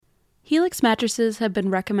Helix mattresses have been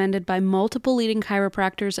recommended by multiple leading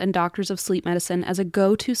chiropractors and doctors of sleep medicine as a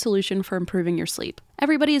go-to solution for improving your sleep.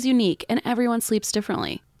 Everybody is unique, and everyone sleeps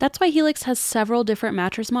differently. That's why Helix has several different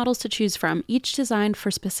mattress models to choose from, each designed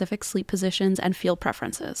for specific sleep positions and feel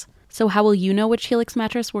preferences. So how will you know which Helix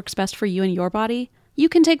mattress works best for you and your body? You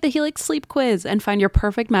can take the Helix Sleep Quiz and find your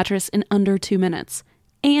perfect mattress in under 2 minutes.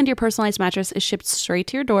 And your personalized mattress is shipped straight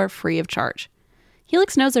to your door free of charge.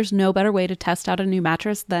 Helix knows there's no better way to test out a new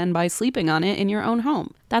mattress than by sleeping on it in your own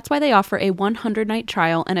home. That's why they offer a 100-night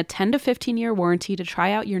trial and a 10 to 15-year warranty to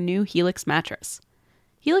try out your new Helix mattress.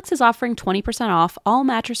 Helix is offering 20% off all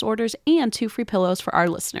mattress orders and 2 free pillows for our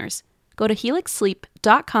listeners. Go to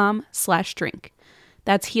helixsleep.com/drink.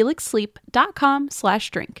 That's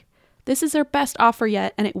helixsleep.com/drink. This is their best offer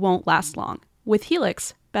yet, and it won't last long. With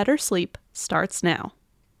Helix, better sleep starts now.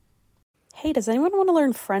 Hey, does anyone want to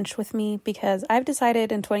learn French with me? Because I've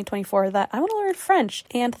decided in 2024 that I want to learn French,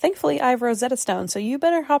 and thankfully I have Rosetta Stone, so you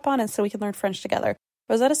better hop on it so we can learn French together.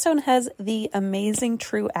 Rosetta Stone has the amazing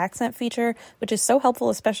True Accent feature, which is so helpful,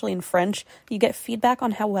 especially in French. You get feedback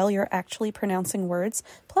on how well you're actually pronouncing words.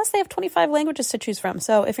 Plus, they have 25 languages to choose from.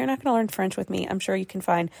 So if you're not going to learn French with me, I'm sure you can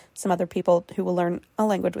find some other people who will learn a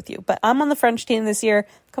language with you. But I'm on the French team this year.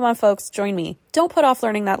 Come on, folks, join me. Don't put off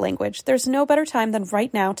learning that language. There's no better time than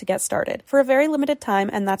right now to get started. For a very limited time,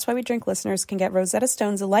 and that's why We Drink listeners can get Rosetta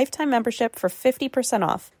Stone's lifetime membership for 50%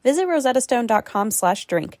 off. Visit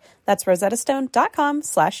rosettastone.com/drink. That's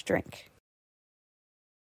rosettastone.com/drink.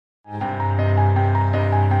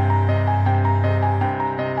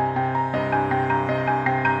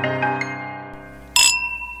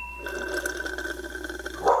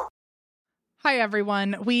 Hi,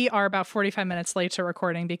 everyone. We are about 45 minutes late to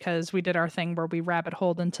recording because we did our thing where we rabbit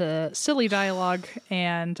holed into silly dialogue.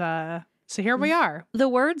 And so here we are. The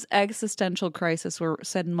words existential crisis were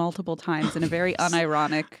said multiple times in a very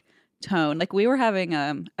unironic tone. Like we were having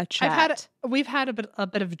a chat. We've had a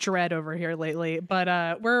bit of dread over here lately,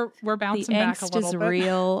 but we're bouncing back a little bit. The angst is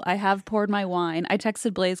real. I have poured my wine. I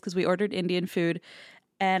texted Blaze because we ordered Indian food,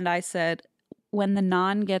 and I said, when the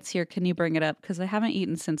naan gets here, can you bring it up? Because I haven't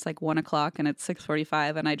eaten since like 1 o'clock and it's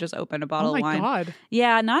 6:45 and I just opened a bottle of wine. Oh my God.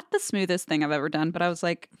 Yeah, not the smoothest thing I've ever done, but I was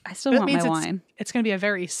like, I still want my wine. It's going to be a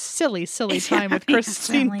very silly time with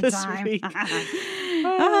Christine this week.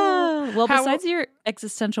 Well, besides your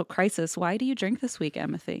existential crisis, why do you drink this week,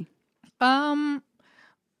 Emmethy?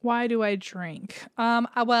 Why do I drink?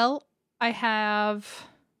 Well,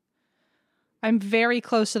 I'm very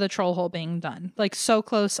close to the troll hole being done. Like so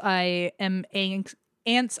close, I am I'm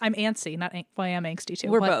antsy. I am angsty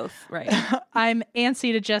too. We're both, right? I'm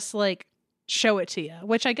antsy to just like show it to you,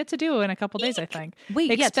 which I get to do in a couple days, I think.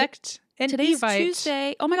 Wait, expect today's Evite.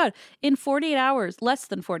 Tuesday. Oh my God! In 48 hours, less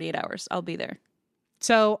than 48 hours, I'll be there.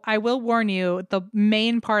 So I will warn you, the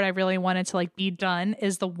main part I really wanted to like be done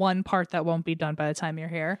is the one part that won't be done by the time you're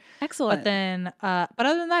here. Excellent. But then, but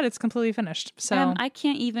other than that, it's completely finished. So I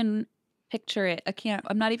can't even picture it.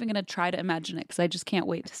 I'm not even going to try to imagine it because I just can't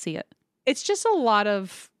wait to see it. It's just a lot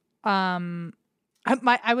of, I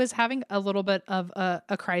was having a little bit of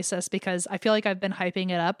a crisis because I feel like I've been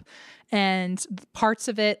hyping it up and parts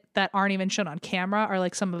of it that aren't even shown on camera are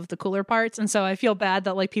like some of the cooler parts. And so I feel bad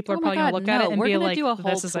that like people are probably going to look at it and be like, do a whole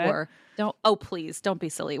this is tour. It. Please don't be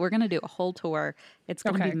silly. We're going to do a whole tour. It's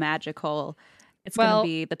going to be magical. It's going to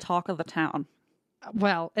be the talk of the town.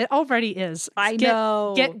 Well, it already is. I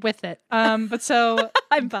know. Get with it. But so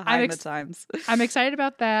I'm behind the times. I'm excited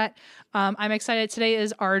about that. I'm excited. Today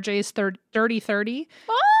is RJ's Dirty 30.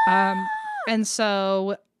 And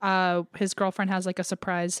so his girlfriend has like a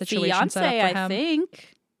surprise situation set up for him. I think.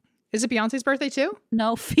 Is it Beyonce's birthday too?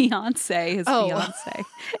 No, fiance. His fiance.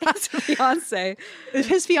 His fiance.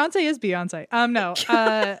 His fiance is Beyonce. No.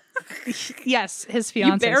 Yes, his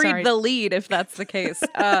fiance. You buried the lead if that's the case.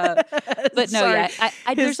 But no, yeah.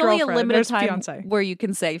 There's only a limited time where you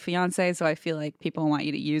can say fiance, so I feel like people want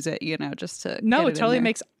you to use it, just to. No, it totally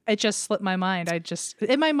makes. It just slipped my mind.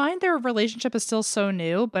 In my mind, their relationship is still so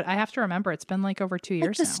new, but I have to remember it's been like over 2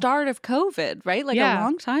 years now. The start of COVID, right? Like a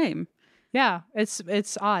long time. Yeah,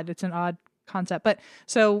 it's odd. It's an odd concept. But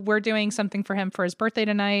so we're doing something for him for his birthday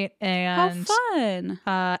tonight. And how fun.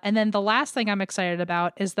 And then the last thing I'm excited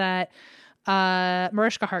about is that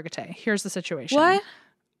Mariska Hargitay. Here's the situation. What?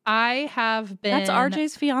 I have been... That's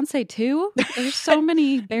RJ's fiance too? There's so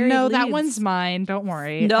many buried No, leads. that one's mine. Don't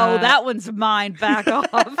worry. No, that one's mine. Back off.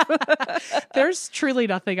 There's truly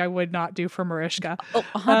nothing I would not do for Mariska. Oh,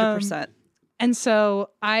 100%. And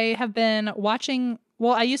so I have been watching...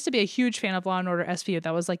 Well, I used to be a huge fan of Law & Order SVU.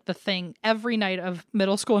 That was like the thing every night of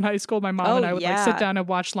middle school and high school. My mom and I would like sit down and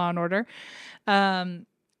watch Law & Order. And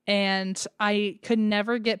And I could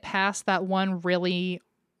never get past that one really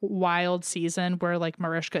wild season where like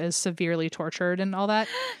Mariska is severely tortured and all that.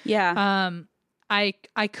 Yeah.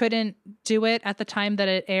 I couldn't do it at the time that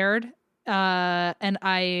it aired. And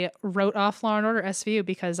I wrote off Law and Order SVU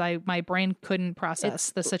because my brain couldn't process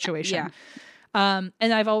the situation. Yeah.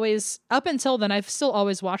 And I've always, up until then, I've still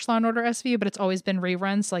always watched Law and Order SVU, but it's always been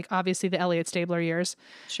reruns, like obviously the Elliot Stabler years.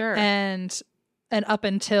 Sure. And up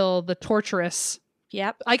until the torturous.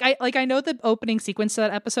 Yep. I know the opening sequence to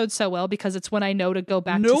that episode so well because it's when I know to go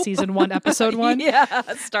back to season 1, episode 1. Yeah,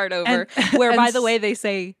 start over. Where, by the way, they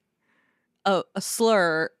say a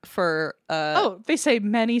slur for. They say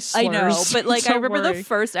many slurs. I know, but like I Don't remember worry. the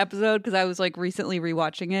first episode because I was like recently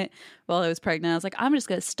rewatching it while I was pregnant. I was like, I'm just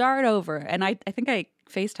gonna start over, and I think I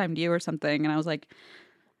FaceTimed you or something, and I was like,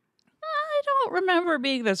 I don't remember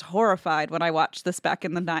being this horrified when I watched this back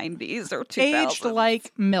in the 90s or 2000s. Aged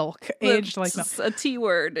like milk. Aged like milk. A T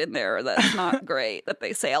word in there that's not great that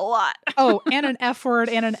they say a lot. Oh, and an F word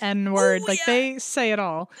and an N word. Ooh, Like yeah. they say it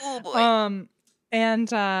all. Oh boy.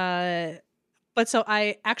 But so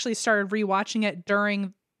I actually started rewatching it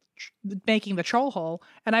during making the troll hole,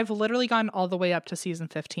 and I've literally gone all the way up to season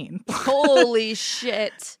 15. Holy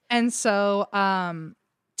shit. And so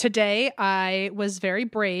today I was very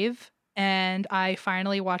brave and I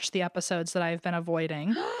finally watched the episodes that I've been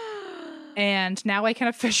avoiding. And now I can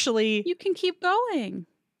officially, You can keep going.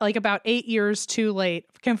 like about 8 years too late,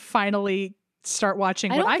 can finally start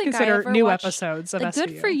watching I what don't I think I consider ever new watched- episodes of Like, SVU.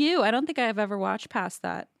 good for you. I don't think I've ever watched past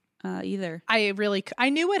that either. I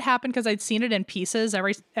knew it happened because I'd seen it in pieces.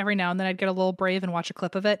 Every now and then I'd get a little brave and watch a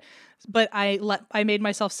clip of it. But I made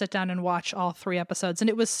myself sit down and watch all 3 episodes, and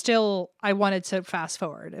it was still, I wanted to fast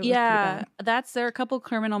forward. It was pretty bad. There are a couple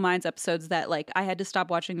Criminal Minds episodes that like I had to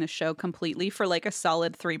stop watching the show completely for like a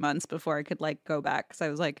solid 3 months before I could like go back because I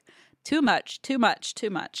was like, too much.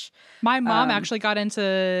 My mom actually got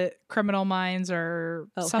into Criminal Minds or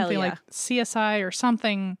Oh, something hell yeah. like CSI or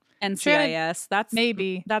something. NCIS.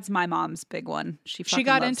 That's my mom's big one. She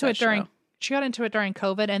got into it during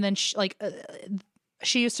COVID, and then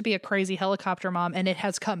she used to be a crazy helicopter mom, and it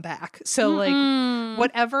has come back. So like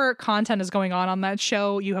whatever content is going on that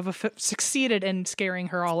show, you have succeeded in scaring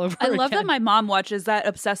her all over. I love that again. my mom watches that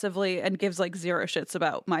obsessively and gives like zero shits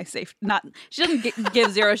about my safety. She doesn't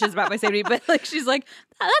give zero shits about my safety, but like she's like,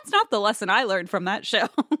 that's not the lesson I learned from that show.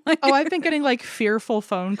 Like, Oh, I've been getting like fearful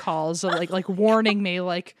phone calls, of, like warning me,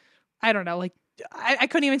 like I don't know, like I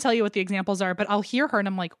couldn't even tell you what the examples are, but I'll hear her and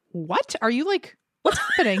I'm like, what are you like? What's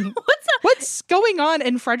happening? What's going on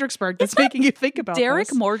in Fredericksburg that's making you think about Derek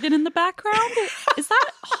this? Morgan in the background? Is that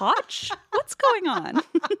Hotch? What's going on?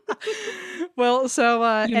 Well,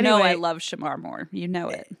 so You know anyway, I love Shamar Moore. You know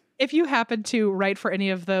it. if you happen to write for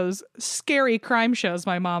any of those scary crime shows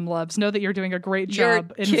my mom loves, know that you're doing a great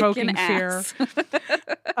job You're invoking kicking fear.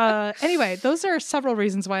 ass. Anyway, those are several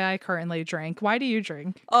reasons why I currently drink. Why do you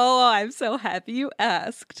drink? Oh, I'm so happy you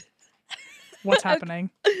asked. What's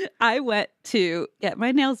happening? I went to get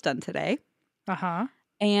my nails done today. Uh-huh.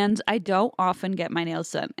 And I don't often get my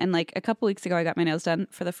nails done. And like a couple weeks ago, I got my nails done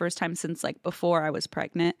for the first time since like before I was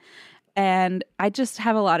pregnant. And I just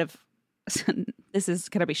have a lot of, this is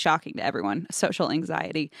going to be shocking to everyone, social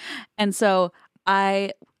anxiety. And so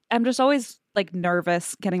I'm just always like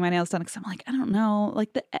nervous getting my nails done because I'm like, I don't know,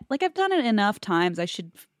 like I've done it enough times. I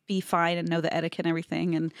should be fine and know the etiquette and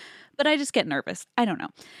everything. But I just get nervous. I don't know.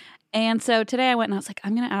 And so today I went and I was like,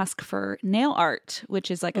 I'm going to ask for nail art, which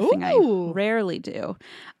is like a thing I Ooh. rarely do.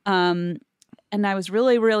 And I was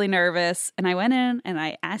really, really nervous. And I went in and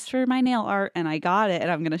I asked for my nail art and I got it. And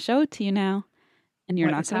I'm going to show it to you now. And you're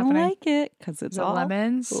What not is going to happening? like it because it's Is it all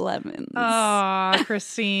lemons? lemons. Oh,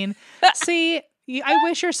 Christine. See, I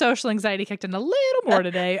wish your social anxiety kicked in a little more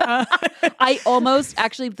today. I almost,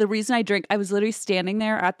 actually, the reason I drink, I was literally standing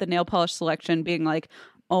there at the nail polish selection being like,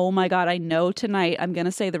 oh my God, I know tonight I'm going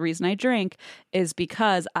to say the reason I drink is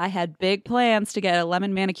because I had big plans to get a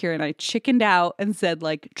lemon manicure and I chickened out and said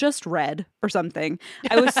like just red or something.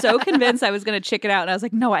 I was so convinced I was going to chicken out and I was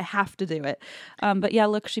like, no, I have to do it. But yeah,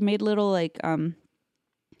 look, she made little like, her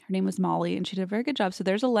name was Molly and she did a very good job. So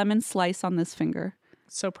there's a lemon slice on this finger.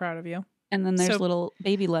 So proud of you. And then there's So little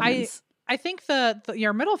baby lemons. I think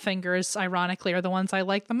your middle fingers, ironically, are the ones I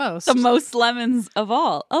like the most. The most lemons of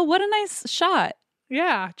all. Oh, what a nice shot.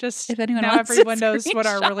 Yeah, just If anyone now wants a everyone knows what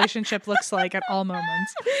our screenshot. relationship looks like at all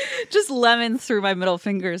moments. Just lemons through my middle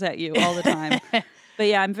fingers at you all the time. But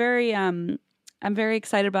yeah, I'm very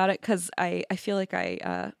excited about it because I feel like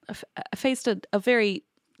I faced a very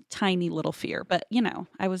tiny little fear, but you know,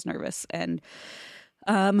 I was nervous and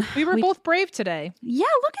We were both brave today. yeah,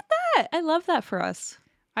 look at that. I love that for us.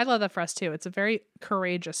 I love that for us too. It's a very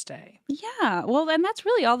courageous day. Yeah. Well, and that's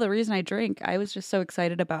really all the reason I drink. I was just so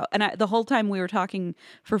excited about, and the whole time we were talking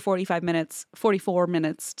for 45 minutes, 44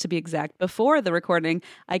 minutes to be exact, before the recording,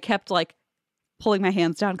 I kept like pulling my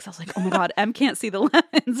hands down because I was like, oh my God, Em can't see the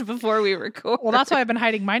lemons before we record. Well, that's why I've been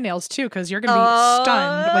hiding my nails too, because you're going to be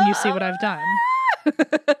stunned when you see what I've done.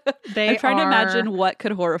 I'm trying to imagine what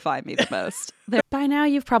could horrify me the most. By now,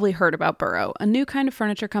 you've probably heard about Burrow, a new kind of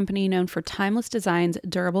furniture company known for timeless designs,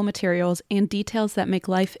 durable materials, and details that make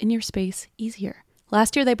life in your space easier.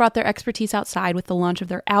 Last year, they brought their expertise outside with the launch of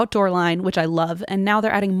their outdoor line, which I love, and now they're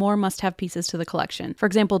adding more must-have pieces to the collection. For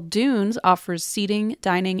example, Dunes offers seating,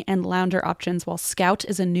 dining, and lounger options, while Scout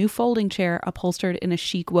is a new folding chair upholstered in a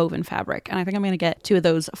chic woven fabric. And I think I'm going to get 2 of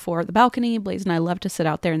those for the balcony. Blaze and I love to sit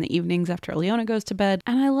out there in the evenings after Leona goes to bed.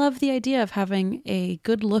 And I love the idea of having a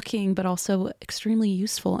good-looking, but also extremely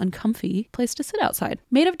useful and comfy place to sit outside.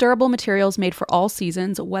 Made of durable materials made for all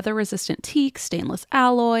seasons, weather-resistant teak, stainless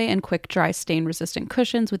alloy, and quick-dry stain-resistant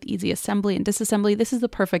cushions with easy assembly and disassembly, this is the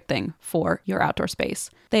perfect thing for your outdoor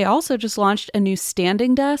space. They also just launched a new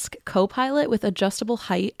standing desk, Copilot, with adjustable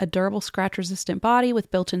height, a durable scratch-resistant body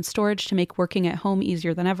with built-in storage to make working at home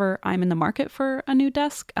easier than ever. I'm in the market for a new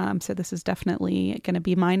desk, so this is definitely going to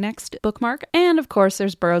be my next bookmark. And of course,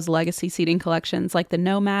 there's Burrow's legacy seating collections like the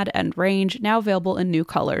Nomad and Range, now available in new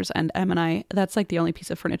colors. And Em and I, that's like the only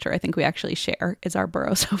piece of furniture I think we actually share is our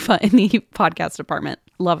Burrow sofa in the podcast department.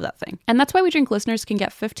 Love that thing. And that's why We Drink listeners can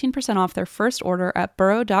get 15% off their first order at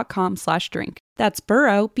burrow.com/drink. That's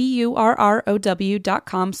Burrow,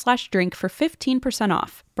 BURROW.com/drink for 15%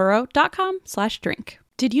 off. Burrow.com/drink.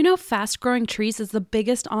 Did you know Fast Growing Trees is the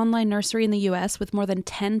biggest online nursery in the US with more than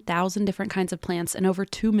 10,000 different kinds of plants and over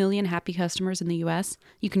 2 million happy customers in the US?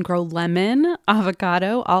 You can grow lemon,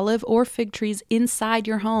 avocado, olive, or fig trees inside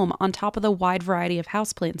your home on top of the wide variety of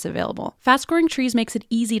houseplants available. Fast Growing Trees makes it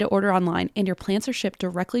easy to order online, and your plants are shipped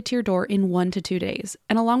directly to your door in 1 to 2 days.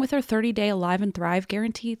 And along with their 30-day Alive and Thrive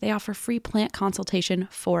guarantee, they offer free plant consultation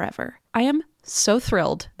forever. I am so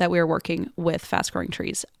thrilled that we are working with Fast Growing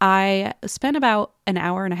Trees. I spent about an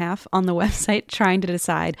hour and a half on the website trying to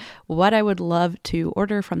decide what I would love to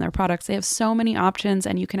order from their products. They have so many options,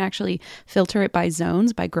 and you can actually filter it by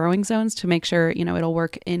zones, by growing zones, to make sure, it'll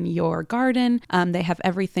work in your garden. They have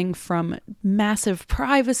everything from massive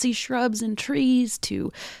privacy shrubs and trees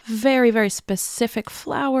to very, very specific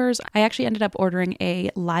flowers. I actually ended up ordering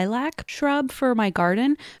a lilac shrub for my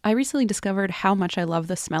garden. I recently discovered how much I love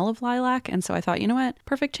the smell of lilac, and so I thought, you know what?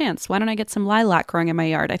 Perfect chance. Why don't I get some lilac growing in my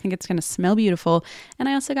yard? I think it's going to smell beautiful. And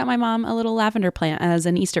I also got my mom a little lavender plant as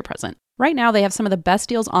an Easter present. Right now, they have some of the best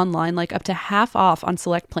deals online, like up to half off on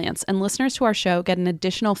select plants, and listeners to our show get an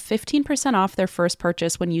additional 15% off their first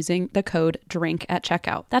purchase when using the code DRINK at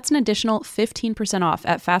checkout. That's an additional 15% off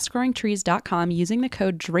at fastgrowingtrees.com using the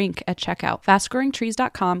code DRINK at checkout.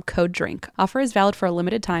 Fastgrowingtrees.com, code DRINK. Offer is valid for a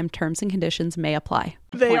limited time. Terms and conditions may apply.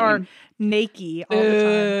 They are naked all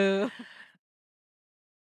the time.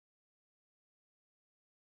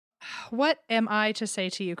 What am I to say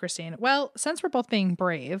to you, Christine? Well, since we're both being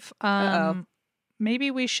brave,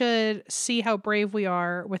 maybe we should see how brave we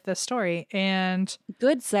are with this story. And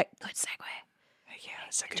Good segue. Yeah,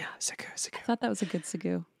 segue. I thought that was a good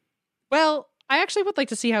segue. Well, I actually would like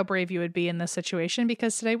to see how brave you would be in this situation,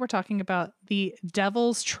 because today we're talking about the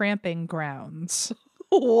Devil's Tramping Grounds.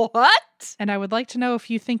 What? And I would like to know if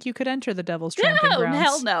you think you could enter the Devil's Tramping Grounds.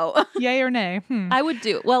 Hell no. Yay or nay? I would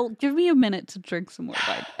do. Well, give me a minute to drink some more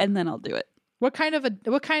wine, and then I'll do it. What kind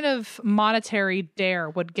of monetary dare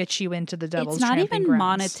would get you into the Devil's It's not Tramping even Grounds?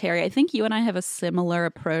 monetary. I think you and I have a similar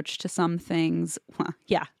approach to some things. Well,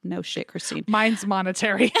 yeah, no shit, Christine. Mine's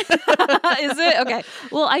monetary. Is it? Okay.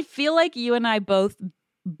 Well, I feel like you and I both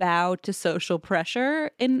bow to social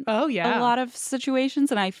pressure in a lot of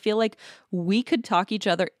situations, and I feel like we could talk each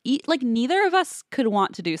other like neither of us could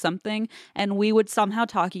want to do something, and we would somehow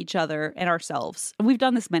talk each other and ourselves, and we've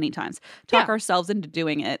done this many times, ourselves into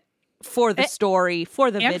doing it for the story,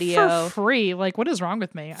 for the video, for free. Like, what is wrong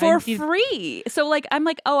with me? Free. So like, I'm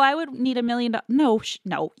like, oh, I would need $1 million. No,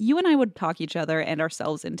 you and I would talk each other and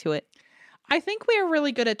ourselves into it. I think we are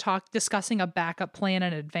really good at discussing a backup plan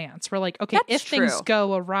in advance. We're like, okay, That's if true. things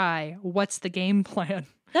go awry, what's the game plan?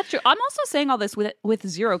 That's true. I'm also saying all this with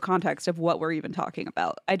zero context of what we're even talking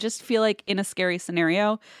about. I just feel like in a scary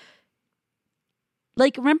scenario,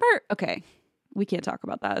 like, remember, okay, we can't talk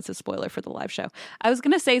about that. It's a spoiler for the live show. I was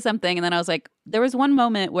going to say something, and then I was like, there was one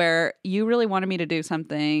moment where you really wanted me to do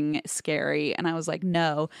something scary, and I was like,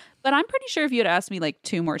 no. But I'm pretty sure if you had asked me like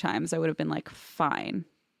 2 more times, I would have been like, fine.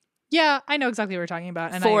 Yeah, I know exactly what you're talking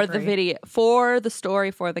about. And for the video, for the story,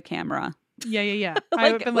 for the camera. Yeah.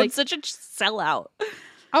 Like, I'm such a sellout.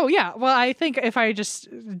 Oh yeah. Well, I think if I just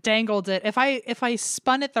dangled it, if I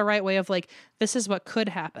spun it the right way of like, this is what could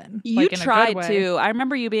happen. You like, in tried a good way. to. I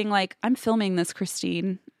remember you being like, I'm filming this,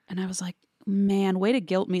 Christine. And I was like, man, way to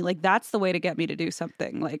guilt me. Like, that's the way to get me to do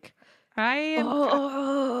something. Like,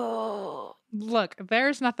 Look,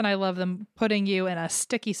 there's nothing I love than putting you in a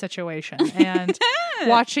sticky situation and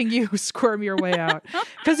watching you squirm your way out.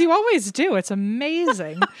 Because you always do. It's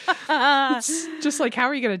amazing. It's just like, how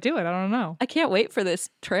are you going to do it? I don't know. I can't wait for this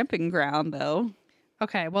tramping ground, though.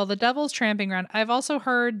 Okay, well, the Devil's Tramping Ground. I've also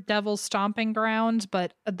heard Devil's Stomping Ground,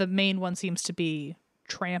 but the main one seems to be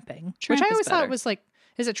tramping. Tramp which I is always thought better. was like,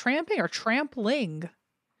 is it tramping or trampling?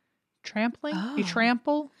 Trampling? You Oh.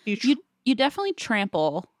 trample? You definitely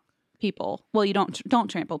trample people. Well, you don't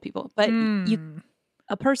trample people, but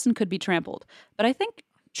a person could be trampled. But I think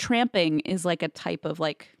tramping is like a type of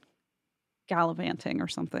like gallivanting or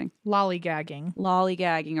something, Lollygagging.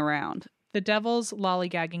 lollygagging around. The Devil's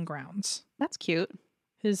Lollygagging Grounds. That's cute.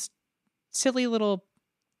 His silly little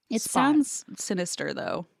It spot. sounds sinister,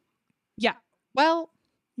 though. Yeah. Well,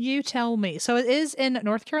 you tell me. So it is in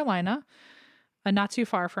North Carolina, not too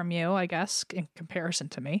far from you, I guess, in comparison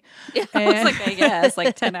to me. Yeah, I was like, I guess,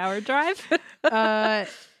 like 10-hour drive.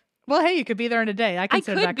 Well, hey, you could be there in a day. I I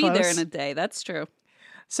consider could that be close. there in a day. That's true.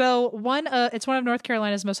 So it's one of North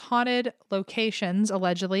Carolina's most haunted locations,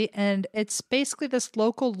 allegedly, and it's basically this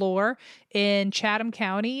local lore in Chatham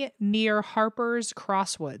County near Harper's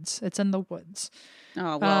Crosswoods. It's in the woods.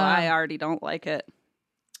 Oh, well, I already don't like it.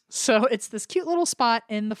 So it's this cute little spot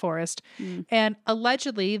in the forest. And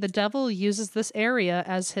allegedly, the devil uses this area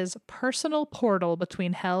as his personal portal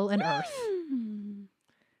between hell and earth.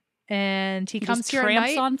 And he comes Just here at tramps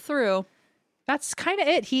night. on through. That's kind of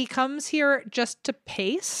it. He comes here just to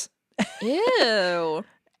pace Ew.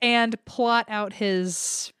 and plot out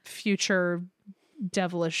his future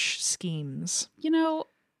devilish schemes. You know,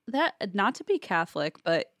 that, not to be Catholic,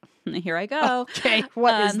 but here I go. Okay,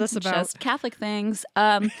 what is this about? Just Catholic things.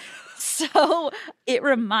 So it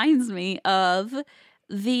reminds me of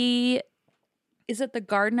is it the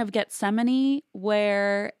Garden of Gethsemane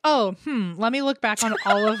where... Oh, let me look back on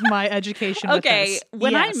all of my education with Okay, this.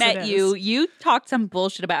 when Yes, I met it you, is. you talked some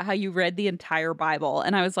bullshit about how you read the entire Bible.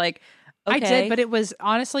 And I was like, okay. I did, but it was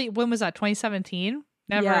honestly, when was that? 2017?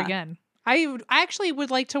 Never Yeah. again. I actually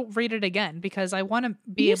would like to read it again because I want to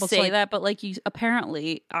be you able say to like, that, but like you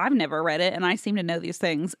apparently, I've never read it, and I seem to know these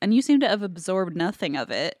things, and you seem to have absorbed nothing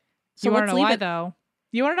of it. So you want let's to know leave why it. though?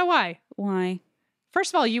 You want to know why? Why?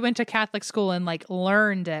 First of all, you went to Catholic school and like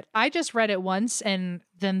learned it. I just read it once and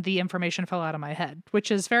then the information fell out of my head,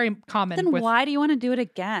 which is very common. Then with, why do you want to do it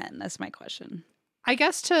again? That's my question. I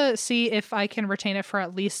guess to see if I can retain it for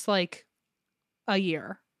at least like a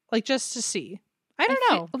year, like just to see. I don't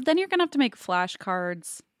know. Then you're gonna have to make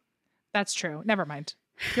flashcards. That's true. Never mind.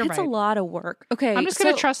 You're It's right. a lot of work. Okay, I'm just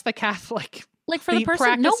going so, to trust the Catholic, like for the person.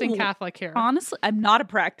 practicing No, Catholic here. honestly, I'm not a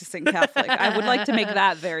practicing Catholic. I would like to make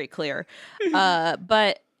that very clear.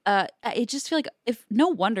 But I just feel like no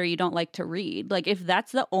wonder you don't like to read. Like if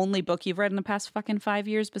that's the only book you've read in the past fucking 5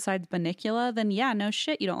 years besides Bunnicula, then yeah, no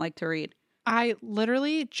shit, you don't like to read. I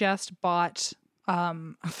literally just bought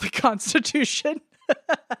the Constitution.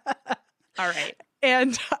 All right.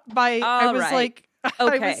 And I All was right. like,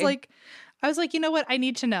 Okay. I was like, you know what? I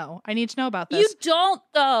need to know. I need to know about this. You don't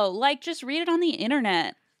though. Like just read it on the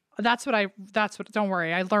internet. Don't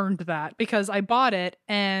worry. I learned that because I bought it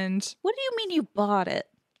and What do you mean you bought it?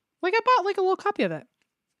 like I bought like a little copy of it.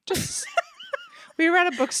 Just we were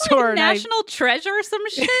at a bookstore Like and National Treasure or some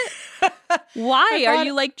shit? Why? I Are bought-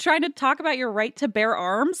 you like trying to talk about your right to bear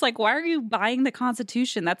arms? Like why are you buying the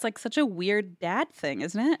Constitution? That's like such a weird dad thing,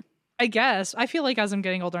 isn't it? I guess I feel like as I'm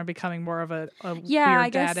getting older, I'm becoming more of a Yeah, weird I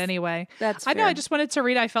guess dad anyway. That's I know. I just wanted to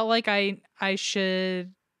read. I felt like I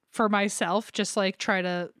should, for myself, just like try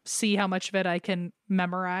to see how much of it I can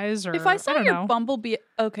memorize. Or If I saw don't your know. Bumblebee,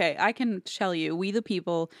 okay, I can tell you, we the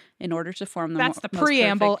people, in order to form the That's the most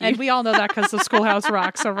preamble, perfect and we all know that because the Schoolhouse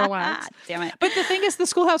Rock. So relax. Damn it! But the thing is, the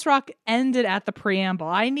Schoolhouse Rock ended at the preamble.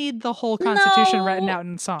 I need the whole Constitution No, written out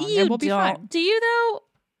in song, You and we'll be don't. fine. Do you though?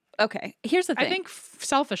 Okay, here's the thing. I think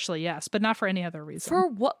selfishly, yes, but not for any other reason. for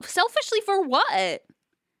what? Selfishly, for what?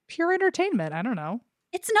 Pure entertainment. I don't know.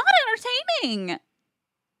 It's not entertaining.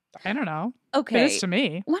 I don't know. Okay, It is to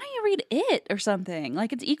me. why don't you read it or something?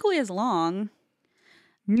 Like it's equally as long.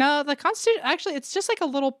 No, the Constitution. Actually, it's just like a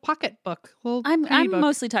little pocket book. I'm tiny book.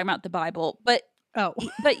 mostly talking about the Bible, but Oh,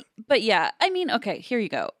 but yeah, I mean, okay, here you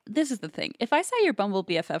go. This is the thing. If I saw your Bumble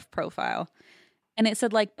BFF profile and it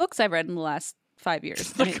said like books I've read in the last 5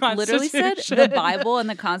 years, The and it literally said the Constitution. Bible and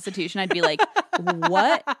the Constitution, I'd be like,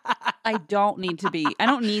 what I don't need to be. I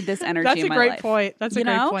don't need this energy That's in a my great life. point. That's a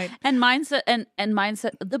great point. And mindset and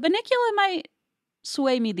mindset. The Bunnicula might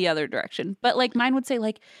sway me the other direction, but like mine would say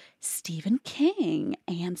like Stephen King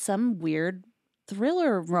and some weird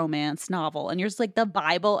thriller romance novel, and yours like the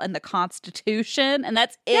Bible and the Constitution, and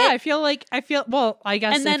that's it. Yeah, I feel well, I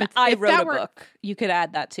guess. And then I wrote a book. You could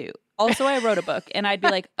add that too. Also, I wrote a book, and I'd be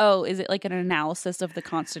like, oh, is it like an analysis of the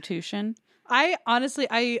Constitution? I honestly,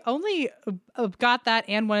 I only got that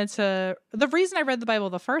and wanted to. The reason I read the Bible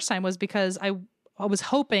the first time was because I was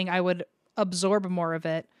hoping I would absorb more of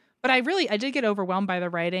it. But I did get overwhelmed by the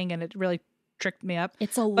writing, and it really tricked me up.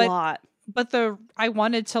 It's a lot. But I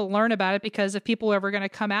wanted to learn about it because if people were ever going to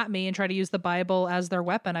come at me and try to use the Bible as their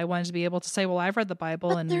weapon, I wanted to be able to say, well, I've read the Bible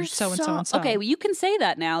But and there's so and so and so. Okay, well, you can say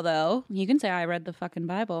that now, though. You can say I read the fucking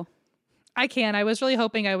Bible. I can. I was really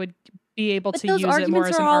hoping I would be able But to those use it more arguments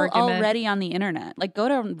as an are all argument. already on the internet. Like go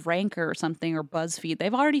to Ranker or something or BuzzFeed.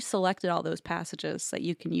 They've already selected all those passages that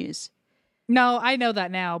you can use. No, I know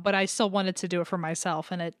that now, but I still wanted to do it for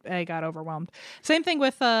myself, and I got overwhelmed. Same thing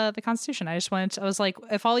with the Constitution. I was like,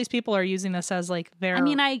 if all these people are using this as like their I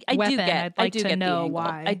weapon, do get. I'd like to know the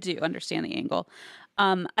why. I do understand the angle.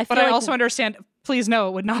 But I also understand. Please know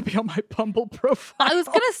it would not be on my Bumble profile. I was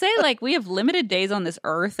gonna say like we have limited days on this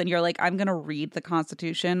earth, and you're like, I'm gonna read the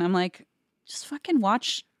Constitution. I'm like, just fucking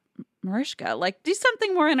watch Mariska. Like, do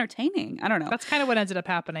something more entertaining. I don't know. That's kind of what ended up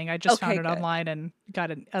happening. I just found it good. online and got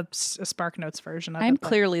a Spark Notes version of it. I'm but-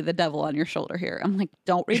 clearly the devil on your shoulder here. I'm like,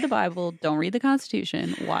 don't read the Bible, don't read the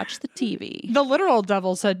Constitution, watch the TV. The literal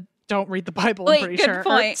devil said, "Don't read the Bible." Wait, I'm pretty good sure,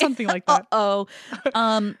 point. or something like that. Oh,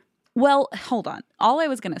 well, hold on. All I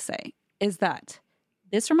was gonna say is that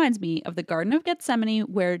this reminds me of the Garden of Gethsemane,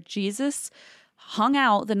 where Jesus hung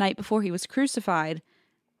out the night before he was crucified.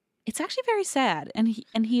 It's actually very sad, and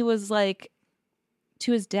he was like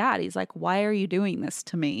to his dad, he's like, "Why are you doing this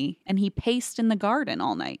to me?" And he paced in the garden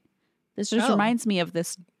all night. This just reminds me of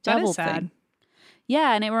this That devil is sad. thing.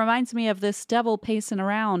 Yeah, and it reminds me of this devil pacing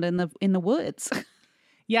around in the woods.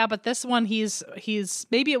 Yeah, but this one, he's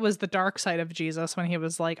maybe it was the dark side of Jesus when he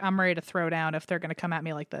was like, "I'm ready to throw down if they're going to come at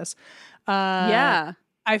me like this." Yeah.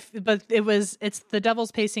 But it's the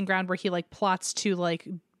devil's pacing ground where he like plots to like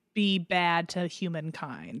be bad to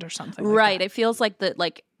humankind or something. Right. Like that. It feels like the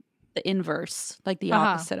inverse, like the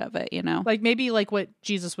opposite of it, you know? Like maybe like what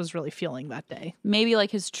Jesus was really feeling that day. Maybe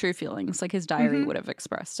like his true feelings, like his diary would have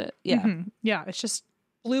expressed it. Yeah. Mhm. Yeah. It's just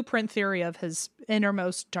blueprint theory of his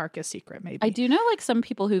innermost darkest secret. Maybe I do know like some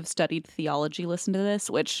people who've studied theology listen to this,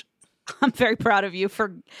 which I'm very proud of you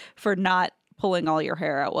for not pulling all your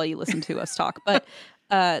hair out while you listen to us talk. But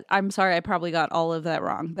I'm sorry, I probably got all of that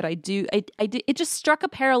wrong. But I did, it just struck a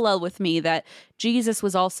parallel with me that Jesus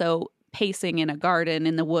was also pacing in a garden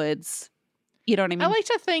in the woods. You know what I mean? I like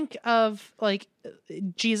to think of like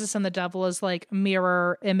Jesus and the devil as like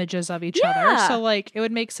mirror images of each other. So like it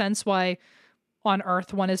would make sense why on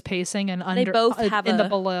Earth one is pacing and under They both have in the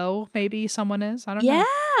below maybe someone is. I don't know.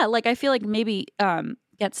 Yeah, like I feel like maybe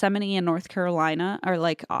Gethsemane and North Carolina are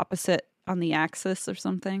like opposite on the axis or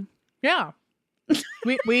something. Yeah.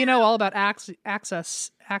 we know all about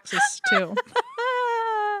axis too.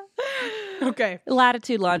 Okay.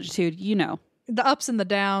 Latitude, longitude, you know. The ups and the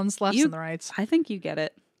downs, lefts and the rights. I think you get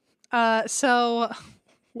it. So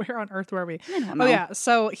where on earth were we? I don't know. Oh yeah.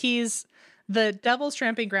 So the devil's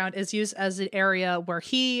tramping ground is used as an area where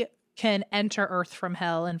he can enter Earth from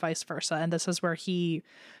hell and vice versa. And this is where he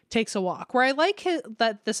takes a walk. Where I like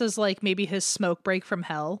that this is like maybe his smoke break from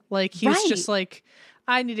hell. Like he's just like,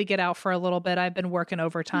 I need to get out for a little bit. I've been working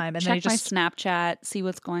overtime. And then he just my Snapchat, see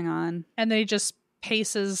what's going on. And then he just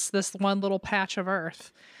paces this one little patch of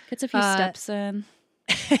Earth. Gets a few steps in.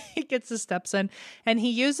 He gets his steps in. And he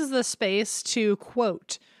uses the space to,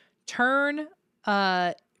 quote, turn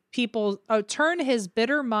his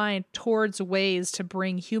bitter mind towards ways to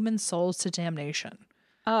bring human souls to damnation.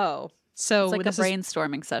 Oh. So it's like a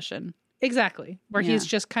brainstorming session. Exactly. Where he's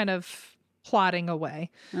just kind of plotting away.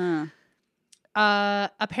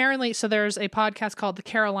 Apparently, so there's a podcast called the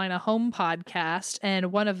Carolina Home Podcast,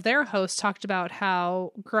 and one of their hosts talked about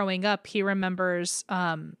how growing up he remembers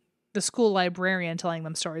the school librarian telling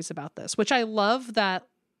them stories about this, which I love that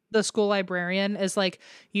the school librarian is like,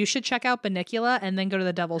 you should check out Bunnicula and then go to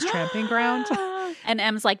the Devil's Tramping Ground. And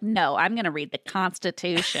Em's like, no, I'm going to read the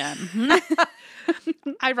Constitution.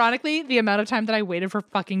 Ironically, the amount of time that I waited for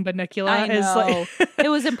fucking Bunnicula is like it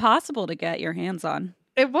was impossible to get your hands on.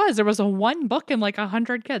 It was. There was one book and like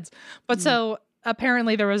 100 kids. But so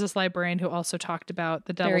apparently there was this librarian who also talked about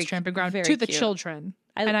the Devil's Tramping Ground to the children.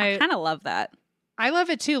 I kind of love that. I love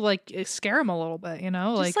it too. Like scare them a little bit, you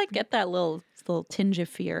know? Just like get that little tinge of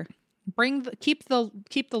fear. keep the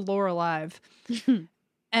lore alive.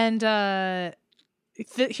 And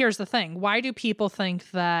here's the thing. Why do people think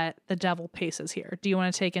that the devil paces here? Do you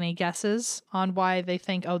want to take any guesses on why they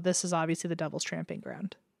think, oh, this is obviously the devil's tramping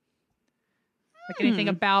ground? Like anything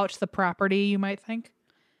about the property you might think?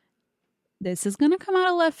 This is going to come out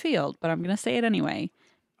of left field, but I'm going to say it anyway.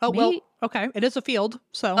 Oh, well, okay. It is a field,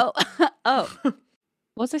 so. Oh. What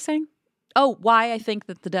was I saying? Oh, why I think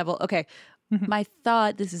that the devil. Okay. My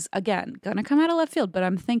thought, this is, again, going to come out of left field, but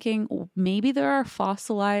I'm thinking maybe there are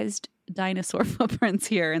fossilized dinosaur footprints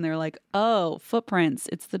here, and they're like, oh, footprints,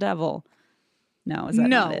 it's the devil. No, is that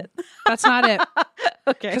not it? That's not it.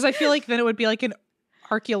 Okay. Because I feel like then it would be like an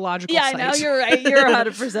archaeological site. I know, you're right. You're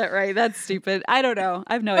 100% right. That's stupid. I don't know.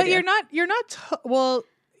 I have no idea. But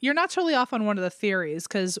you're not totally off on one of the theories,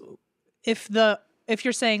 because if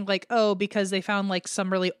you're saying like, oh, because they found like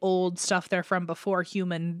some really old stuff there from before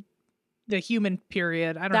the human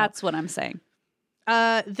period. I don't know. That's what I'm saying.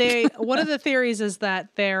 One of the theories is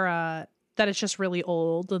that that it's just really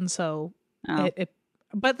old, and so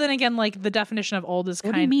but then again, like the definition of old is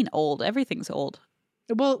what do you mean old? Everything's old.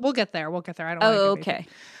 We'll get there. We'll get there. I don't. Oh, okay.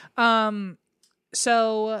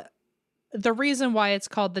 So the reason why it's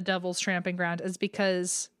called the Devil's Tramping Ground is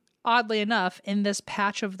because, oddly enough, in this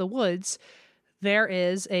patch of the woods, there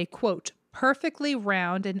is a, quote, perfectly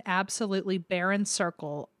round and absolutely barren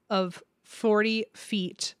circle of 40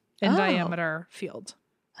 feet in diameter field.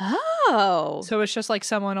 Oh. So it's just like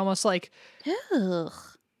someone almost like,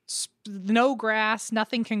 no grass,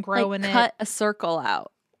 nothing can grow in it. Cut a circle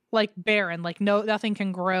out. Like barren, like nothing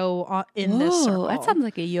can grow in this circle. That sounds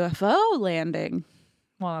like a UFO landing.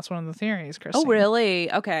 Well, that's one of the theories, Christine. Oh,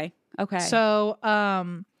 really? Okay. So,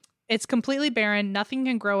 it's completely barren. Nothing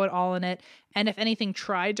can grow at all in it. And if anything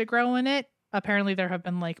tried to grow in it, apparently there have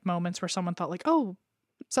been like moments where someone thought like, oh,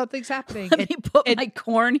 something's happening. Let me put my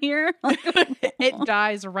corn here. It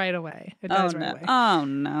dies right away. Away. Oh,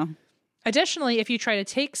 no. Additionally, if you try to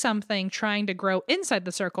take something trying to grow inside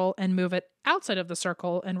the circle and move it outside of the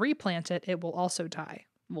circle and replant it, it will also die.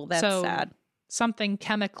 Well, that's sad. Something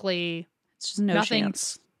chemically, it's just no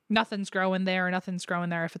chance. Nothing's growing there. Nothing's growing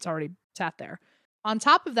there if it's already sat there. On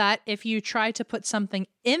top of that, if you try to put something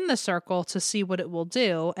in the circle to see what it will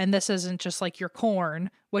do, and this isn't just like your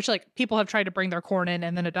corn, which like people have tried to bring their corn in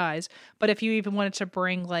and then it dies. But if you even wanted to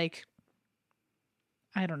bring like,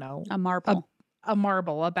 I don't know, a marble,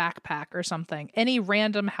 a backpack or something, any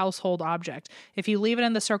random household object, if you leave it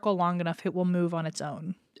in the circle long enough, it will move on its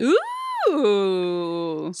own.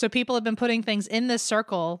 Ooh. So people have been putting things in this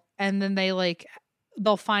circle and then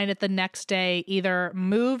they'll find it the next day either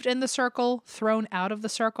moved in the circle, thrown out of the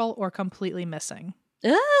circle, or completely missing.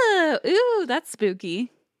 Ooh, that's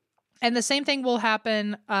spooky. And the same thing will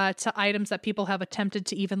happen to items that people have attempted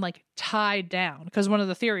to even like tie down. Because one of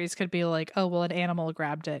the theories could be like, oh, well, an animal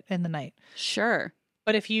grabbed it in the night. Sure.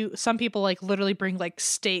 But some people like literally bring like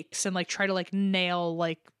stakes and like try to like nail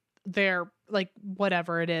like their like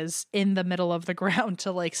whatever it is in the middle of the ground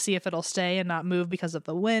to like see if it'll stay and not move because of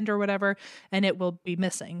the wind or whatever, and it will be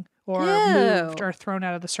missing or moved or thrown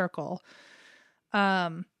out of the circle.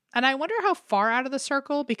 And I wonder how far out of the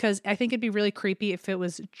circle, because I think it'd be really creepy if it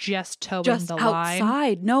was just towing the line.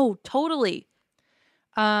 Outside. No, totally.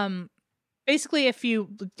 Basically, if you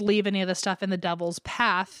leave any of the stuff in the devil's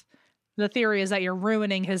path, the theory is that you're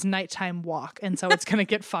ruining his nighttime walk, and so it's going to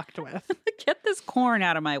get fucked with. Get this corn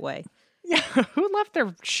out of my way. Yeah, who left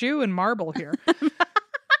their shoe and marble here?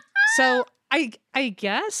 So I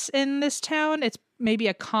guess in this town, it's maybe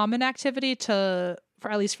a common activity for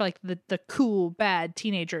at least like the cool, bad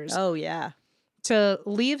teenagers. Oh, yeah. To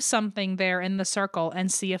leave something there in the circle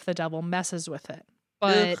and see if the devil messes with it.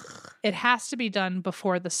 But it has to be done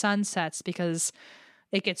before the sun sets because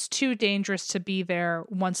it gets too dangerous to be there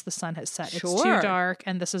once the sun has set. Sure. It's too dark,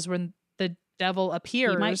 and this is when the devil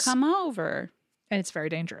appears. He might come over. And it's very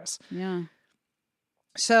dangerous. Yeah.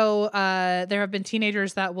 So there have been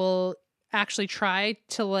teenagers that will actually try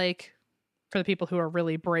to, like, for the people who are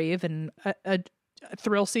really brave and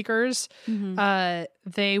thrill seekers,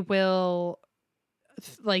 they will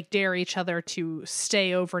like dare each other to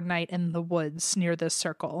stay overnight in the woods near this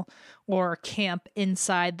circle or camp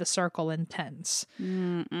inside the circle in tents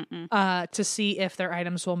to see if their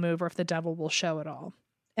items will move or if the devil will show at all.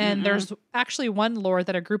 And there's actually one lore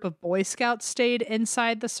that a group of Boy Scouts stayed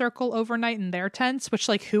inside the circle overnight in their tents, which,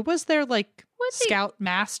 like, who was their, like, scout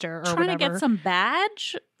master or trying whatever? To get some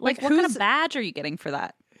badge? Like what kind of badge are you getting for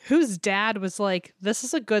that? Whose dad was like, this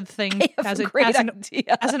is a good thing as an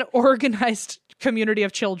idea. organized community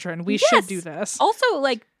of children. We should do this. Also,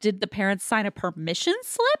 like, did the parents sign a permission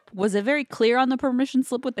slip? Was it very clear on the permission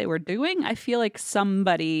slip what they were doing? I feel like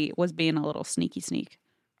somebody was being a little sneak.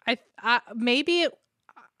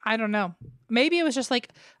 I don't know. Maybe it was just like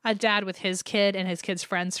a dad with his kid and his kid's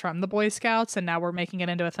friends from the Boy Scouts, and now we're making it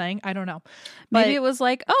into a thing. I don't know. Maybe it was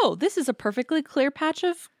like, oh, this is a perfectly clear patch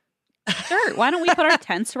of dirt. Why don't we put our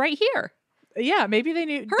tents right here? Yeah, maybe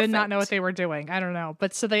they did not know what they were doing. I don't know.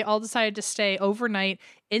 But so they all decided to stay overnight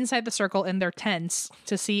inside the circle in their tents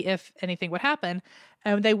to see if anything would happen.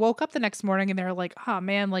 And they woke up the next morning and they're like, oh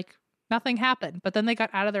man, like nothing happened. But then they got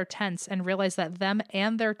out of their tents and realized that them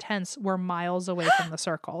and their tents were miles away from the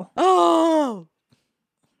circle. Oh,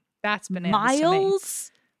 that's bananas.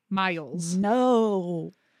 Miles? Miles.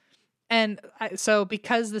 No. And so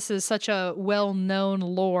because this is such a well-known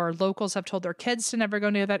lore, locals have told their kids to never go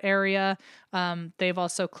near that area. They've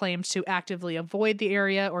also claimed to actively avoid the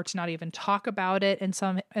area or to not even talk about it in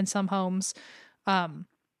some homes.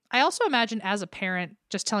 I also imagine as a parent,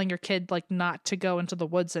 just telling your kid like not to go into the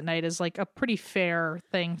woods at night is like a pretty fair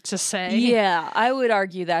thing to say. Yeah, I would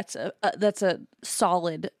argue that's a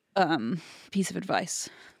solid piece of advice.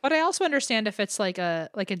 But I also understand if it's like a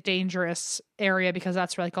dangerous area because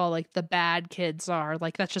that's where like all like the bad kids are.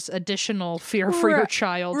 Like that's just additional fear for your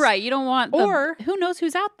child. Right. You don't want or who knows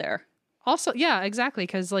who's out there. Also, yeah, exactly.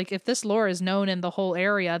 Because like if this lore is known in the whole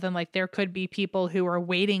area, then like there could be people who are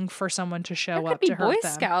waiting for someone to show up to hurt them. Boy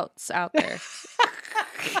Scouts out there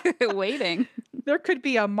waiting. There could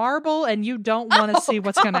be a marble, and you don't want to see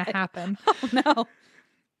what's going to happen. Oh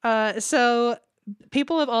no. So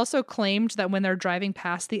people have also claimed that when they're driving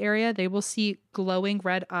past the area, they will see glowing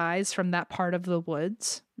red eyes from that part of the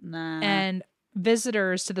woods. Nah. And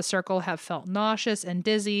visitors to the circle have felt nauseous and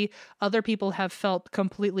dizzy. Other people have felt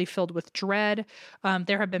completely filled with dread.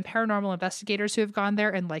 There have been paranormal investigators who have gone there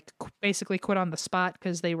and like basically quit on the spot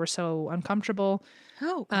because they were so uncomfortable.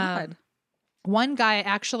 Oh, God. One guy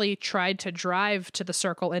actually tried to drive to the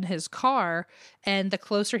circle in his car, and the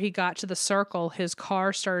closer he got to the circle, his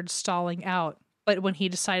car started stalling out. But when he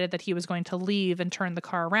decided that he was going to leave and turn the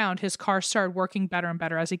car around, his car started working better and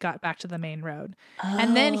better as he got back to the main road. Oh.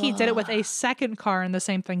 And then he did it with a second car and the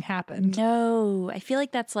same thing happened. No, I feel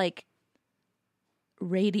like that's like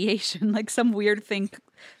radiation, like some weird thing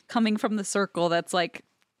coming from the circle that's like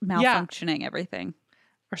malfunctioning everything.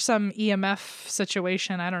 Or some EMF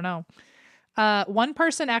situation. I don't know. One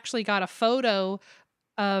person actually got a photo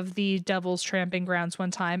of the Devil's Tramping Grounds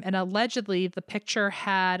one time, and allegedly the picture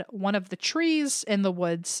had one of the trees in the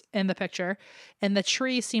woods in the picture, and the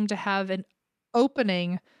tree seemed to have an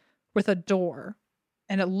opening with a door,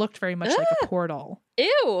 and it looked very much like a portal.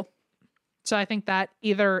 Ew. So I think that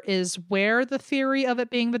either is where the theory of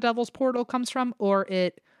it being the Devil's Portal comes from, or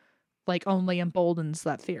it like only emboldens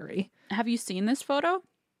that theory. Have you seen this photo?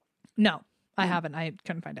 No, I haven't. I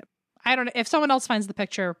couldn't find it. I don't know. If someone else finds the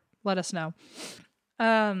picture, let us know.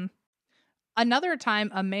 Another time,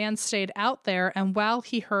 a man stayed out there, and while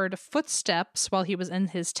he heard footsteps while he was in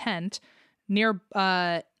his tent,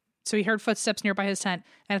 so he heard footsteps nearby his tent,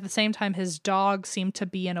 and at the same time, his dog seemed to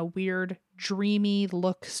be in a weird, dreamy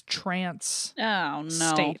trance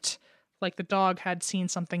state. Like the dog had seen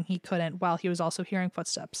something he couldn't while he was also hearing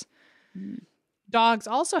footsteps. Dogs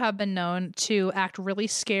also have been known to act really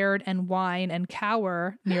scared and whine and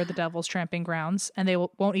cower near the Devil's Tramping Grounds, and they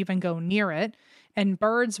won't even go near it. And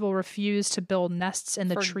birds will refuse to build nests in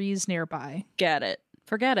the trees nearby.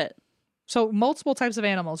 Forget it. So multiple types of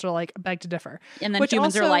animals are like, beg to differ. And then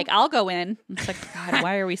humans are like, I'll go in. It's like, God,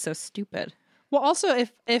 why are we so stupid? Well, also,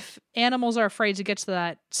 if animals are afraid to get to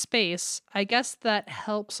that space, I guess that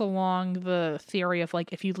helps along the theory of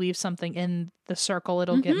like, if you leave something in the circle,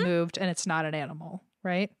 it'll get moved and it's not an animal,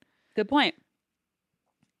 right? Good point.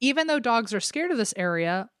 Even though dogs are scared of this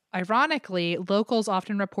area, ironically, locals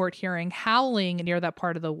often report hearing howling near that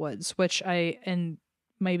part of the woods, and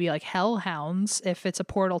maybe like hellhounds if it's a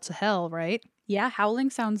portal to hell, right? Yeah,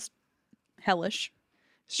 howling sounds hellish.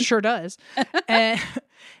 Sure does.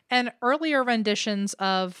 And earlier renditions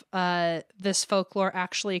of this folklore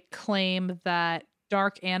actually claim that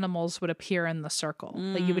dark animals would appear in the circle.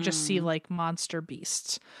 That you would just see like monster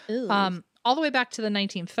beasts. All the way back to the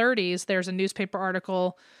 1930s, there's a newspaper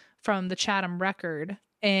article from the Chatham Record,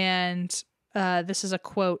 and this is a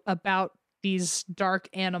quote about these dark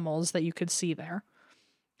animals that you could see there.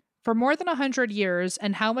 For more than 100 years,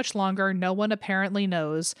 and how much longer no one apparently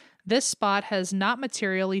knows, this spot has not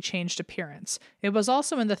materially changed appearance. It was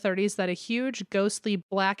also in the 30s that a huge, ghostly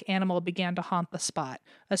black animal began to haunt the spot.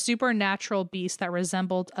 A supernatural beast that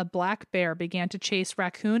resembled a black bear began to chase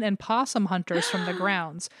raccoon and possum hunters from the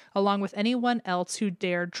grounds, along with anyone else who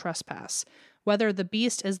dared trespass. Whether the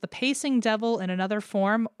beast is the pacing devil in another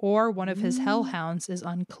form or one of his hellhounds is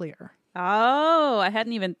unclear. Oh, I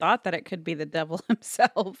hadn't even thought that it could be the devil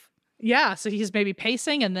himself. Yeah, so he's maybe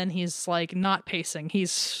pacing and then he's like not pacing.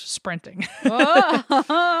 He's sprinting.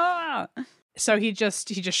 Oh. So he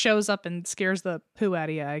just shows up and scares the poo out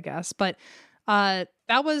of you, I guess. But that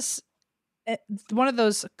was one of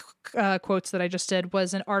those quotes that I just did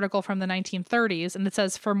was an article from the 1930s, and it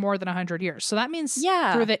says for more than 100 years. So that means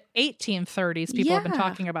through the 1830s, people have been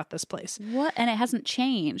talking about this place. What? And it hasn't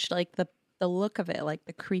changed, like the look of it, like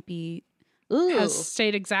the creepy. Has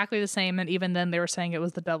stayed exactly the same, and even then they were saying it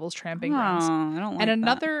was the Devil's Tramping Grounds. I don't like and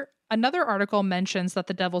that. another article mentions that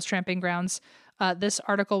the Devil's Tramping Grounds, this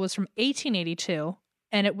article was from 1882,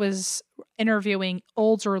 and it was interviewing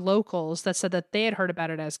older locals that said that they had heard about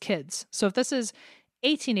it as kids. So if this is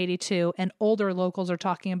 1882 and older locals are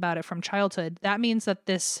talking about it from childhood, that means that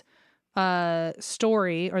this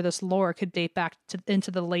story or this lore could date back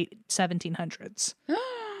into the late 1700s.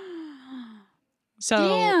 So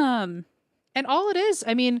Damn. And all it is,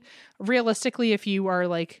 I mean, realistically, if you are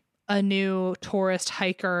like a new tourist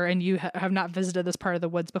hiker and you have not visited this part of the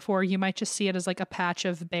woods before, you might just see it as like a patch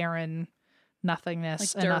of barren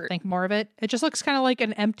nothingness Like and not dirt. think more of it. It just looks kind of like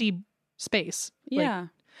an empty space. Yeah.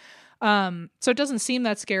 So it doesn't seem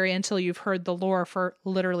that scary until you've heard the lore for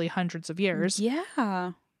literally hundreds of years.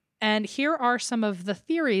 Yeah. And here are some of the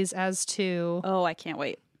theories as to Oh, I can't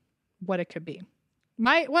wait. what it could be.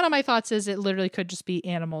 One of my thoughts is it literally could just be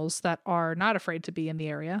animals that are not afraid to be in the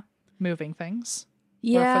area, moving things,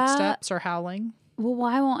 or footsteps, or howling. Well,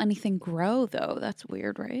 why won't anything grow though? That's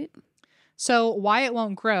weird, right? So why it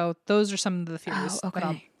won't grow, those are some of the theories Oh, that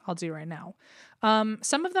okay. I'll do right now.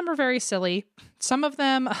 Some of them are very silly. Some of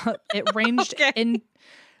them it ranged Okay. in.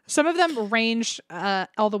 Some of them ranged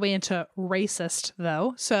all the way into racist,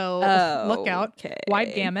 though. So look out. Okay.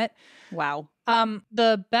 Wide gamut. Wow.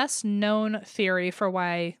 The best known theory for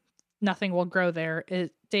why nothing will grow there,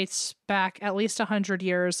 it dates back at least 100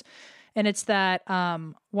 years. And it's that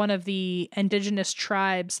one of the indigenous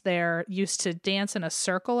tribes there used to dance in a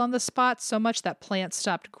circle on the spot so much that plants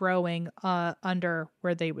stopped growing under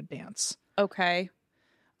where they would dance. Okay.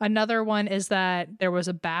 Another one is that there was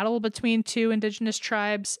a battle between two indigenous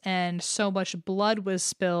tribes and so much blood was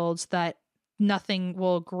spilled that nothing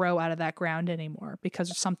will grow out of that ground anymore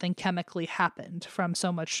because something chemically happened from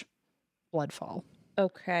so much bloodfall.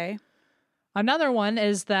 Okay. Another one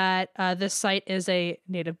is that this site is a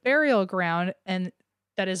native burial ground and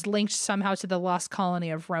that is linked somehow to the lost colony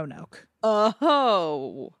of Roanoke.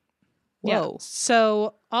 Oh. Yeah. Whoa.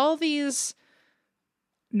 So all these,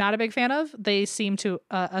 not a big fan of. They seem to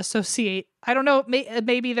associate. I don't know.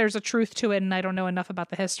 Maybe there's a truth to it, and I don't know enough about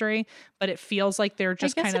the history. But it feels like they're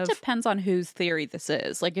just I guess kind it of. depends on whose theory this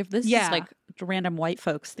is. Like if this Yeah. is like random white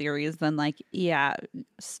folks' theories, then like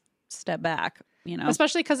step back. You know.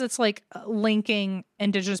 Especially because it's like linking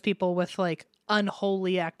indigenous people with like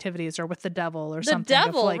unholy activities or with the devil or The something. of,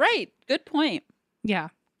 devil, like, right? Good point. Yeah.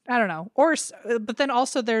 I don't know. Or, but then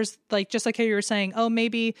also there's like, just like how you were saying, oh,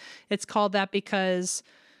 maybe it's called that because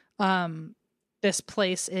this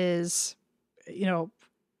place is,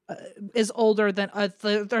 is older than,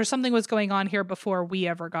 there's something was going on here before we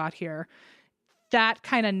ever got here. That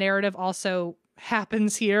kind of narrative also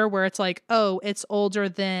happens here where it's like, oh, it's older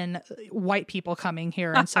than white people coming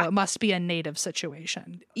here. And so it must be a native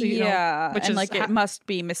situation. Yeah. Which and is like it must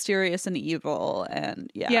be mysterious and evil. And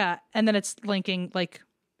Yeah. And then it's linking like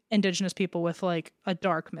indigenous people with like a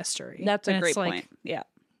dark mystery. That's a And great it's like, point. Yeah.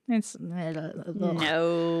 It's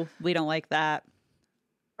No, we don't like that.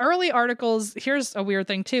 early articles. Here's a weird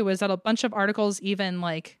thing too, is that a bunch of articles even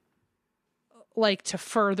like to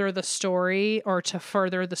further the story or to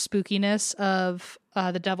further the spookiness of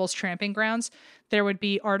the Devil's Tramping Grounds, there would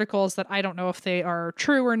be articles that I don't know if they are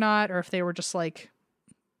true or not, or if they were just like,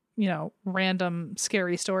 random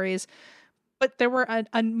scary stories. But there were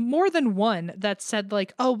a more than one that said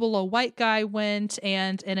like, oh, well, a white guy went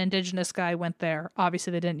and an indigenous guy went there.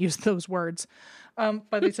 Obviously, they didn't use those words.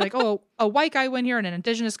 But it's like, oh, a white guy went here and an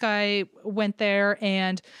indigenous guy went there.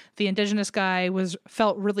 And the indigenous guy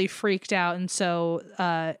felt really freaked out. And so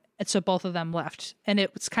both of them left. And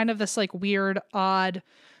it was kind of this like weird, odd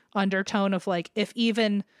undertone of like, if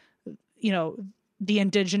even, the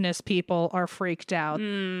indigenous people are freaked out,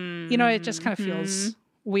 it just kind of feels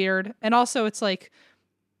weird. And also it's like,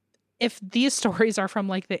 if these stories are from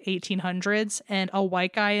like the 1800s and a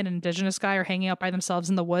white guy and an indigenous guy are hanging out by themselves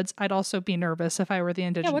in the woods, I'd also be nervous if I were the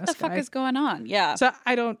indigenous Yeah, what the guy. fuck is going on? Yeah. So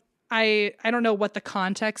I don't know what the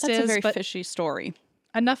context That's is, a very but fishy story.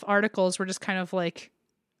 enough articles were just kind of like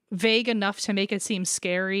vague enough to make it seem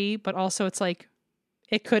scary, but also it's like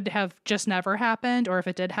it could have just never happened, or if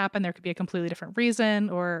it did happen, there could be a completely different reason,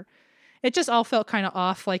 or it just all felt kind of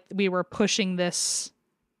off, like we were pushing this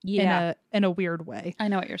in a weird way. I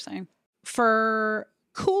know what you're saying. For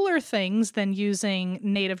cooler things than using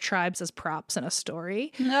native tribes as props in a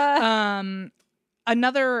story,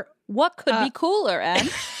 another what could be cooler, Anne?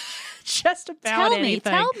 just about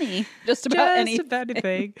anything. Tell me. Just about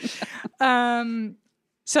anything.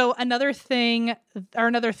 So another thing, or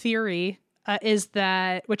another theory, is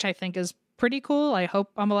that, which I think is pretty cool, I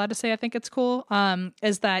hope I'm allowed to say I think it's cool,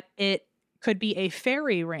 is that it could be a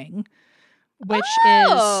fairy ring, which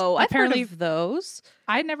is apparently, I've heard of those.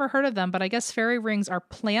 I'd never heard of them, but I guess fairy rings are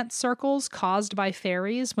plant circles caused by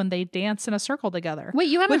fairies when they dance in a circle together. Wait,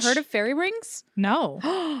 you haven't heard of fairy rings? No.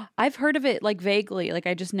 I've heard of it like vaguely. Like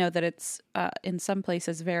I just know that it's in some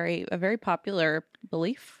places a very popular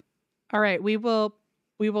belief. All right,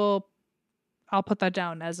 I'll put that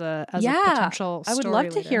down as a potential story. I would love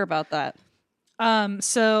to later. hear about that.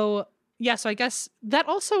 So I guess that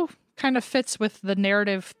also kind of fits with the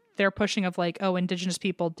narrative they're pushing of like, oh, indigenous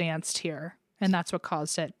people danced here and that's what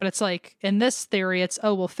caused it. But it's like in this theory, it's,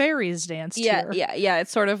 oh, well, fairies danced here. Yeah.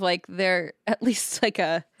 It's sort of like they're at least like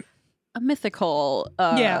a mythical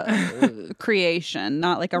creation,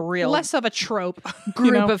 not like a real less of a trope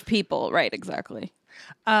group of people. Right, exactly.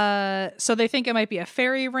 So they think it might be a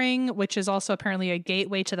fairy ring, which is also apparently a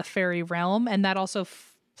gateway to the fairy realm, and that also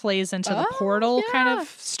plays into the portal kind of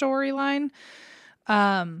storyline.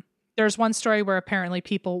 There's one story where apparently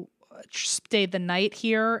people stayed the night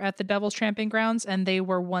here at the Devil's Tramping Grounds, and they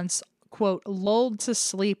were once, quote, lulled to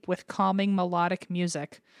sleep with calming melodic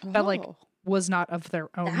music that like was not of their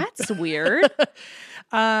own. That's weird.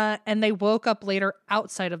 And they woke up later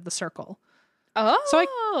outside of the circle. So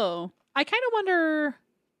I kind of wonder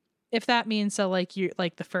if that means that like you,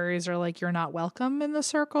 like the fairies are like, you're not welcome in the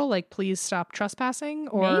circle, like please stop trespassing,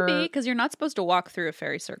 or maybe because you're not supposed to walk through a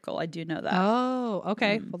fairy circle. I do know that. Oh,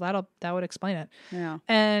 okay. Well, that would explain it. Yeah.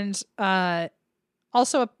 And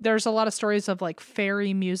also there's a lot of stories of like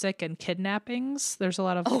fairy music and kidnappings. There's a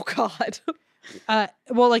lot of God.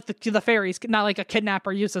 Well, like the fairies, not like a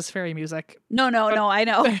kidnapper uses fairy music. No, I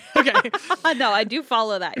know. Okay. No, I do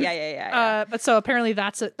follow that. Yeah. But so apparently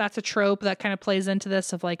that's a trope that kind of plays into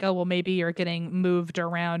this of like, oh, well, maybe you're getting moved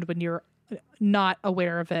around when you're not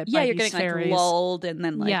aware of it. Yeah, by you're these getting fairies. like lulled and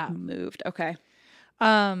then like moved. Okay.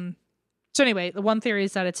 So anyway, the one theory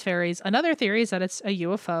is that it's fairies. Another theory is that it's a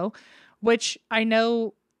UFO, which I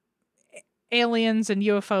know aliens and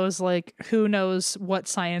UFOs, like who knows what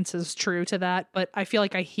science is true to that, but I feel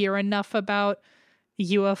like I hear enough about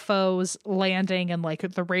UFOs landing and like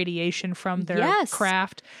the radiation from their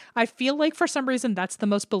craft. I feel like for some reason that's the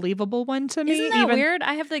most believable one to me. Isn't that weird?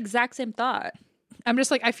 I have the exact same thought. I'm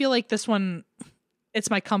just like, I feel like this one, it's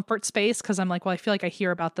my comfort space because I'm like, well, I feel like I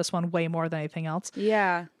hear about this one way more than anything else.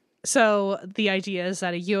 Yeah. So the idea is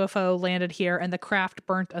that a UFO landed here and the craft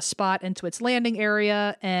burnt a spot into its landing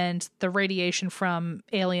area, and the radiation from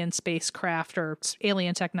alien spacecraft or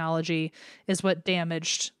alien technology is what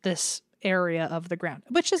damaged this area of the ground,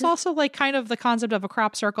 which is also like kind of the concept of a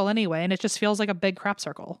crop circle anyway, and it just feels like a big crop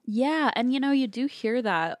circle. Yeah, and you do hear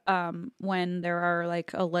that when there are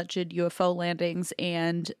like alleged UFO landings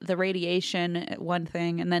and the radiation, one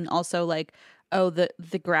thing, and then also like, oh, the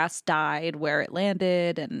grass died where it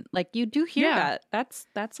landed, and like you do hear that.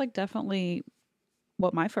 That's like definitely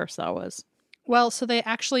what my first thought was. Well, so they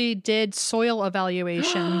actually did soil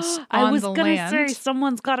evaluations on the land. I was gonna say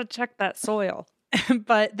someone's got to check that soil.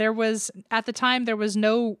 But at the time there was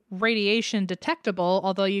no radiation detectable,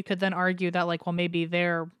 although you could then argue that like, well, maybe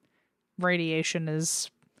their radiation is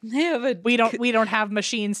we don't have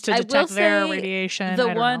machines to detect their radiation. The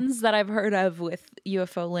ones that I've heard of with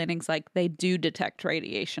UFO landings, like they do detect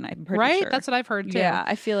radiation. I'm pretty sure. That's what I've heard too. Yeah,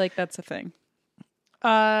 I feel like that's a thing.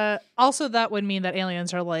 Also, that would mean that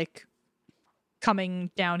aliens are like coming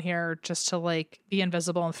down here just to like be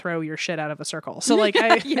invisible and throw your shit out of a circle. So like,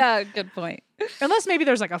 yeah, good point. Unless maybe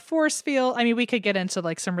there's like a force field. I mean, we could get into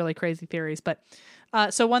like some really crazy theories, but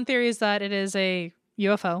so one theory is that it is a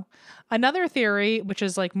UFO. Another theory, which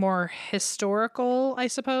is like more historical, I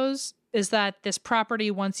suppose, is that this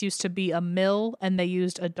property once used to be a mill and they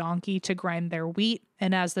used a donkey to grind their wheat.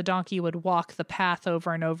 And as the donkey would walk the path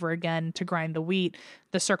over and over again to grind the wheat,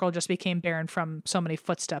 the circle just became barren from so many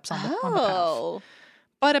footsteps on the path.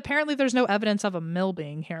 But apparently there's no evidence of a mill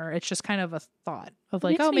being here. It's just kind of a thought of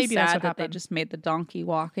like, oh, maybe that's what happened. They just made the donkey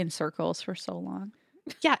walk in circles for so long.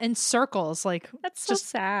 Yeah, in circles. Like, that's just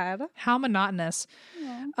sad. How monotonous.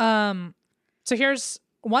 Yeah. So here's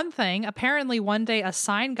one thing. Apparently one day a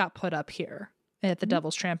sign got put up here at the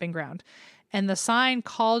Devil's Tramping Ground. And the sign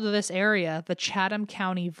called this area the Chatham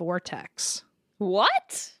County Vortex.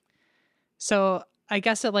 What? So I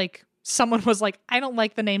guess it like someone was like, I don't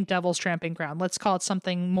like the name Devil's Tramping Ground. Let's call it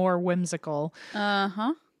something more whimsical.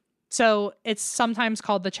 Uh-huh. So it's sometimes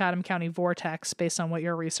called the Chatham County Vortex based on what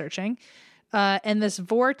you're researching. And this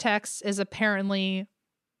vortex is apparently,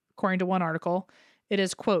 according to one article, it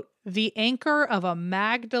is, quote, the anchor of a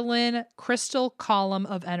Magdalene crystal column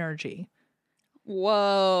of energy.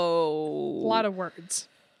 Whoa. A lot of words.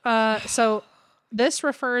 So this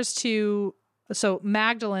refers to, so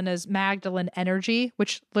Magdalene is Magdalene energy,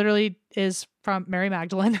 which literally is from Mary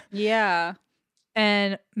Magdalene. Yeah.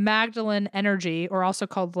 And Magdalene energy, or also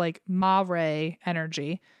called like Mare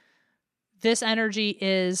energy, this energy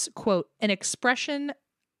is, quote, an expression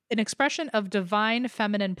of divine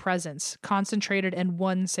feminine presence concentrated in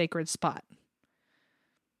one sacred spot.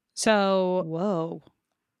 So whoa,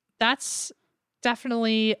 that's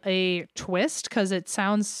definitely a twist, because it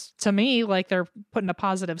sounds to me like they're putting a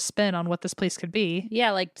positive spin on what this place could be.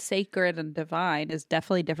 Yeah, like sacred and divine is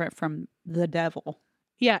definitely different from the devil.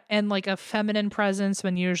 Yeah, and like a feminine presence,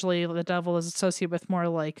 when usually the devil is associated with more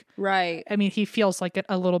like, right. I mean, he feels like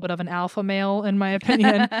a little bit of an alpha male, in my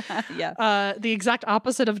opinion. Yeah. The exact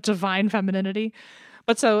opposite of divine femininity.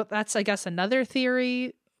 But so that's, I guess, another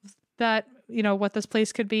theory that, you know, what this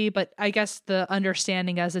place could be. But I guess the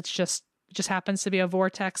understanding as it just happens to be a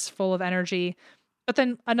vortex full of energy. But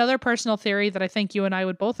then another personal theory that I think you and I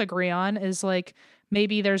would both agree on is like,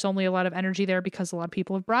 maybe there's only a lot of energy there because a lot of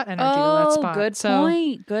people have brought energy to that spot. Good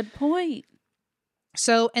point. Good point.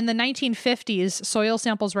 So in the 1950s, soil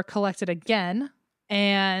samples were collected again.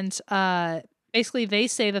 And basically they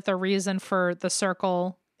say that the reason for the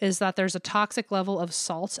circle is that there's a toxic level of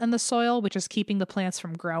salt in the soil, which is keeping the plants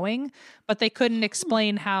from growing. But they couldn't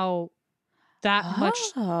explain how that much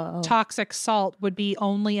toxic salt would be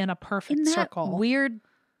only in a perfect circle. Weird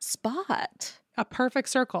spot. A perfect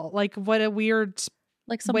circle. Like, what a weird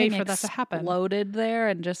like something way for that to happen. Exploded there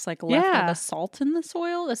and just like left all the salt in the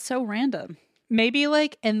soil. It's so random. Maybe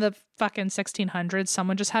like in the fucking 1600s,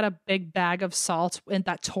 someone just had a big bag of salt in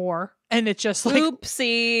that tore, and it just like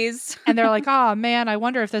oopsies. And they're like, oh man, I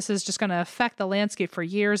wonder if this is just going to affect the landscape for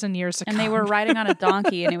years and years to come. And they were riding on a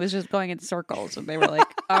donkey, and it was just going in circles. And they were like,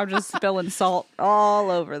 I'm just spilling salt all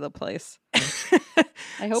over the place.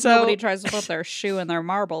 I hope nobody tries to put their shoe and their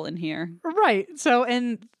marble in here. Right. So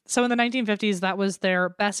in the 1950s, that was their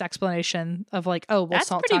best explanation of like, oh, well, that's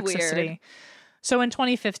salt toxicity. Weird. So in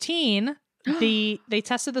 2015, they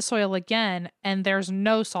tested the soil again, and there's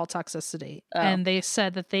no salt toxicity. Oh. And they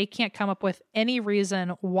said that they can't come up with any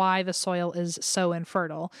reason why the soil is so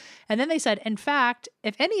infertile. And then they said, in fact,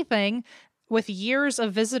 if anything, with years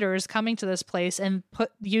of visitors coming to this place and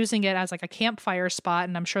using it as like a campfire spot,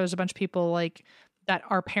 and I'm sure there's a bunch of people like that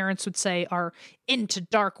our parents would say are into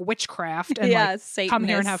dark witchcraft and like come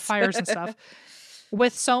here and have fires and stuff.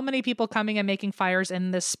 With so many people coming and making fires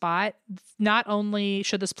in this spot, not only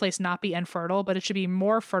should this place not be infertile, but it should be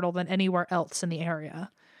more fertile than anywhere else in the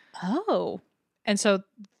area. Oh. And so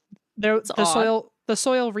the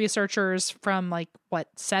soil researchers from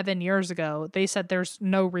 7 years ago, they said there's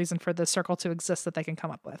no reason for this circle to exist that they can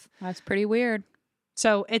come up with. That's pretty weird.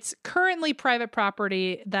 So it's currently private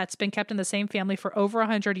property that's been kept in the same family for over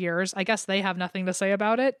 100 years. I guess they have nothing to say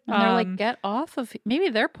about it. And they're like, get off of... Maybe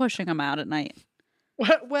they're pushing them out at night.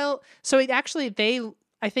 Well, so it actually, they,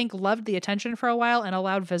 I think, loved the attention for a while and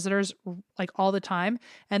allowed visitors like all the time.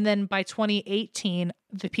 And then by 2018,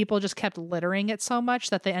 the people just kept littering it so much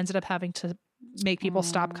that they ended up having to make people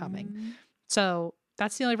stop coming. So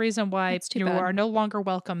that's the only reason why you are no longer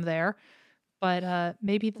welcome there. But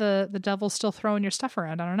maybe the devil's still throwing your stuff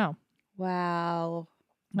around. I don't know. Wow.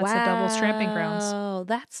 That's the Devil's Tramping Grounds. Oh,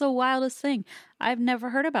 that's the wildest thing. I've never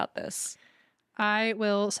heard about this. I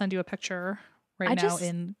will send you a picture now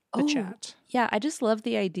in the chat. Yeah, I just love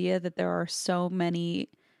the idea that there are so many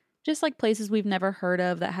just like places we've never heard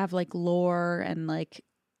of that have like lore and like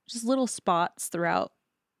just little spots throughout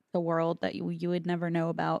the world that you would never know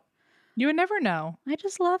about. You would never know. I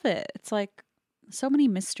just love it. It's like so many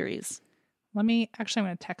mysteries. I'm going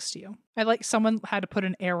to text you. I like someone had to put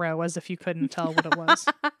an arrow as if you couldn't tell what it was.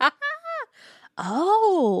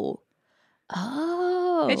 Oh.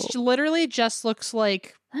 It literally just looks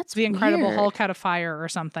like that's the Incredible Hulk had a fire or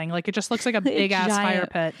something. Like it just looks like a big ass fire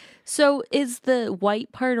pit. So is the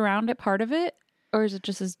white part around it part of it, or is it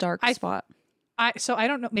just this dark spot? I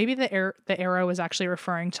don't know. Maybe the arrow is actually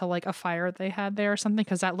referring to like a fire they had there or something,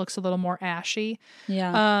 because that looks a little more ashy.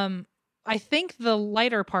 Yeah. I think the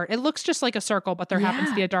lighter part, it looks just like a circle, but there happens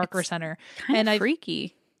to be a darker center. Kind of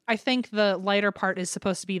freaky. I think the lighter part is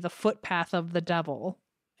supposed to be the footpath of the devil.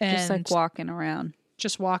 And Just like walking around.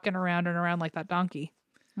 just walking around and around like that donkey.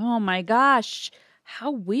 Oh my gosh.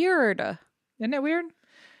 How weird. Isn't it weird?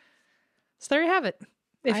 So there you have it.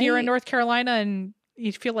 If you're in North Carolina and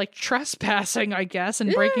you feel like trespassing, I guess,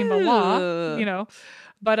 and breaking the law, you know.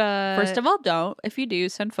 But First of all, don't. If you do,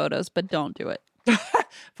 send photos, but don't do it.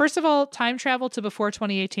 first of all, time travel to before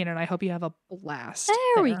 2018, and I hope you have a blast.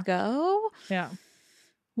 There we go. Yeah.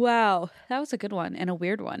 Wow. That was a good one and a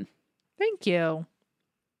weird one. Thank you.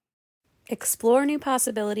 Explore new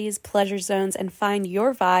possibilities, pleasure zones, and find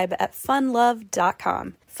your vibe at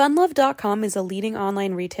funlove.com. Funlove.com is a leading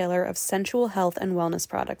online retailer of sensual health and wellness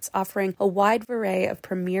products, offering a wide array of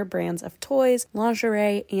premier brands of toys,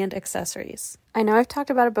 lingerie, and accessories. I know I've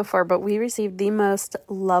talked about it before, but we received the most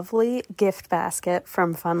lovely gift basket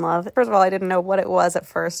from Funlove. First of all, I didn't know what it was at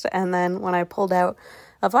first, and then when I pulled out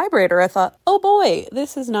a vibrator, I thought, oh boy,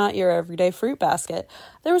 this is not your everyday fruit basket.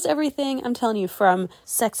 There was everything, I'm telling you, from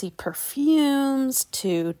sexy perfumes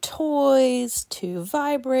to toys to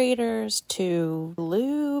vibrators to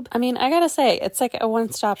lube. I mean, I gotta say, it's like a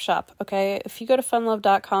one-stop shop, okay? If you go to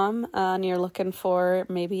funlove.com and you're looking for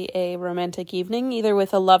maybe a romantic evening, either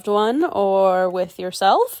with a loved one or with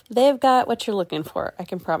yourself, they've got what you're looking for, I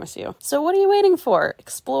can promise you. So what are you waiting for?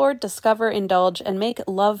 Explore, discover, indulge, and make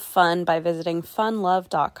love fun by visiting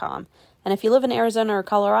funlove.com. And if you live in Arizona or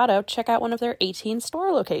Colorado, check out one of their 18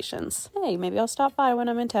 store locations. Hey, maybe I'll stop by when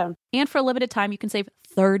I'm in town. And for a limited time, you can save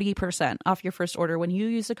 30% off your first order when you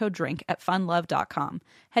use the code DRINK at funlove.com.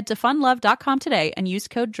 Head to funlove.com today and use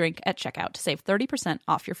code DRINK at checkout to save 30%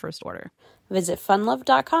 off your first order. Visit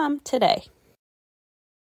funlove.com today.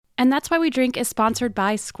 And That's Why We Drink is sponsored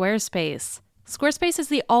by Squarespace. Squarespace is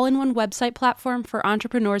the all-in-one website platform for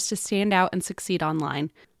entrepreneurs to stand out and succeed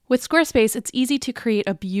online. With Squarespace, it's easy to create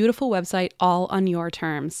a beautiful website all on your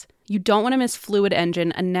terms. You don't want to miss Fluid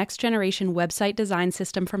Engine, a next-generation website design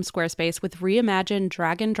system from Squarespace with reimagined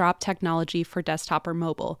drag-and-drop technology for desktop or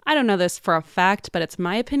mobile. I don't know this for a fact, but it's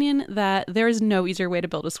my opinion that there is no easier way to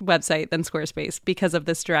build a website than Squarespace because of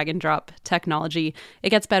this drag-and-drop technology. It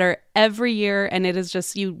gets better every year, and it is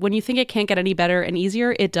just, when you think it can't get any better and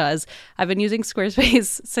easier, it does. I've been using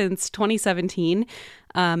Squarespace since 2017.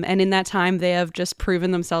 And in that time, they have just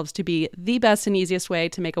proven themselves to be the best and easiest way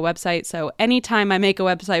to make a website. So anytime I make a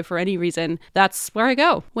website for any reason, that's where I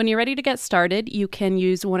go. When you're ready to get started, you can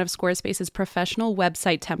use one of Squarespace's professional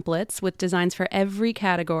website templates with designs for every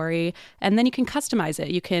category, and then you can customize it.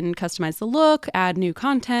 You can customize the look, add new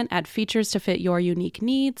content, add features to fit your unique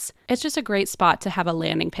needs. It's just a great spot to have a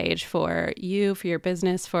landing page for you, for your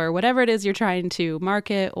business, for whatever it is you're trying to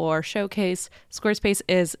market or showcase. Squarespace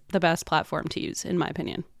is the best platform to use, in my opinion.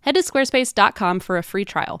 Head to squarespace.com for a free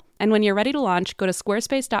trial. And when you're ready to launch, go to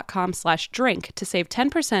squarespace.com/drink to save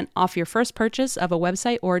 10% off your first purchase of a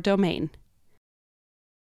website or domain.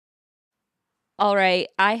 All right.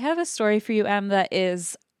 I have a story for you, Em, that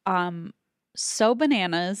is so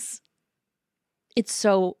bananas. It's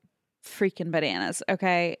so freaking bananas,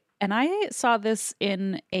 okay? And I saw this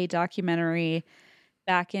in a documentary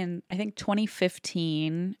back in, I think,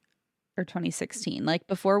 2015 or 2016, like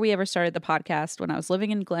before we ever started the podcast. When I was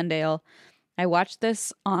living in Glendale, I watched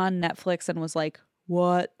this on Netflix and was like,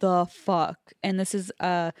 what the fuck? And this is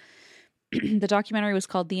the documentary was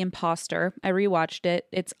called The Imposter. I rewatched it.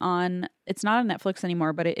 It's not on Netflix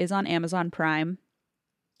anymore, but it is on Amazon Prime.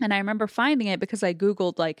 And I remember finding it because I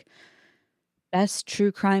Googled like best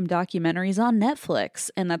true crime documentaries on Netflix,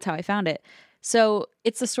 and that's how I found it. So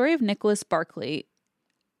it's the story of Nicholas Barkley.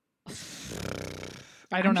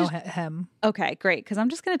 I don't know him. Okay, great. Because I'm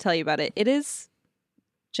just going to tell you about it. It is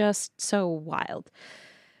just so wild.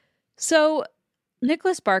 So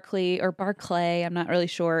Nicholas Barkley, or Barclay, I'm not really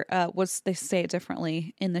sure, they say it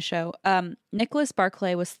differently in the show. Nicholas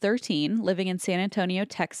Barclay was 13, living in San Antonio,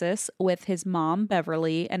 Texas, with his mom,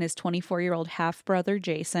 Beverly, and his 24-year-old half-brother,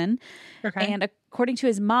 Jason. Okay. And according to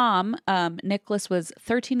his mom, Nicholas was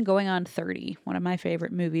 13 going on 30, one of my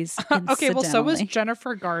favorite movies. Okay, well, so was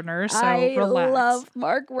Jennifer Garner, so I relax. love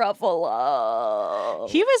Mark Ruffalo.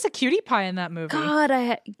 He was a cutie pie in that movie.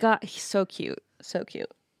 God, he's so cute. So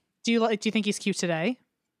cute. Do you think he's cute today?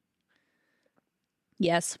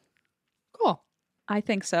 Yes. Cool. I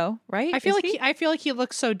think so, right? I feel like he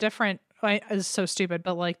looks so different. It's so stupid,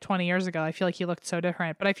 but like 20 years ago, I feel like he looked so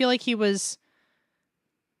different. But I feel like he was,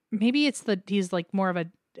 maybe he's like more of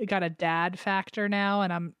got a dad factor now,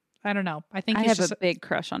 and I don't know. I think I have a big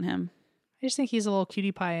crush on him. I just think he's a little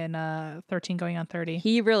cutie pie in 13 going on 30.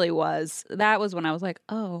 He really was. That was when I was like,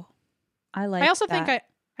 oh, I like. I also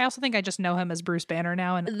think I just know him as Bruce Banner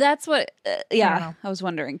now, and that's what. I was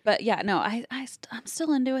wondering, but yeah, no, I'm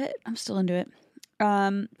still into it.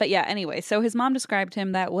 But yeah, anyway, so his mom described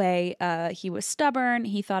him that way. He was stubborn.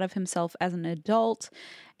 He thought of himself as an adult.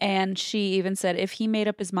 And she even said if he made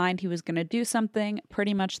up his mind he was going to do something,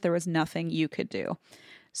 pretty much there was nothing you could do.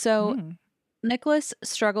 So Nicholas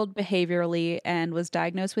struggled behaviorally and was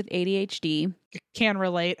diagnosed with ADHD. Can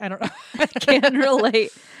relate. I don't know. Can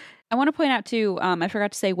relate. I want to point out too, I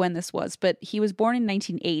forgot to say when this was, but he was born in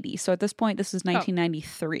 1980. So at this point, this is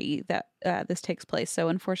 1993 that this takes place. So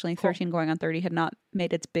unfortunately, 13 going on 30 had not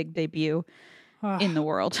made its big debut in the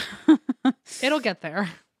world. It'll get there.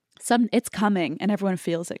 It's coming, and everyone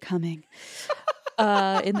feels it coming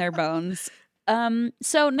in their bones.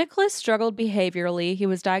 So Nicholas struggled behaviorally. He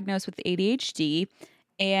was diagnosed with ADHD,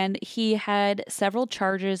 and he had several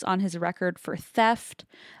charges on his record for theft.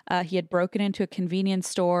 He had broken into a convenience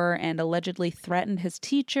store and allegedly threatened his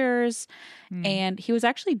teachers. And he was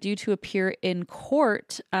actually due to appear in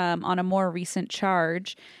court on a more recent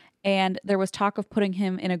charge. And there was talk of putting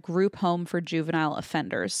him in a group home for juvenile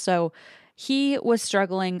offenders. So he was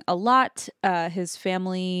struggling a lot. His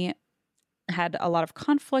family had a lot of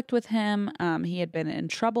conflict with him. He had been in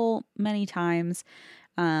trouble many times.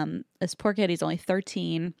 This poor kid, he's only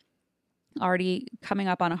 13, already coming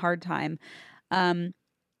up on a hard time.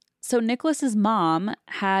 So Nicholas's mom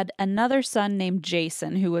had another son named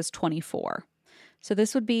Jason, who was 24. So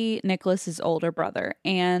this would be Nicholas's older brother.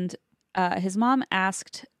 And his mom,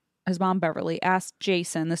 Beverly, asked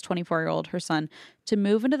Jason, this 24-year-old, her son, to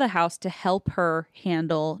move into the house to help her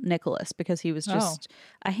handle Nicholas because he was just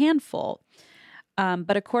a handful.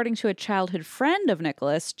 But according to a childhood friend of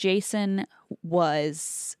Nicholas, Jason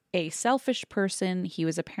was a selfish person. He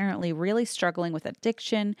was apparently really struggling with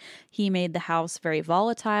addiction. He made the house very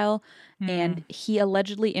volatile, and he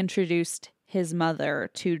allegedly introduced his mother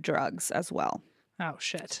to drugs as well. Oh,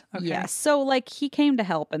 shit. Okay. Yeah. So, like, he came to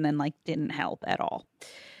help and then, like, didn't help at all.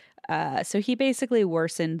 So he basically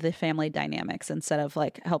worsened the family dynamics instead of,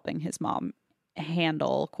 like, helping his mom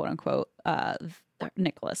handle, quote unquote,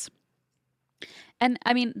 Nicholas. And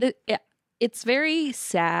I mean, it's very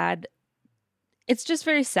sad. It's just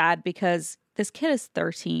very sad because this kid is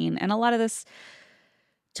 13 and a lot of this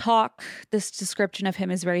description of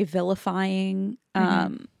him is very vilifying.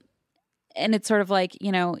 And it's sort of like,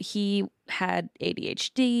 you know, he had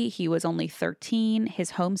ADHD. He was only 13.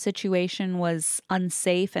 His home situation was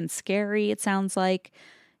unsafe and scary. It sounds like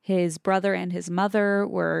his brother and his mother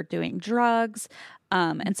were doing drugs.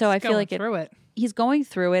 And so I feel like he's going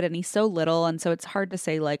through it and he's so little. And so it's hard to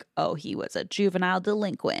say like, oh, he was a juvenile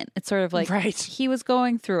delinquent. It's sort of like he was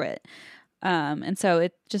going through it. And so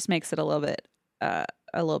it just makes it a little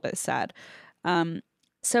bit sad.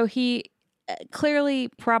 So he clearly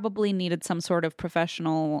probably needed some sort of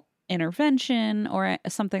professional intervention or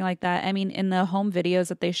something like that. I mean, in the home videos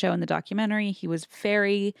that they show in the documentary, he was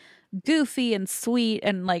very goofy and sweet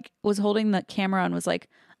and like was holding the camera and was like,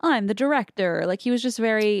 I'm the director. Like he was just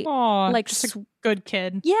very like just a good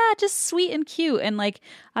kid. Yeah, just sweet and cute. And like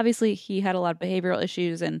obviously he had a lot of behavioral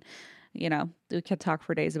issues and you know, we could talk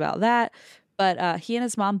for days about that. But he and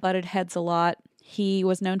his mom butted heads a lot. He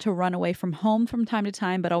was known to run away from home from time to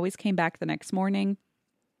time, but always came back the next morning.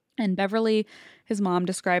 And Beverly, his mom,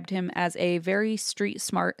 described him as a very street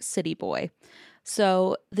smart city boy.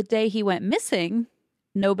 So the day he went missing,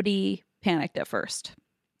 nobody panicked at first.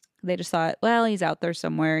 They just thought, well, he's out there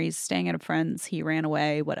somewhere. He's staying at a friend's. He ran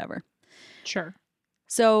away, whatever. Sure.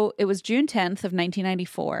 So it was June 10th of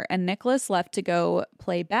 1994, and Nicholas left to go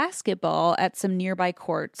play basketball at some nearby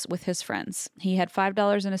courts with his friends. He had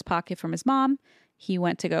 $5 in his pocket from his mom. He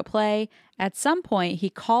went to go play. At some point, he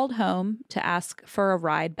called home to ask for a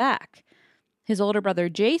ride back. His older brother,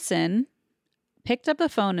 Jason, picked up the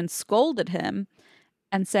phone and scolded him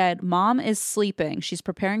and said, Mom is sleeping. She's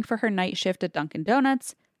preparing for her night shift at Dunkin'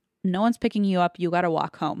 Donuts. No one's picking you up. You got to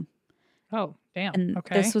walk home. Oh, damn. And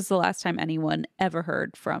okay. This was the last time anyone ever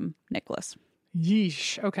heard from Nicholas.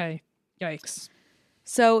 Yeesh. Okay. Yikes.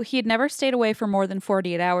 So he had never stayed away for more than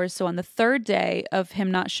 48 hours. So on the third day of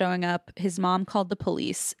him not showing up, his mom called the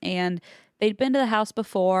police. And they'd been to the house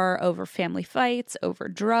before over family fights, over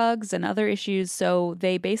drugs and other issues. So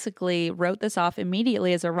they basically wrote this off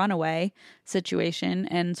immediately as a runaway situation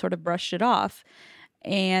and sort of brushed it off.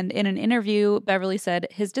 And in an interview, Beverly said,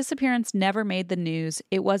 his disappearance never made the news.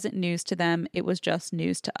 It wasn't news to them. It was just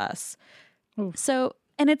news to us. Oof. So,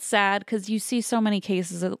 and it's sad because you see so many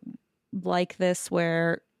cases like this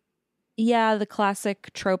where, yeah, the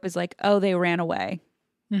classic trope is like, oh, they ran away.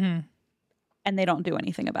 Mm-hmm. And they don't do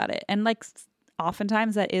anything about it. And like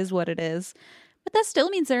oftentimes that is what it is. But that still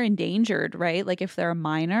means they're endangered, right? Like if they're a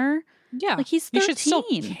minor. Yeah. Like he's 13. You should still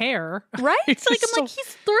care. Right? Like I'm like,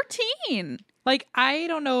 he's 13. Like, I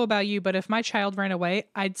don't know about you, but if my child ran away,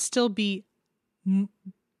 I'd still be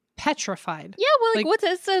petrified. Yeah, well, like what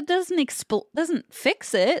this doesn't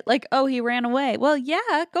fix it. Like, oh, he ran away. Well,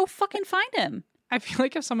 yeah, go fucking find him. I feel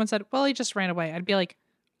like if someone said, well, he just ran away, I'd be like,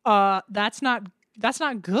 that's not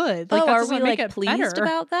good. Like, that are doesn't we make like it pleased better.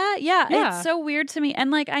 about that? Yeah, Yeah. it's so weird to me.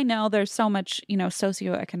 And like, I know there's so much,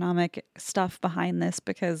 socioeconomic stuff behind this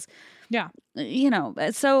because, Yeah.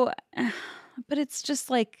 so, but it's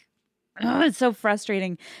just like, it's so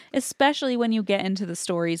frustrating, especially when you get into the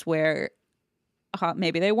stories where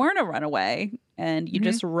maybe they weren't a runaway and you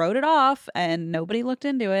just wrote it off and nobody looked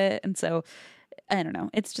into it. And so, I don't know.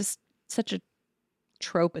 It's just such a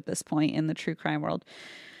trope at this point in the true crime world.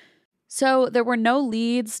 So there were no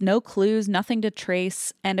leads, no clues, nothing to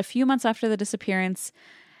trace. And a few months after the disappearance,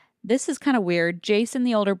 this is kind of weird. Jason,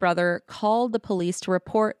 the older brother, called the police to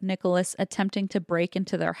report Nicholas attempting to break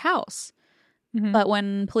into their house. But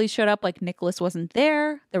when police showed up, like, Nicholas wasn't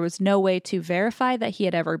there. There was no way to verify that he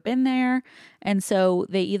had ever been there. And so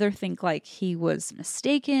they either think like he was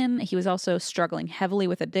mistaken. He was also struggling heavily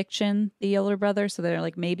with addiction, the older brother. So they're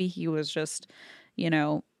like, maybe he was just,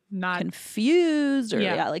 Not confused or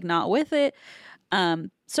like not with it.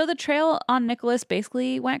 So the trail on Nicholas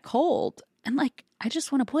basically went cold. And like, I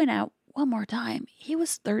just want to point out one more time, he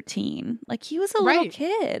was 13. Like, he was a little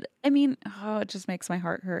kid. I mean, it just makes my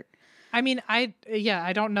heart hurt. I mean, I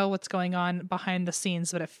don't know what's going on behind the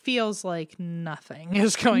scenes, but it feels like nothing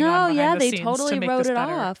is going on behind the scenes. They totally to make wrote this it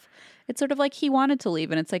better. off. It's sort of like he wanted to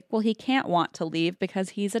leave, and it's like, well, he can't want to leave because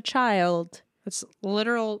he's a child. It's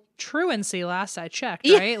literal truancy last I checked,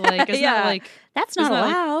 right? Like, isn't that like... That's not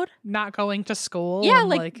allowed. Like not going to school? Yeah, and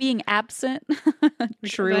like being absent.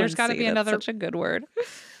 Truancy. There's got to be another... That's such a good word.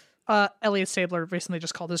 Elliot Stabler recently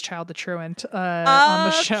just called his child the truant on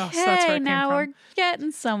the show. So that's where it came now from. we're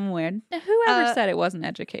getting somewhere. Whoever said it wasn't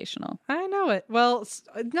educational? I know it. Well,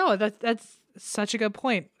 no, that's such a good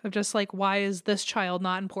point of just like, why is this child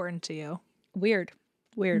not important to you? Weird.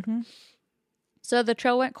 So the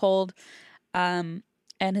trail went cold, and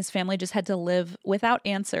his family just had to live without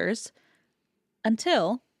answers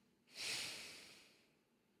until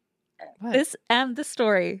this ends the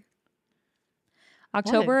story.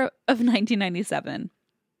 October of 1997.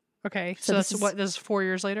 Okay, so this is 4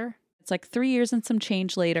 years later? It's like 3 years and some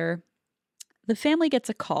change later. The family gets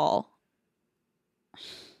a call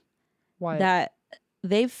that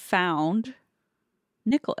they've found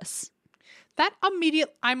Nicholas. That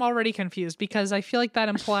I'm already confused because I feel like that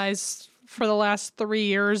implies for the last 3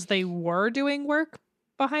 years they were doing work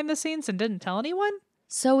behind the scenes and didn't tell anyone?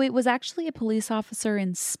 So it was actually a police officer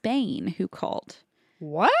in Spain who called.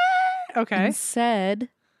 What? Okay. And said,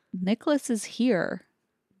 Nicholas is here.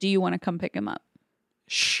 Do you want to come pick him up?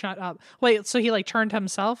 Shut up. Wait, so he like turned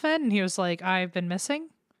himself in and he was like, I've been missing?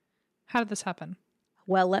 How did this happen?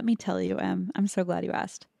 Well, let me tell you, Em. I'm so glad you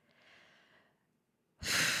asked.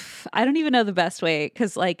 I don't even know the best way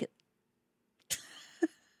because like...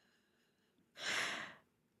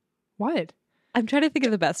 What? I'm trying to think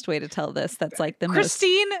of the best way to tell this. That's like the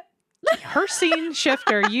Christine, her scene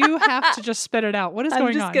shifter. You have to just spit it out. What is going on?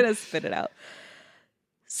 I'm just going to spit it out.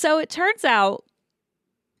 So it turns out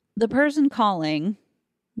the person calling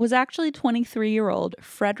was actually 23-year-old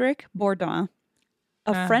Frederic Bourdon,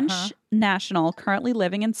 a French national currently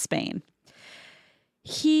living in Spain.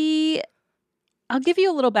 I'll give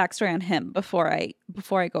you a little backstory on him before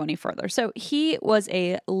I go any further. So he was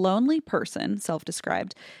a lonely person,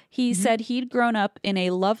 self-described. He said he'd grown up in a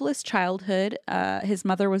loveless childhood. His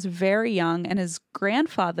mother was very young, and his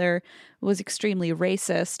grandfather was extremely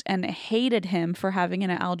racist and hated him for having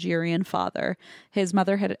an Algerian father. His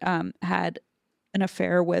mother had had an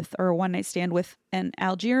affair with, or a one-night stand with, an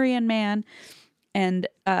Algerian man, and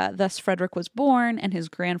thus Frederick was born, and his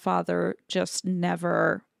grandfather just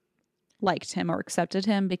never liked him or accepted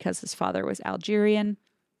him because his father was Algerian.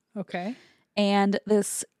 Okay. And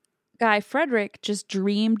this guy, Frederick, just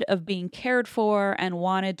dreamed of being cared for and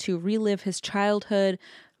wanted to relive his childhood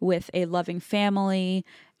with a loving family.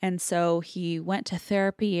 And so he went to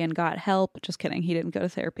therapy and got help. Just kidding. He didn't go to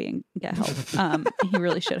therapy and get help. He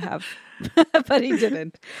really should have, but he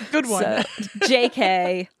didn't. Good one. So,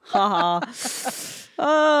 JK. Haha.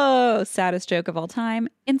 Oh, saddest joke of all time.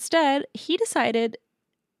 Instead, he decided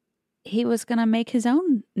he was going to make his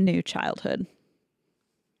own new childhood.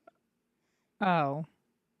 Oh.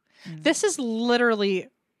 This is literally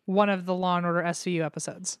one of the Law & Order SVU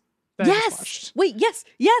episodes. That I just watched. Wait, yes.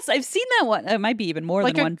 I've seen that one. It might be even more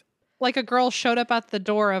than one. Like a girl showed up at the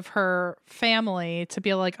door of her family to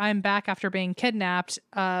be like, I'm back after being kidnapped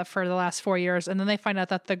for the last 4 years. And then they find out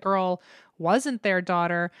that the girl wasn't their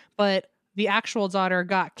daughter, but the actual daughter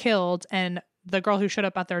got killed. And the girl who showed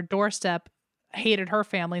up at their doorstep hated her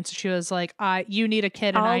family, and so she was like, you need a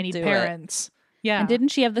kid and I need parents. Yeah. And didn't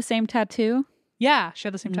she have the same tattoo? Yeah, she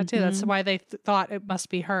had the same tattoo. That's why they thought it must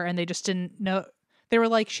be her, and they just didn't know. They were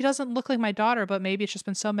like, she doesn't look like my daughter, but maybe it's just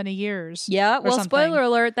been so many years. Yeah, well, spoiler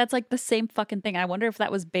alert, that's like the same fucking thing. I wonder if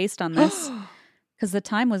that was based on this. Because the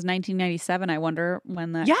time was 1997. I wonder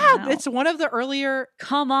when that came out. It's one of the earlier...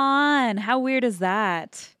 Come on. How weird is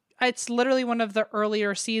that? It's literally one of the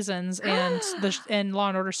earlier seasons, and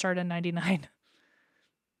Law & Order started in 99.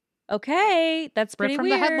 Okay, that's pretty from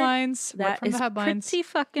weird. The headlines. That is pretty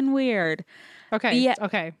fucking weird. Okay, yeah.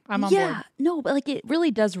 Okay, I'm on board. Yeah, no, but like it really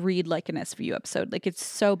does read like an SVU episode. Like it's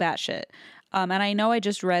so batshit. And I know I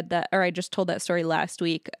just read that, or I just told that story last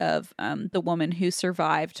week of the woman who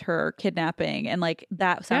survived her kidnapping, and like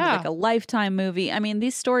that sounded like a Lifetime movie. I mean,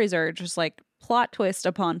 these stories are just like plot twist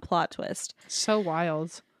upon plot twist. So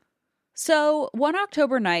wild. So one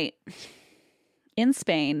October night in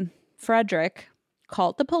Spain, Frederick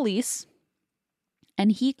called the police,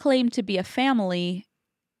 and he claimed to be a family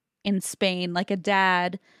in Spain, like a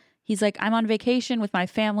dad. He's like, I'm on vacation with my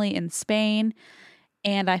family in Spain,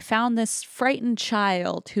 and I found this frightened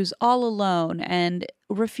child who's all alone and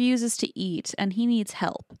refuses to eat, and he needs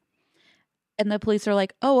help. And the police are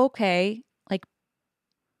like, oh, okay, like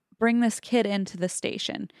bring this kid into the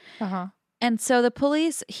station. Uh-huh. And so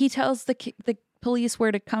he tells the police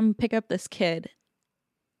where to come pick up this kid,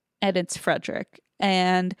 and it's Frederick.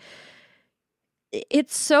 And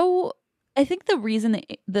it's so, I think the reason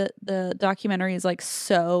the documentary is like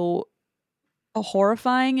so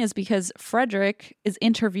horrifying is because Frederick is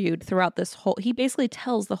interviewed throughout this he basically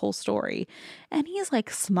tells the whole story, and he's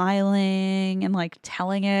like smiling and like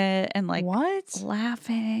telling it and like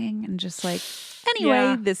laughing and just like,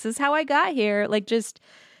 anyway, this is how I got here. Like just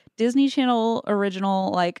Disney Channel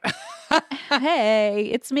original, like, hey,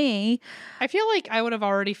 it's me. I feel like I would have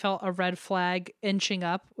already felt a red flag inching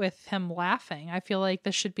up with him laughing. I feel like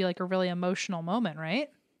this should be like a really emotional moment, right?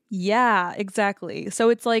 Yeah, exactly. So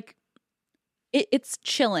it's like, it's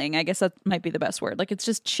chilling. I guess that might be the best word. Like, it's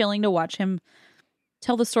just chilling to watch him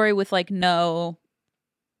tell the story with like,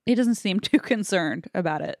 he doesn't seem too concerned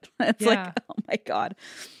about it. It's like, oh my God.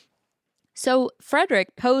 So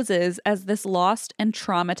Frederick poses as this lost and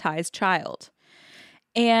traumatized child.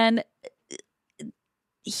 And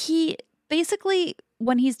he basically,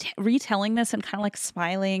 when he's retelling this and kind of like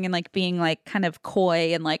smiling and like being like kind of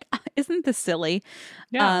coy and like, isn't this silly?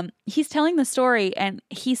 Yeah. He's telling the story, and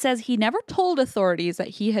he says he never told authorities that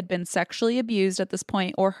he had been sexually abused at this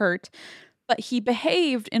point or hurt, but he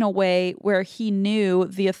behaved in a way where he knew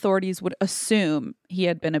the authorities would assume he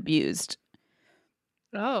had been abused.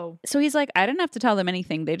 Oh. So he's like, I didn't have to tell them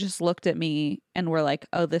anything. They just looked at me and were like,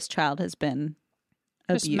 oh, this child has been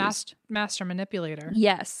abused. Just master manipulator.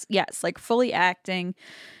 Yes, like fully acting.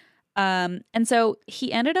 And so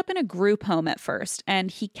he ended up in a group home at first,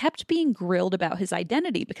 and he kept being grilled about his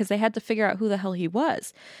identity because they had to figure out who the hell he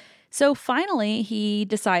was. So finally, he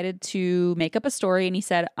decided to make up a story, and he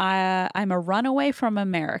said, I'm a runaway from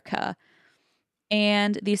America.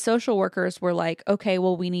 And these social workers were like, okay,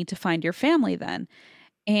 well, we need to find your family then.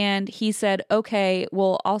 And he said, okay,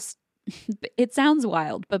 well, it sounds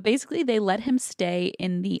wild, but basically they let him stay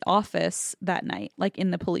in the office that night, like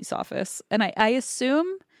in the police office. And I assume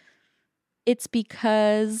it's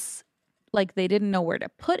because like they didn't know where to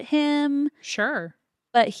put him. Sure.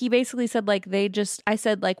 But he basically said like I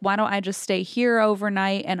said like, why don't I just stay here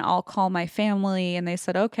overnight and I'll call my family? And they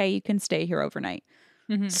said, okay, you can stay here overnight.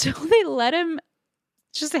 Mm-hmm. So they let him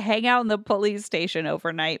just hang out in the police station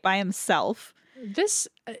overnight by himself.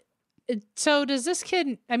 So does this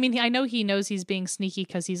kid, I mean, I know he knows he's being sneaky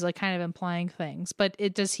because he's like kind of implying things, but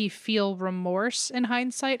does he feel remorse in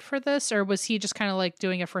hindsight for this? Or was he just kind of like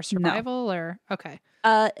doing it for survival? No. Or okay.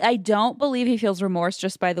 I don't believe he feels remorse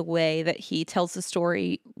just by the way that he tells the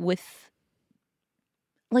story with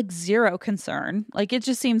like zero concern. Like it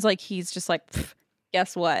just seems like he's just like,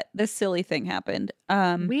 guess what? This silly thing happened.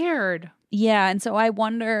 Weird. Yeah. And so I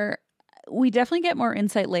wonder, we definitely get more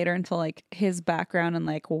insight later into like his background and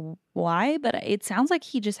like why, but it sounds like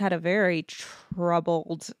he just had a very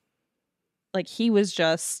troubled, like he was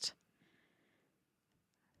just,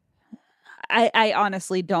 I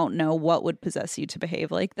honestly don't know what would possess you to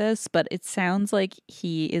behave like this, but it sounds like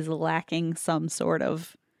he is lacking some sort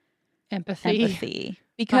of empathy.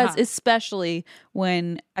 Because especially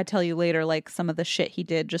when I tell you later, like some of the shit he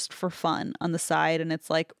did just for fun on the side, and it's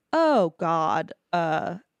like, oh God,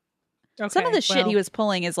 some of the shit he was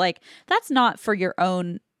pulling is like, that's not for your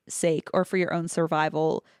own sake or for your own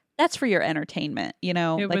survival. that's for your entertainment, you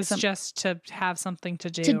know? It like was just to have something to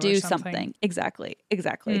do. to do or something. Exactly.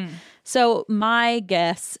 Mm. So my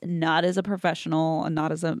guess, not as a professional and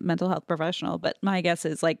not as a mental health professional, but my guess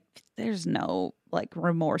is like there's no like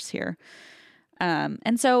remorse here.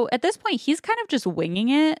 And so at this point, he's kind of just winging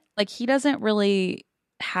it. Like he doesn't really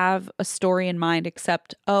have a story in mind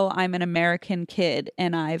except, oh, I'm an American kid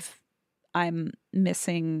and I'm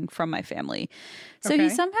missing from my family. So he Okay.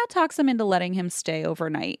 somehow talks them into letting him stay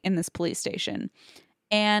overnight in this police station.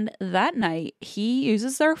 And that night, he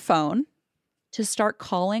uses their phone to start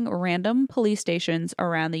calling random police stations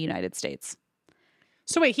around the United States.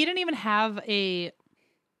 So wait, he didn't even have a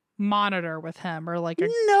monitor with him or like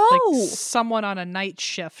No, someone on a night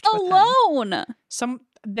shift with him. alone.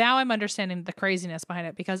 Now I'm understanding the craziness behind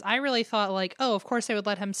it, because I really thought like, oh, of course they would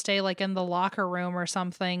let him stay like in the locker room or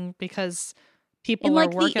something because people In are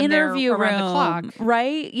like the working interview there around the clock. room,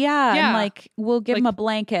 right? Yeah, Yeah. and like we'll give him Like- a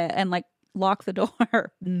blanket and like lock the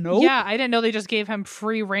door. Nope. Yeah, I didn't know they just gave him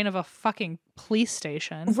free reign of a fucking police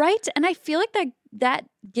station. Right. And I feel like that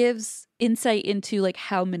gives insight into like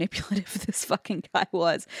how manipulative this fucking guy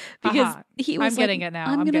was. Because Uh-huh. he was I'm getting it now.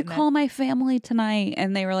 I'm I'm gonna getting it. call my family tonight.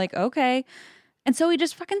 And they were like, okay. And so he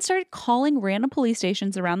just fucking started calling random police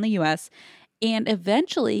stations around the US. And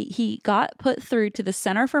eventually he got put through to the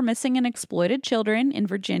Center for Missing and Exploited Children in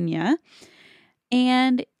Virginia.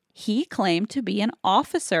 And he claimed to be an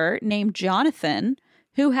officer named Jonathan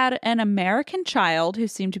who had an American child who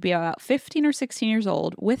seemed to be about 15 or 16 years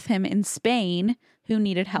old with him in Spain who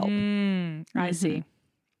needed help. I see.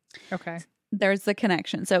 Okay. There's the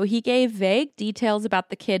connection. So he gave vague details about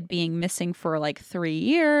the kid being missing for like 3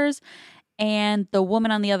 years. And the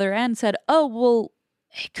woman on the other end said, oh, well,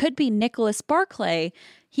 it could be Nicholas Barclay.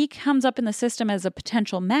 He comes up in the system as a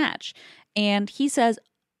potential match. And he says,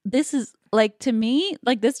 this is like, to me,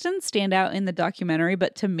 like this didn't stand out in the documentary,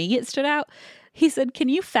 but to me it stood out. He said, can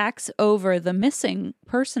you fax over the missing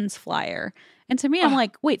persons flyer? And to me, I'm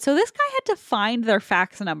like, wait, so this guy had to find their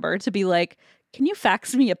fax number to be like, can you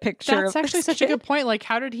fax me a picture? That's of actually this such a kid? good point. Like,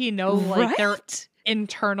 how did he know like their Right?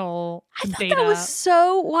 internal I thought data? that was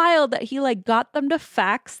so wild that he like got them to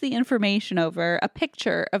fax the information over, a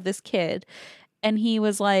picture of this kid. And he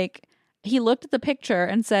was like, he looked at the picture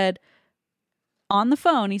and said, on the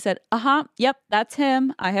phone, he said, yep, that's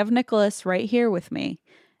him. I have Nicholas right here with me.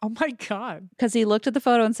 Oh my God. Because he looked at the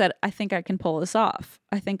photo and said, I think I can pull this off.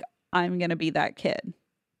 I think I'm going to be that kid.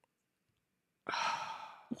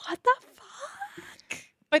 What the fuck?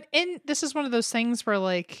 But this is one of those things where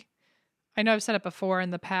like, I know I've said it before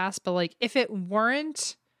in the past, but like if it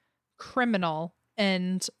weren't criminal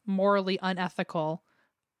and morally unethical,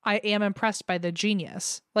 I am impressed by the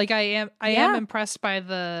genius. Like I am Yeah. impressed by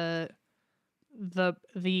the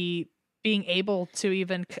being able to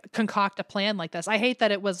even concoct a plan like this. I hate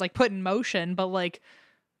that it was like put in motion, but like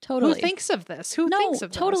Totally. who thinks of this? Who no, thinks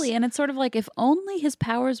of totally. this? And it's sort of like if only his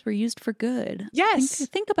powers were used for good. Yes.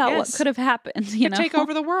 Think about what Yes. could have happened. You Could know, take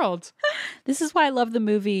over the world. This is why I love the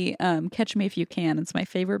movie Catch Me If You Can. It's my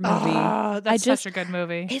favorite movie. Oh, that's just- such a good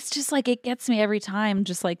movie. It's just like it gets me every time.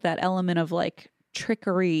 Just like that element of like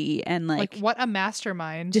trickery and Like like what a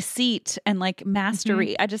mastermind. deceit and like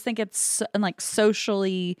mastery. I just think it's and like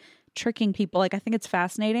socially tricking people. Like I think it's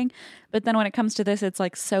fascinating. But then when it comes to this, it's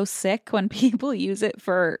like so sick when people use it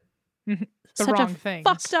for the such wrong a things.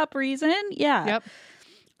 fucked up reason. Yeah. Yep.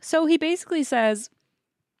 So he basically says,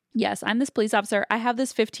 yes, I'm this police officer. I have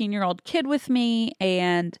this 15-year-old kid with me,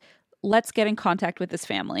 and let's get in contact with this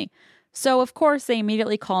family. So, of course, they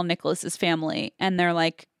immediately call Nicholas's family, and they're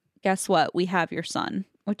like, guess what? We have your son,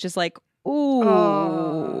 which is like,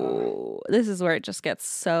 ooh, this is where it just gets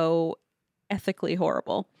so ethically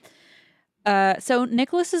horrible. So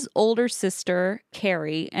Nicholas's older sister,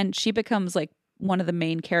 Carrie, and she becomes like one of the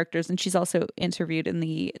main characters, and she's also interviewed in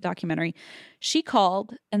the documentary. She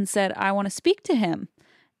called and said, I want to speak to him.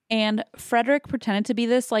 And Frederick pretended to be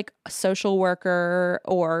this like social worker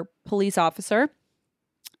or police officer.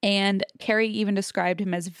 And Carrie even described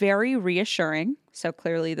him as very reassuring. So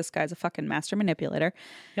clearly this guy's a fucking master manipulator.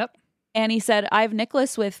 Yep. And he said, I have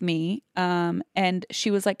Nicholas with me. And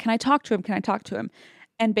she was like, can I talk to him? Can I talk to him?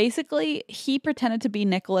 And basically he pretended to be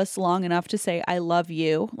Nicholas long enough to say, I love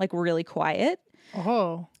you, like really quiet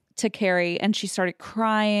Oh. to Carrie. And she started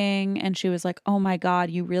crying and she was like, oh my God,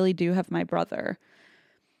 you really do have my brother.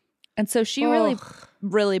 And so she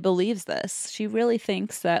really believes this. She really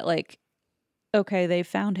thinks that like, okay, they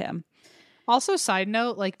found him. Also, side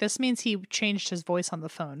note, like this means he changed his voice on the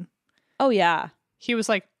phone. Oh yeah. He was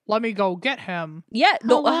like, let me go get him. Yeah,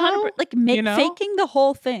 no, Hello? 100%, like You know? faking the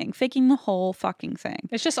whole thing, faking the whole fucking thing.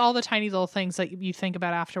 It's just all the tiny little things that you think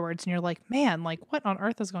about afterwards, and you're like, man, like what on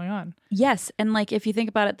earth is going on? Yes, and like if you think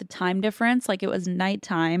about it, the time difference, like it was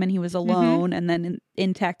nighttime and he was alone, and then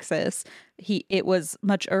in Texas, it was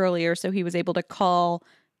much earlier, so he was able to call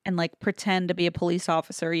and like pretend to be a police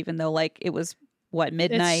officer, even though like it was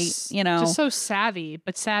midnight, It's just just so savvy,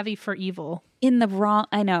 but savvy for evil. in the wrong.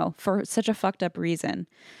 I know, for such a fucked up reason.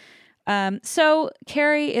 So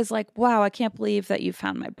Carrie is like, wow, I can't believe that you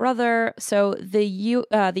found my brother. So the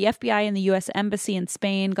FBI and the U.S. Embassy in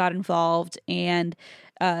Spain got involved, and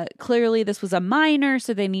clearly this was a minor,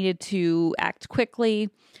 so they needed to act quickly.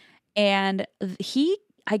 And he,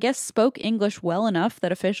 I guess, spoke English well enough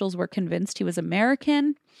that officials were convinced he was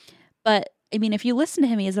American. But I mean, if you listen to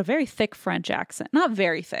him, he has a very thick French accent. Not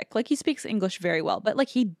very thick, like he speaks English very well, but like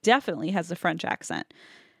he definitely has a French accent.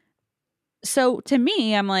 So to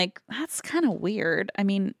me, I'm like, that's kind of weird. I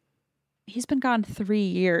mean, he's been gone 3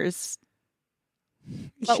 years,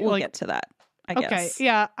 but we'll get to that, I guess. Okay,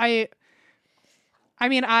 yeah, I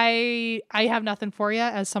mean, I have nothing for you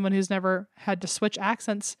as someone who's never had to switch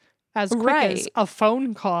accents as quick as a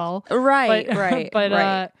phone call. Right, But, right, but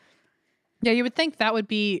right. yeah, you would think that would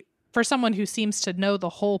be for someone who seems to know the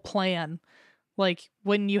whole plan. Like,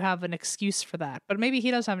 wouldn't you have an excuse for that? But maybe he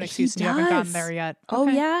does have an excuse and you haven't gotten there yet. Oh,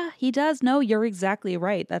 Okay. yeah, he does. No, you're exactly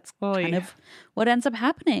right. That's kind of what ends up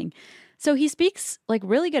happening. So he speaks like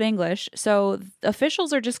really good English. So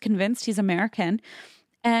officials are just convinced he's American.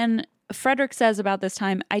 And Frederick says about this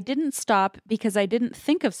time, I didn't stop because I didn't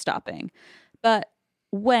think of stopping. But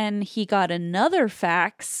when he got another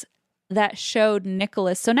fax that showed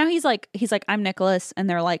Nicholas. So now he's like, I'm Nicholas. And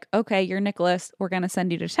they're like, okay, you're Nicholas. We're going to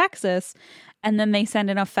send you to Texas. And then they send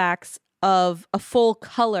in a fax of a full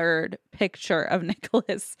colored picture of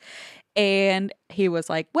Nicholas. And he was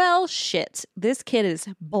like, well, shit, this kid is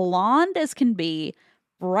blonde as can be,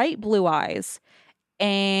 bright blue eyes.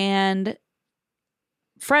 And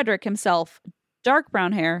Frederick himself, dark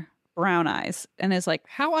brown hair, brown eyes. And is like,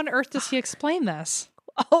 How on earth does he explain this?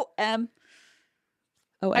 O-M.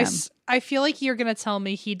 I feel like you're going to tell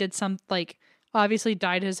me he did some, like, obviously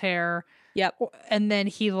dyed his hair. Yep. And then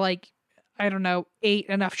he, like, I don't know, ate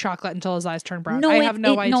enough chocolate until his eyes turned brown. No, I have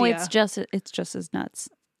no idea. No, it's just as nuts.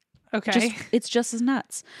 Okay. It's just as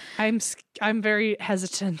nuts. I'm very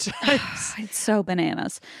hesitant. It's so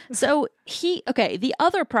bananas. So the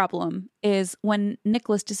other problem is when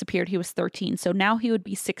Nicholas disappeared, he was 13. So now he would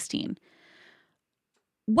be 16.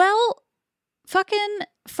 Well, fucking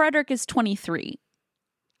Frederick is 23.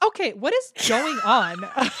 Okay, what is going on?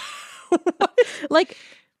 Like,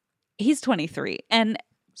 he's 23. And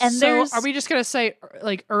so there's... are we just going to say,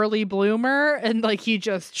 like, early bloomer and, like, he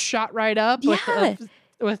just shot right up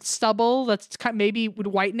with stubble that's maybe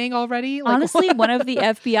whitening already? Like, honestly, one of the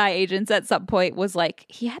FBI agents at some point was like,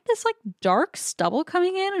 he had this, like, dark stubble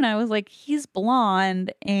coming in. And I was like, he's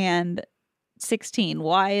blonde and 16.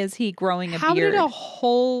 Why is he growing a beard? How did a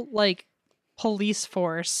whole, like, police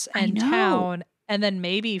force and town and then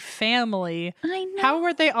maybe family, how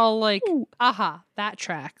were they all like, aha, that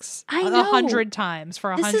tracks? I know. 100 times for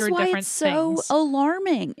 100 different things. It's so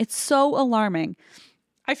alarming. It's so alarming.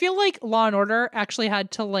 I feel like Law and Order actually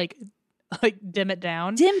had to like dim it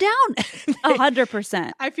down.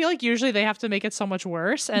 100%. I feel like usually they have to make it so much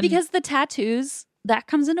worse. And because the tattoos, that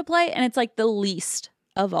comes into play, and it's like the least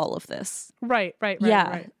of all of this. Right.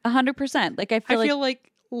 Yeah, 100%. Like I feel like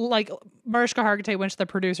Mariska Hargitay went to the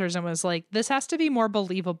producers and was like, this has to be more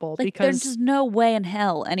believable, like, because there's just no way in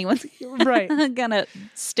hell anyone's gonna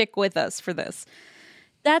stick with us for this.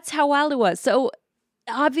 That's how wild it was. So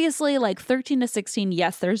obviously, like 13 to 16,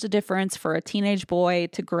 yes, there's a difference for a teenage boy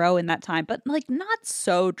to grow in that time, but like not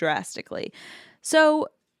so drastically. So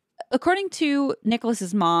according to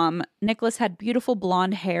Nicholas's mom, Nicholas had beautiful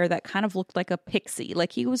blonde hair that kind of looked like a pixie.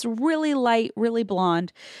 Like he was really light, really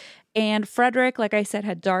blonde. And Frederick, like I said,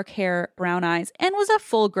 had dark hair, brown eyes, and was a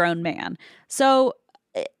full-grown man. So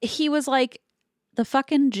he was like, the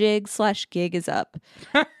fucking jig/gig is up.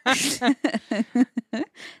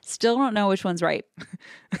 Still don't know which one's right.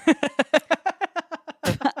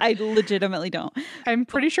 I legitimately don't. I'm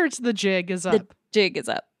pretty sure it's the jig is up. The jig is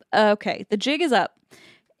up. Okay, the jig is up.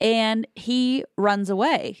 And he runs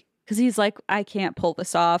away because he's like, I can't pull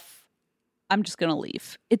this off. I'm just going to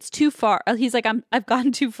leave. It's too far. He's like, I've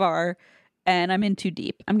gone too far and I'm in too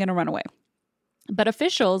deep. I'm going to run away. But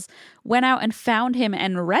officials went out and found him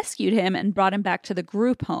and rescued him and brought him back to the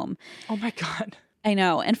group home. Oh my God. I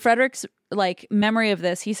know. And Frederick's like memory of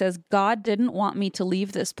this, he says, God didn't want me to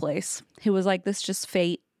leave this place. He was like, this just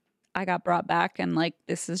fate. I got brought back, and like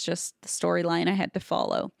this is just the storyline I had to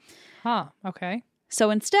follow. Huh. Okay. So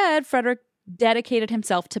instead, Frederick dedicated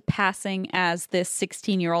himself to passing as this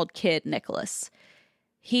 16-year-old kid, Nicholas.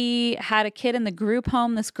 He had a kid in the group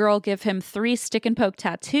home. This girl gave him 3 stick and poke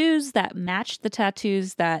tattoos that matched the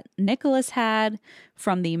tattoos that Nicholas had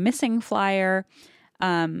from the missing flyer.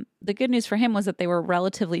 The good news for him was that they were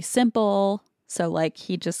relatively simple. So like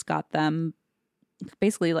he just got them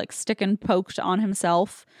basically like stick and poked on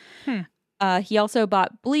himself. He also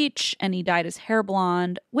bought bleach and he dyed his hair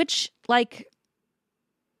blonde, which like,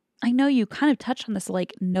 I know you kind of touched on this.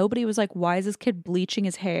 Like nobody was like, why is this kid bleaching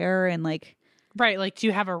his hair? And like, right. Like, do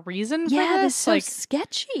you have a reason for yeah, this? this is so Like,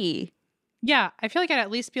 sketchy. yeah, I feel like I'd at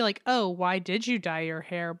least be like, oh, why did you dye your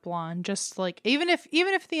hair blonde? Just like, even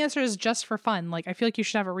if the answer is just for fun, like, I feel like you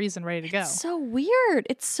should have a reason ready to go. It's so weird.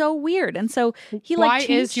 It's so weird. And so he why like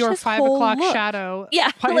is your 5 o'clock look. shadow?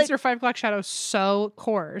 Yeah, Why like- is your 5 o'clock shadow so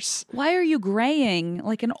coarse? Why are you graying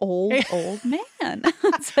like an old man?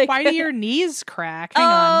 It's like, Why do your knees crack? Hang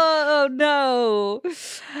on. Oh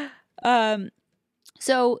no.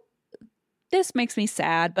 So this makes me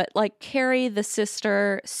sad, but like Carrie, the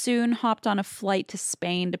sister, soon hopped on a flight to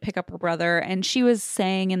Spain to pick up her brother. And she was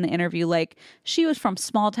saying in the interview, like, she was from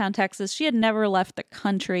small town Texas. She had never left the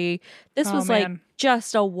country. This Oh, was like man.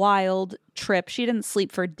 just a wild trip. She didn't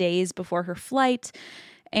sleep for days before her flight.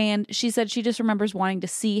 And she said she just remembers wanting to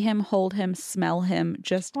see him, hold him, smell him,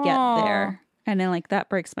 just get Aw. there. And then like that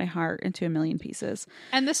breaks my heart into a million pieces.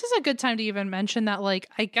 And this is a good time to even mention that, like,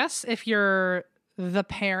 I guess if you're the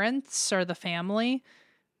parents or the family,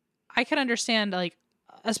 I could understand, like,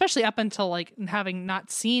 especially up until like having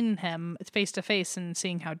not seen him face to face and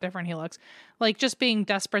seeing how different he looks, like just being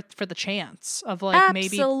desperate for the chance of like maybe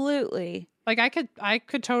Absolutely. like I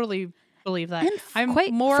could totally believe that. And I'm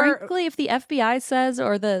quite more frankly, if the FBI says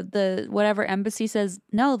or the whatever embassy says,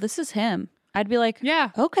 no, this is him, I'd be like, yeah.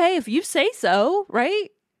 okay, if you say so, right?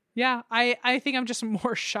 Yeah, I think I'm just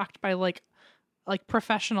more shocked by like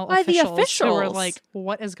professional By the officials who are officials. like,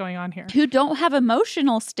 what is going on here? Who don't have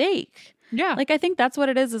emotional stake. Yeah. Like, I think that's what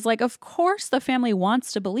it is like, of course the family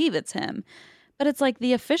wants to believe it's him. But it's like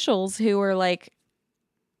the officials who are like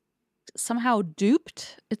somehow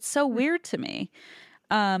duped. It's so weird to me.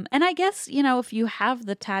 And I guess, you know, if you have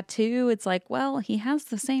the tattoo, it's like, well, he has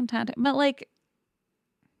the same tattoo. But like,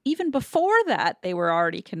 even before that, they were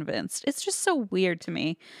already convinced. It's just so weird to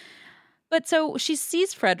me. But so she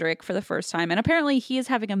sees Frederick for the first time, and apparently he is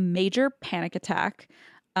having a major panic attack.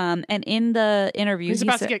 And in the interview, he's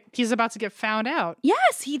about to get found out.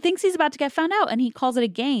 yes, he thinks he's about to get found out, and he calls it a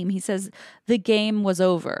game. He says the game was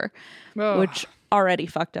over, Ugh. which already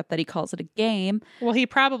fucked up that he calls it a game. Well, he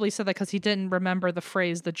probably said that because he didn't remember the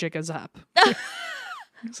phrase "the jig is up."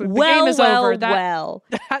 So the well, game is well, over. That, well.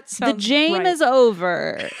 that The sounds game right. is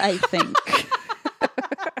over, I think.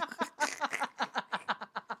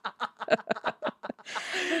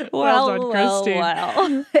 Well done, Christy.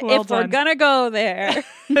 well. Well If we're done. gonna go there.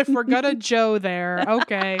 If we're gonna Joe there,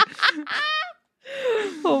 okay.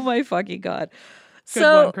 Oh my fucking God. Good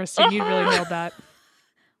one, Christine. You really nailed that.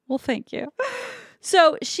 Well, thank you.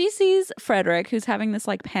 So she sees Frederick, who's having this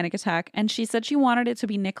like panic attack, and she said she wanted it to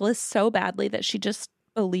be Nicholas so badly that she just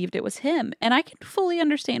believed it was him. And I can fully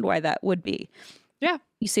understand why that would be. Yeah.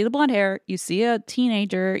 You see the blonde hair, you see a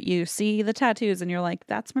teenager, you see the tattoos, and you're like,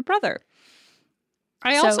 that's my brother.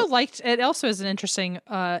 I So- also liked it. Also, is an interesting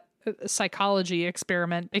psychology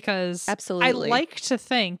experiment because Absolutely. I like to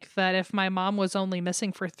think that if my mom was only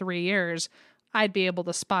missing for 3 years, I'd be able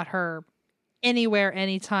to spot her anywhere,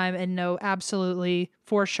 anytime, and know absolutely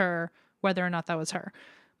for sure whether or not that was her.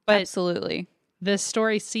 But Absolutely. this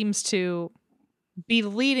story seems to be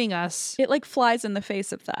leading us. It like flies in the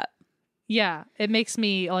face of that. Yeah, it makes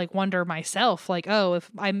me like wonder myself, like, oh,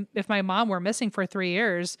 if my mom were missing for 3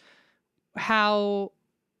 years, how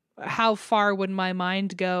far would my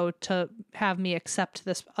mind go to have me accept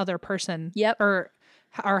this other person? Yep. Or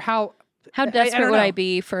how How desperate don't would I know.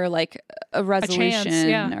 be for like a resolution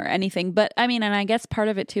yeah. or anything? But I mean, and I guess part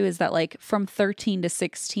of it too is that like from 13 to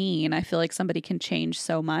 16, I feel like somebody can change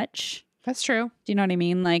so much. That's true. Do you know what I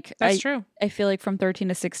mean? Like That's true. I feel like from 13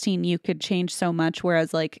 to 16, you could change so much.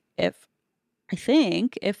 Whereas like if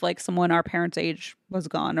like someone our parents' age was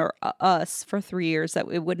gone or us for 3 years, that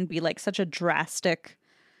it wouldn't be like such a drastic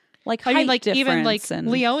like I mean, height like even like difference and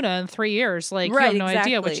Leona in 3 years, like Right, you have no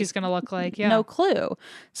idea what exactly. she's going to look like. Yeah. no clue.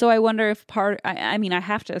 So I wonder if I mean, I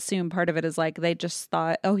have to assume part of it is like they just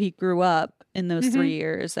thought, oh, he grew up in those Mhm. 3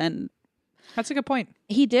 years. And That's a good point.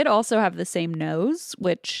 he did also have the same nose,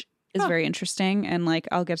 which is very interesting. And like,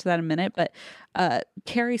 I'll get to that in a minute. But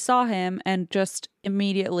Carrie saw him and just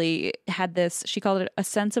immediately had this, she called it a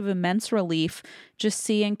sense of immense relief, just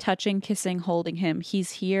seeing, touching, kissing, holding him.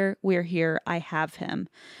 He's here. We're here. I have him.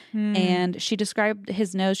 And she described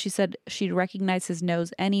his nose. She said she'd recognize his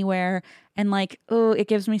nose anywhere. And like, oh, it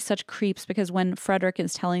gives me such creeps because when Frederick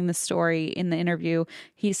is telling the story in the interview,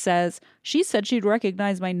 he says, she said she'd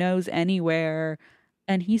recognize my nose anywhere.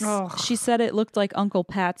 And she said it looked like Uncle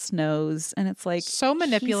Pat's nose. And it's like so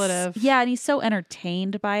manipulative. Yeah. And he's so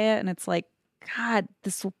entertained by it. And it's like, God,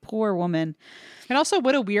 this poor woman. And also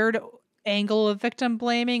what a weird angle of victim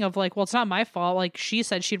blaming of like, well, it's not my fault. Like she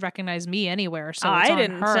said she'd recognize me anywhere. So it's I on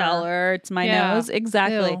didn't her. tell her it's my nose.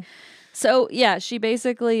 Exactly. Ew. So yeah, she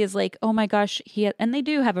basically is like, oh my gosh, and they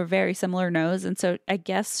do have a very similar nose. And so I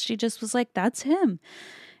guess she just was like, that's him.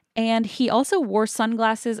 And he also wore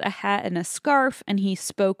sunglasses, a hat, and a scarf, and he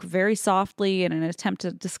spoke very softly in an attempt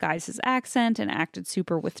to disguise his accent and acted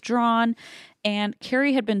super withdrawn. And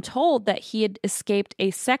Carrie had been told that he had escaped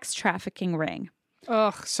a sex trafficking ring.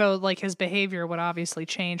 Ugh, so like his behavior would obviously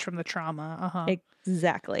change from the trauma.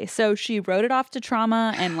 Exactly. So she wrote it off to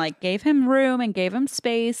trauma and like gave him room and gave him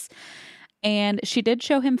space. And she did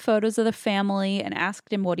show him photos of the family and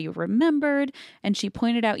asked him what he remembered. And she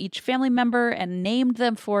pointed out each family member and named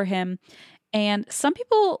them for him. And some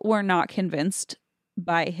people were not convinced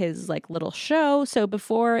by his like little show. So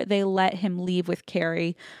before they let him leave with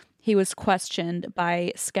Carrie, he was questioned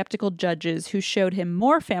by skeptical judges who showed him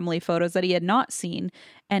more family photos that he had not seen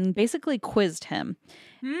and basically quizzed him.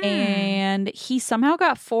 And he somehow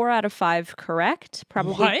got 4 out of 5 correct.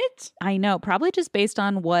 Probably. What? I know. Probably just based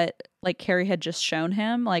on what like Carrie had just shown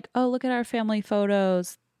him. Like, oh, look at our family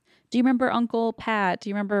photos. Do you remember Uncle Pat?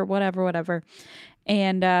 Do you remember whatever?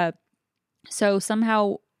 And so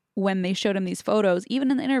somehow when they showed him these photos,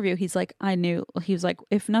 even in the interview, he's like, I knew. He was like,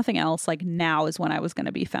 if nothing else, like now is when I was going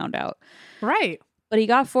to be found out. Right. But he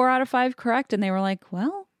got 4 out of 5 correct. And they were like,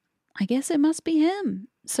 well, I guess it must be him.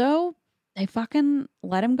 So they fucking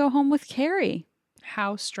let him go home with Carrie.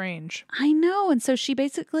 How strange. I know. And so she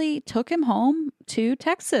basically took him home to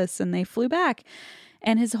Texas and they flew back.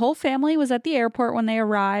 And his whole family was at the airport when they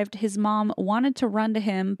arrived. His mom wanted to run to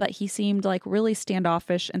him, but he seemed like really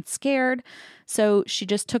standoffish and scared. So she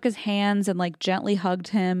just took his hands and like gently hugged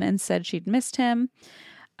him and said she'd missed him.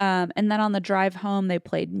 And then on the drive home, they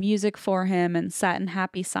played music for him and sat in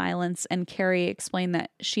happy silence. And Carrie explained that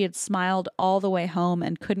she had smiled all the way home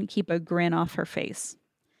and couldn't keep a grin off her face.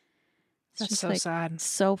 That's so sad.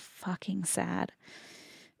 So fucking sad.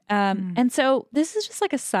 And so this is just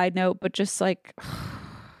like a side note, but just like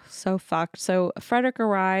so fucked. So Frederick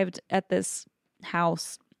arrived at this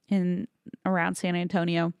house in around San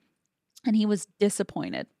Antonio and he was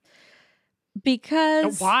disappointed.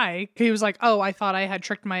 Because why? He was like, "Oh, I thought I had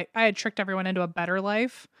tricked everyone into a better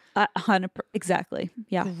life." 100%, exactly.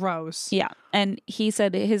 Yeah. Gross. Yeah. And he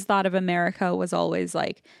said his thought of America was always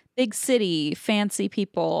like big city, fancy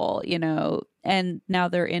people, you know, and now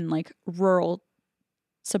they're in like rural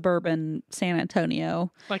suburban San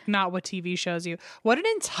Antonio. Like not what TV shows you. What an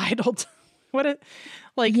entitled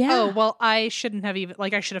Yeah. Oh, well, I shouldn't have even,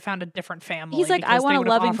 like, I should have found a different family. He's like, I want a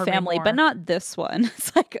loving family, but not this one.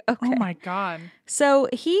 It's like, okay. Oh my God. So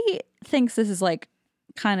he thinks this is like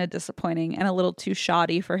kind of disappointing and a little too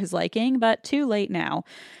shoddy for his liking, but too late now.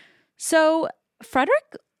 So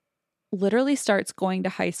Frederick literally starts going to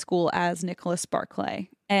high school as Nicholas Barclay.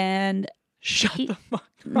 And Shut the fuck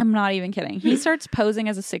up. I'm not even kidding. He starts posing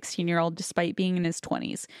as a 16-year-old despite being in his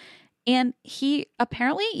 20s. And he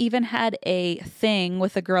apparently even had a thing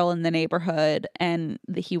with a girl in the neighborhood and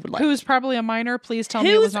he would like... Who's probably a minor? Please tell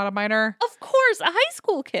me it was not a minor. Of course, a high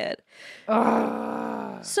school kid.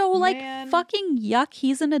 So like, fucking yuck.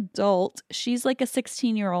 He's an adult. She's like a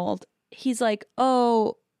 16-year-old. He's like,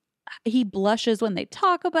 oh, he blushes when they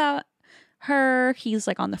talk about her. He's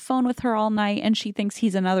like on the phone with her all night and she thinks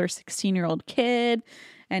he's another 16-year-old kid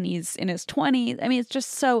and he's in his 20s. I mean, it's just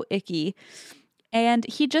so icky. And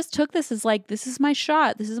he just took this as like, this is my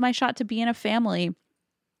shot. This is my shot to be in a family.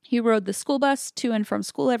 He rode the school bus to and from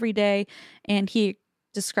school every day, and he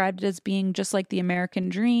described it as being just like the American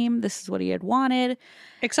dream. This is what he had wanted.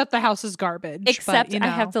 Except the house is garbage. Except but, you know. I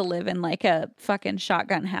have to live in like a fucking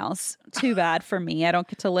shotgun house. Too bad for me. I don't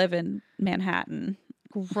get to live in Manhattan.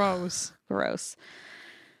 Gross.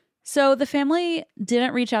 So the family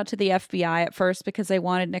didn't reach out to the FBI at first because they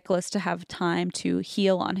wanted Nicholas to have time to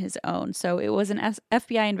heal on his own. So it was an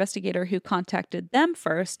FBI investigator who contacted them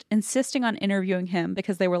first, insisting on interviewing him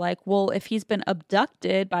because they were like, well, if he's been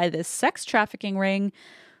abducted by this sex trafficking ring,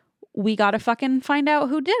 we got to fucking find out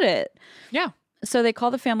who did it. Yeah. So they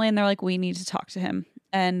call the family and they're like, we need to talk to him.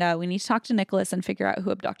 and we need to talk to Nicholas and figure out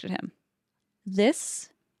who abducted him. This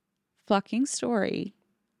fucking story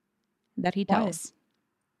that he tells.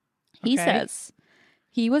 He says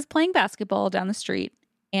he was playing basketball down the street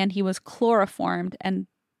and he was chloroformed and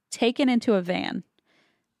taken into a van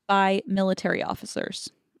by military officers.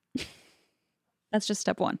 That's just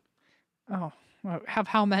step one. Oh, have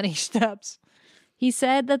how many steps? He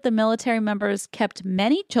said that the military members kept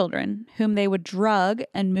many children whom they would drug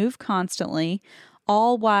and move constantly,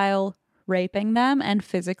 all while raping them and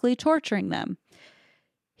physically torturing them.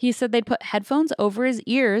 He said they'd put headphones over his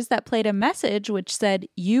ears that played a message which said,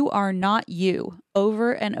 "You are not you,"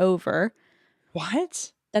 over and over.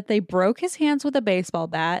 What? That they broke his hands with a baseball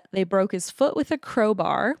bat. They broke his foot with a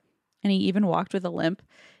crowbar, and he even walked with a limp.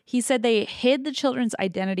 He said they hid the children's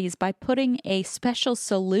identities by putting a special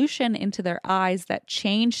solution into their eyes that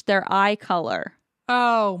changed their eye color.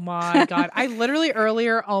 Oh my God. I literally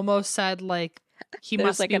earlier almost said like he There's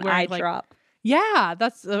must like be an wearing eye drop. Yeah,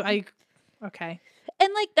 that's okay.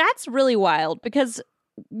 And like that's really wild because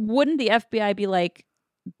wouldn't the FBI be like,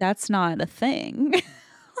 that's not a thing?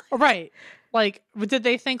 Right. Like, did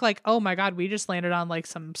they think like, oh my God, we just landed on like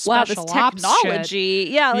some wow, special this ops technology.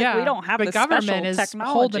 shit. Yeah, like we don't have the this government special is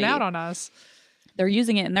technology. holding out on us. They're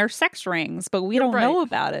using it in their sex rings, but we don't Right. know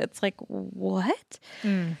about it. It's like, what?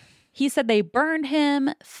 Mm. He said they burned him,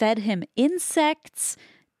 fed him insects,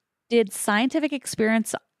 did scientific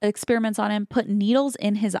experiments on him, put needles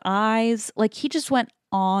in his eyes. Like he just went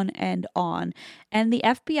on and on. And the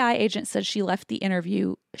FBI agent said she left the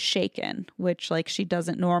interview shaken, which like she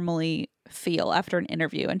doesn't normally feel after an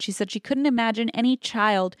interview. And she said she couldn't imagine any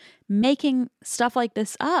child making stuff like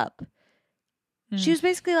this up. She was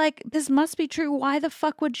basically like, this must be true. Why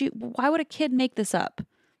would a kid make this up?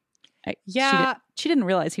 She didn't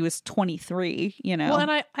realize he was 23, you know? Well,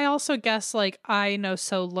 and I also guess like I know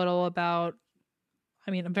so little about,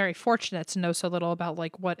 I mean, I'm very fortunate to know so little about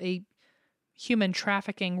like what a human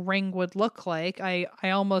trafficking ring would look like. I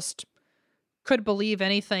almost could believe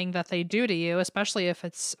anything that they do to you, especially if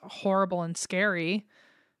it's horrible and scary.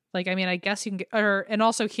 Like, I mean, I guess you can and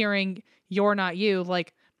also hearing "you're not you,"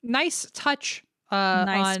 like nice touch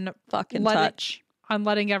nice on fucking touch. On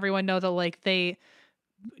letting everyone know that like they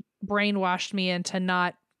brainwashed me into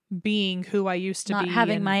not being who I used to not be. Not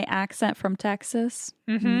having my accent from Texas.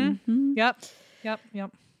 Mm-hmm. Mm-hmm.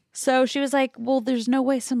 Yep. So she was like, well, there's no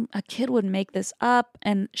way a kid would make this up.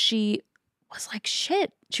 And she was like,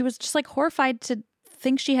 shit. She was just like horrified to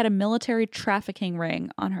think she had a military trafficking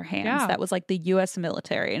ring on her hands. Yeah. That was like the U.S.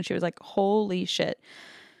 military. And she was like, holy shit.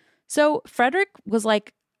 So Frederick was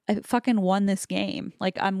like, I fucking won this game.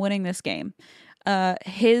 Like, I'm winning this game.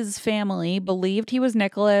 His family believed he was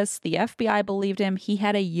Nicholas. The FBI believed him. He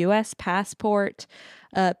had a U.S. passport.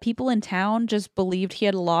 People in town just believed he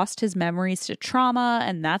had lost his memories to trauma,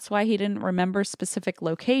 and that's why he didn't remember specific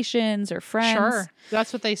locations or friends. Sure.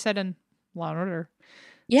 That's what they said in Law and Order.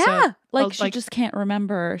 Yeah. So, she just can't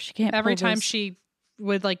remember. She can't. Every time she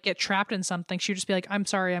would like get trapped in something, she would just be like, I'm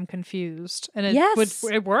sorry, I'm confused. And it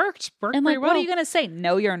it worked and pretty like, well. what are you going to say?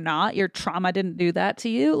 No, you're not. Your trauma didn't do that to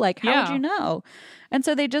you. Like, how would you know? And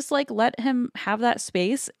so they just like let him have that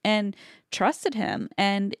space and trusted him.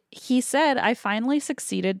 And he said, I finally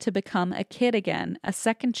succeeded to become a kid again, a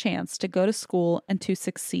second chance to go to school and to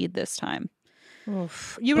succeed this time.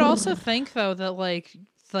 Oof. You would also think though that like,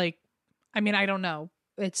 I mean, I don't know.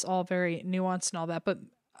 It's all very nuanced and all that, but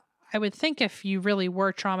I would think if you really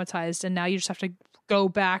were traumatized and now you just have to go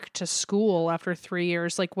back to school after 3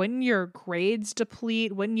 years, like wouldn't your grades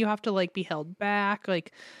deplete? Wouldn't you have to like be held back?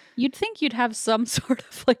 Like you'd think you'd have some sort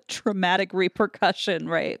of like traumatic repercussion,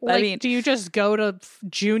 right? Like, I mean, do you just go to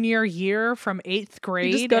junior year from 8th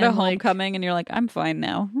grade? You just go to homecoming and you're like, I'm fine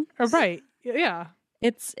now. Right. Yeah.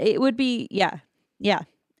 It would be, yeah.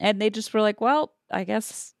 And they just were like, well, I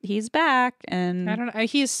guess he's back, and I don't know.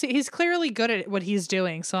 He's clearly good at what he's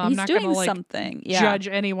doing, so I'm not going to like something. judge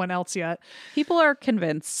anyone else yet. People are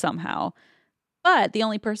convinced somehow, but the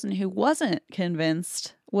only person who wasn't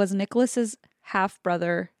convinced was Nicholas's half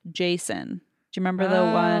brother, Jason. Do you remember the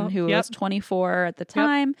one who was 24 at the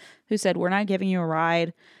time, who said, "We're not giving you a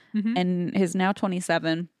ride," and is now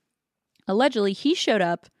 27? Allegedly, he showed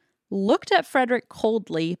up, looked at Frederick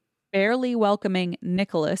coldly, barely welcoming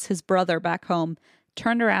Nicholas, his brother, back home,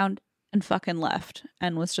 turned around and fucking left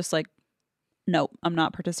and was just like, nope, I'm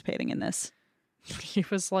not participating in this. He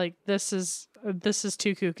was like, this is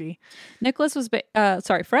too kooky.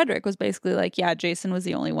 Frederick was basically like, yeah, Jason was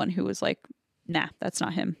the only one who was like, nah, that's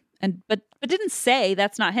not him. And but didn't say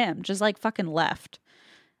that's not him, just like fucking left.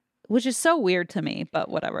 Which is so weird to me, but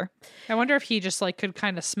whatever. I wonder if he just like could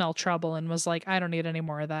kind of smell trouble and was like, I don't need any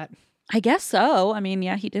more of that. I guess so. I mean,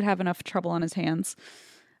 yeah, he did have enough trouble on his hands.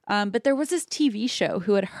 But there was this TV show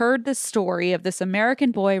who had heard the story of this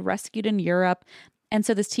American boy rescued in Europe. And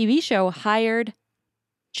so this TV show hired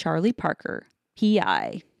Charlie Parker,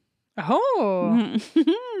 PI. Oh.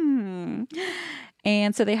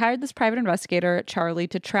 And so they hired this private investigator, Charlie,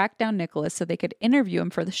 to track down Nicholas so they could interview him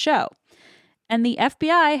for the show. And the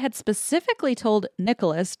FBI had specifically told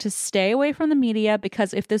Nicholas to stay away from the media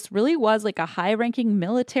because if this really was like a high-ranking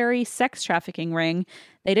military sex trafficking ring,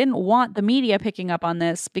 they didn't want the media picking up on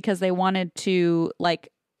this because they wanted to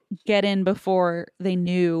like get in before they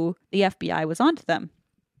knew the FBI was onto them.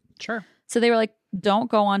 Sure. So they were like, don't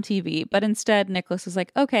go on TV. But instead, Nicholas was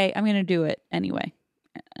like, okay, I'm going to do it anyway.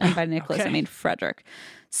 And by Nicholas, Okay. I mean Frederick.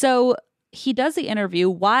 So he does the interview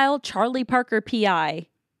while Charlie Parker, PI,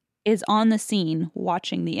 is on the scene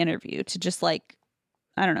watching the interview to just like,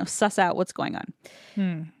 I don't know, suss out what's going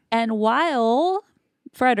on. And while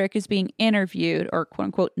Frederick is being interviewed, or quote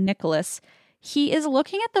unquote Nicholas, he is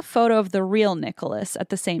looking at the photo of the real Nicholas at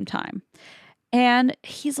the same time. And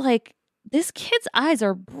he's like, this kid's eyes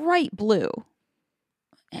are bright blue.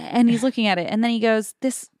 And he's looking at it. And then he goes,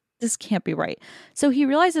 this can't be right. So he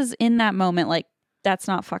realizes in that moment, like, that's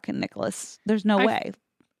not fucking Nicholas. There's no way.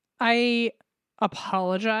 I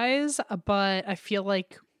apologize, but I feel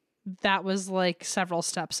like that was like several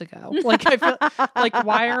steps ago. Like I feel like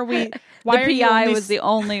why are the you PI only was the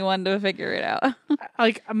only one to figure it out.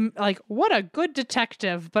 like what a good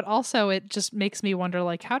detective, but also it just makes me wonder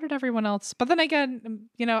like how did everyone else? But then again,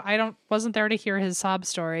 you know, wasn't there to hear his sob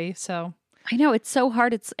story, so I know it's so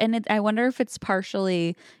hard. I wonder if it's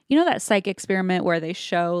partially, you know, that psych experiment where they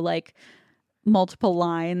show like multiple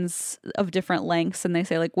lines of different lengths and they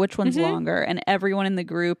say like which one's longer, and everyone in the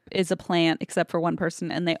group is a plant except for one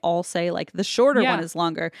person, and they all say like the shorter one is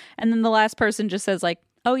longer, and then the last person just says like,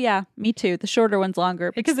 oh yeah, me too, the shorter one's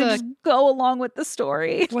longer, because they just go along with the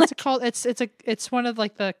story. What's it called? It's one of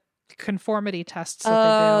like the conformity tests that they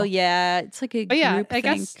Oh do. yeah, it's like a group I think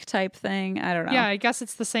guess, type thing. I don't know. Yeah, I guess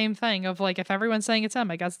it's the same thing of like if everyone's saying it's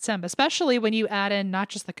him, I guess it's him. Especially when you add in not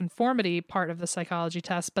just the conformity part of the psychology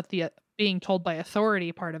test, but the being told by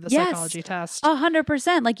authority part of the psychology test.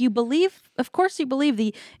 100%. Like you believe, of course you believe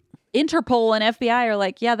the Interpol and FBI are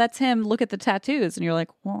like, yeah, that's him. Look at the tattoos. And you're like,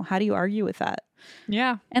 well, how do you argue with that?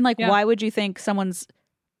 Yeah. And like, why would you think someone's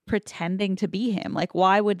pretending to be him? Like,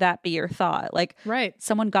 why would that be your thought? Like, right.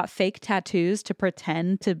 Someone got fake tattoos to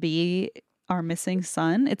pretend to be our missing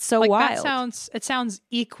son. It's so like, wild. It sounds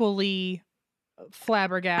equally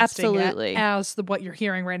flabbergasting Absolutely. as what you're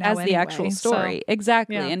hearing right now as the actual story. So,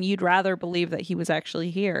 exactly. yeah. And you'd rather believe that he was actually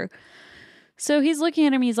here. So he's looking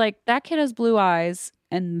at him. He's like, that kid has blue eyes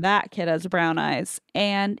and that kid has brown eyes.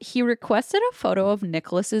 And he requested a photo of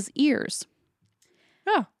Nicholas's ears.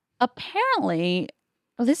 Oh. Apparently,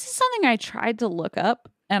 this is something I tried to look up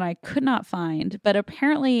and I could not find. But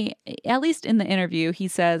apparently, at least in the interview, he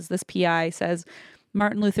says, this PI says,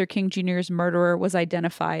 Martin Luther King Jr.'s murderer was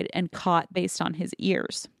identified and caught based on his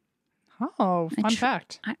ears. Oh, fun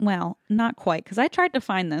fact. Well, not quite, because I tried to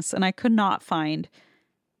find this and I could not find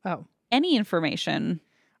any information.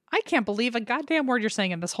 I can't believe a goddamn word you're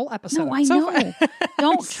saying in this whole episode. No, I know.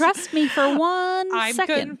 Don't trust me for one I'm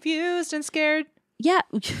second. confused and scared. Yeah,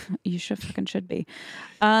 you should be.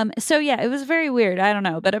 So yeah, it was very weird. I don't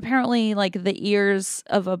know, but apparently, like the ears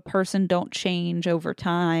of a person don't change over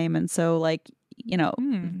time, and so like, you know,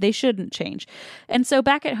 they shouldn't change. And so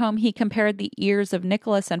back at home, he compared the ears of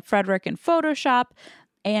Nicholas and Frederick in Photoshop.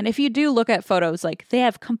 And if you do look at photos, like they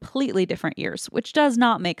have completely different ears, which does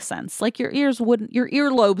not make sense. Like your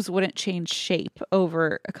earlobes wouldn't change shape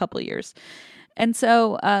over a couple of years. And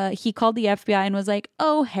so he called the FBI and was like,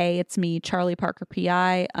 oh, hey, it's me, Charlie Parker,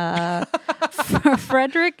 PI.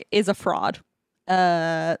 Frederick is a fraud.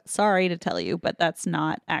 Sorry to tell you, but that's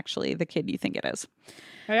not actually the kid you think it is.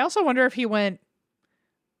 I also wonder if he went,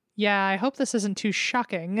 yeah, I hope this isn't too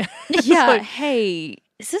shocking. Yeah, like, hey,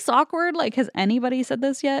 is this awkward? Like, has anybody said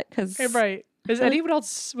this yet? Because right. Was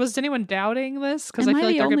anyone doubting this? Because I feel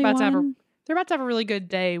like they're about to have a really good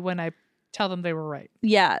day when I tell them they were right.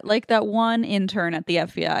 Yeah, like that one intern at the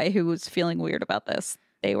FBI who was feeling weird about this.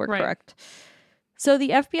 They were correct. So the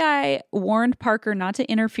FBI warned Parker not to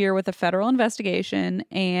interfere with a federal investigation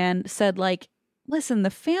and said, like, listen, the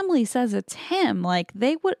family says it's him. Like,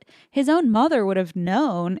 his own mother would have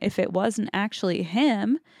known if it wasn't actually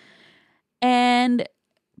him. And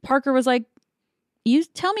Parker was like, you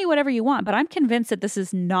tell me whatever you want, but I'm convinced that this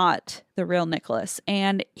is not the real Nicholas.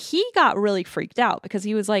 And he got really freaked out because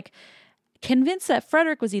he was like, convinced that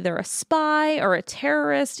Frederick was either a spy or a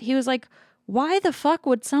terrorist. He was like, why the fuck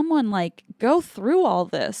would someone like go through all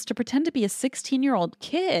this to pretend to be a 16-year-old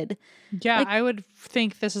kid? Yeah, Like, I would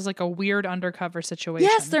think this is like a weird undercover situation.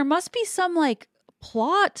 yes, there must be some like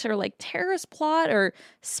plot or like terrorist plot or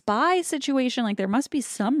spy situation. Like there must be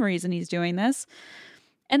some reason he's doing this.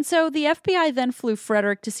 And so the FBI then flew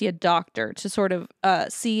Frederick to see a doctor to sort of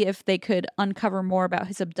see if they could uncover more about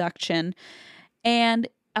his abduction. And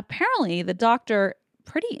apparently the doctor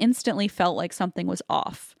pretty instantly felt like something was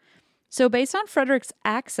off. So based on Frederick's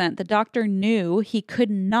accent, the doctor knew he could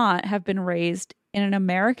not have been raised in an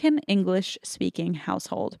American English-speaking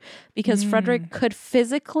household because Frederick could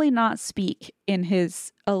physically not speak in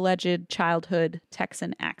his alleged childhood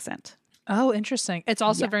Texan accent. Oh, interesting. It's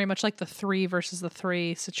also very much like the 3 versus the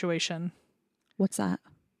 3 situation. What's that?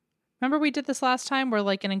 Remember we did this last time where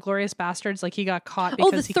like in Inglourious Bastards, like he got caught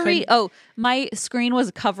because the he 3. couldn't... Oh, my screen was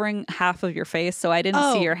covering half of your face, so I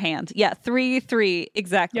didn't see your hand. Yeah, 3,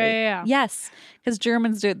 exactly. Yeah. Yes, because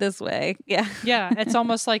Germans do it this way. Yeah. Yeah, it's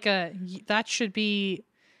almost like that should be,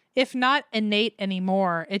 if not innate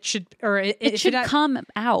anymore, it should, or it should come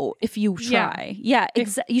out if you try. Yeah,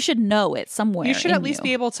 you should know it somewhere. You should at least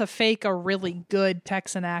be able to fake a really good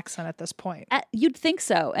Texan accent at this point. You'd think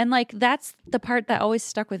so. And like that's the part that always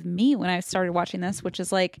stuck with me when I started watching this, which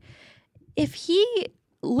is like if he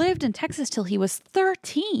lived in Texas till he was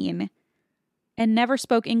 13 and never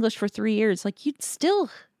spoke English for 3 years, like you'd still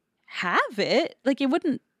have it. Like it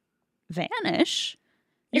wouldn't vanish.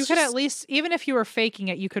 You could at least, even if you were faking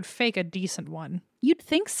it, you could fake a decent one. You'd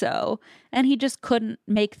think so. And he just couldn't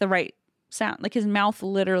make the right sound. Like his mouth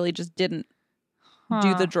literally just didn't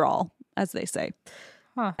do the drawl, as they say.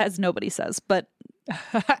 As nobody says. But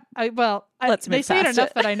they say it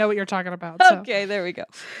enough that I know what you're talking about. So. Okay, there we go.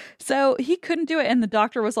 So he couldn't do it. And the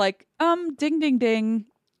doctor was like, ding, ding, ding.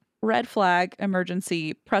 Red flag,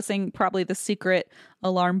 emergency, pressing probably the secret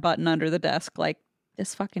alarm button under the desk. Like,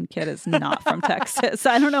 this fucking kid is not from Texas.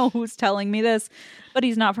 I don't know who's telling me this, but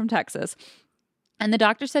he's not from Texas. And the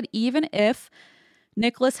doctor said even if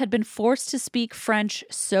Nicholas had been forced to speak French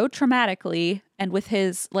so traumatically and with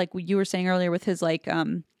his, like you were saying earlier, with his like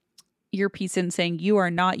earpiece in saying, you are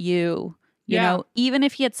not you, you know, even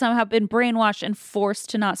if he had somehow been brainwashed and forced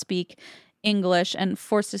to not speak English and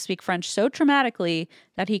forced to speak French so traumatically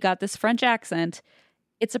that he got this French accent,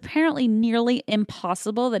 it's apparently nearly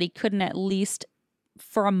impossible that he couldn't at least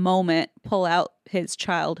for a moment pull out his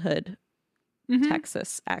childhood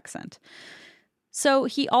Texas accent. So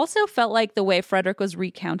he also felt like the way Frederick was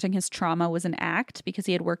recounting his trauma was an act because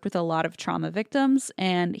he had worked with a lot of trauma victims.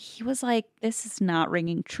 And he was like, this is not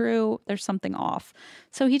ringing true. There's something off.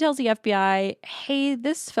 So he tells the FBI, hey,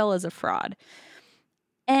 this fella's a fraud.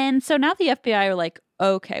 And so now the FBI are like,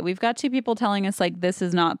 okay, we've got 2 people telling us like this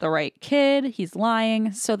is not the right kid. He's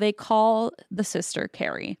lying. So they call the sister,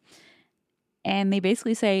 Carrie. And they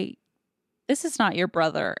basically say, this is not your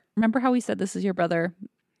brother. Remember how we said this is your brother?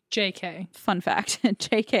 JK. Fun fact.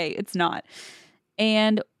 JK, it's not.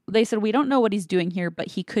 And they said, we don't know what he's doing here, but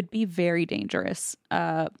he could be very dangerous.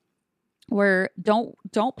 Don't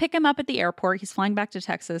pick him up at the airport. He's flying back to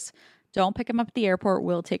Texas. Don't pick him up at the airport.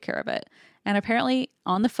 We'll take care of it. And apparently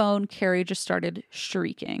on the phone, Carrie just started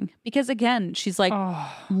shrieking because again, she's like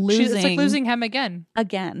losing. It's like losing him again.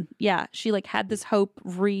 Again. Yeah. She like had this hope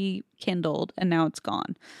rekindled and now it's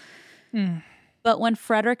gone. But when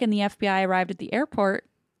Frederick and the FBI arrived at the airport,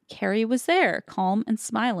 Carrie was there, calm and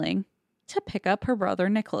smiling, to pick up her brother,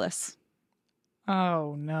 Nicholas.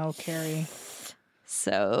 Oh no, Carrie.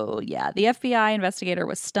 So yeah, the FBI investigator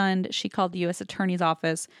was stunned. She called the U.S. Attorney's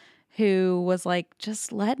Office, who was like,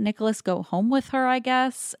 just let Nicholas go home with her, I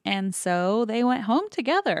guess. And so they went home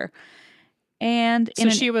together. And so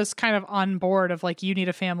she was kind of on board of like, you need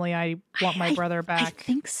a family. I want my brother back. I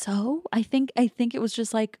think so. I think it was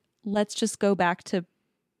just like, let's just go back to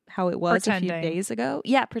how it was a few days ago.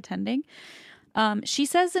 Yeah, pretending. She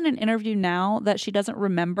says in an interview now that she doesn't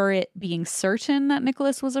remember it being certain that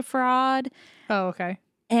Nicholas was a fraud. Oh, okay.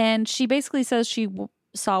 And she basically says she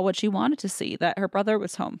saw what she wanted to see, that her brother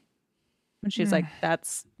was home. And she's like,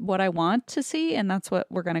 that's what I want to see, and that's what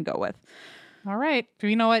we're going to go with. All right.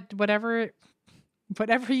 You know what? Whatever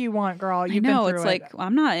you want, girl. You've been through it's it. Like,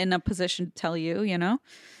 I'm not in a position to tell you, you know?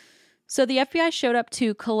 So the FBI showed up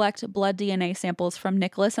to collect blood DNA samples from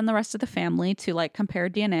Nicholas and the rest of the family to like compare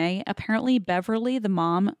DNA. Apparently, Beverly, the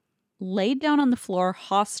mom, laid down on the floor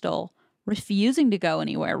hostile, refusing to go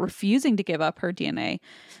anywhere, refusing to give up her DNA.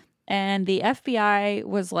 And the FBI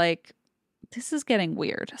was like, this is getting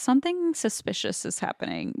weird. Something suspicious is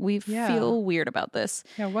happening. We feel weird about this.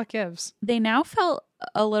 Yeah, what gives? They now felt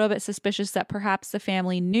a little bit suspicious that perhaps the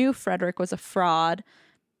family knew Frederick was a fraud,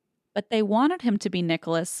 but they wanted him to be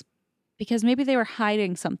Nicholas because maybe they were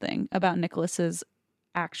hiding something about Nicholas's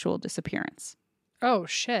actual disappearance. Oh,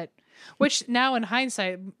 shit. Which now in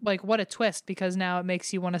hindsight, like, what a twist, because now it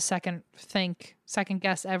makes you want to second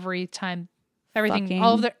guess every time, everything, Fucking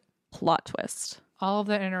all of the plot twist. all of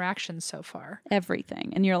the interactions so far.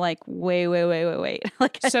 Everything. And you're like, wait.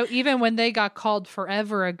 Like, So even when they got called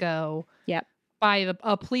forever ago yep. by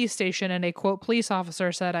a police station and a quote police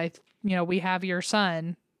officer said, we have your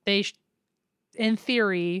son, they, in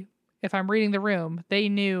theory, if I'm reading the room, they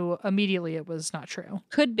knew immediately it was not true.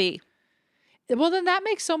 Could be. Well, then that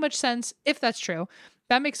makes so much sense. If that's true,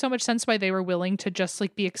 that makes so much sense why they were willing to just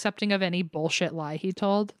like be accepting of any bullshit lie he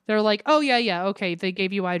told. They're like, oh yeah, okay, they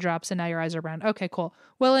gave you eye drops and now your eyes are brown. Okay, cool.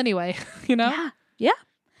 Well, anyway, Yeah.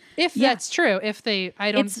 If that's true, if they,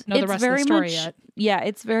 I don't know the rest of the story yet. Yeah,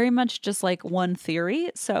 it's very much just like one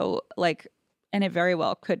theory. So like, and it very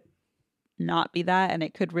well could not be that, and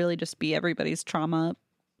it could really just be everybody's trauma,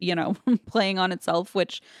 playing on itself,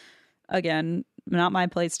 which again, not my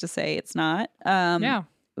place to say it's not.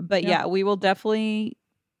 But yeah, we will definitely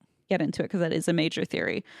get into it because that is a major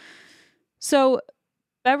theory. So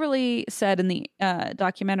Beverly said in the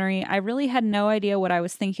documentary, I really had no idea what I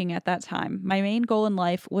was thinking at that time. My main goal in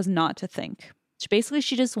life was not to think.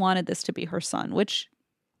 She just wanted this to be her son, which...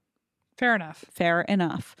 Fair enough. Fair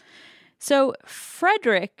enough. So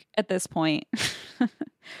Frederick, at this point,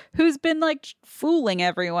 who's been like fooling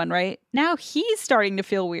everyone, right? Now he's starting to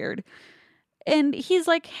feel weird. And he's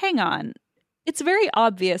like, hang on. It's very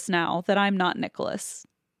obvious now that I'm not Nicholas.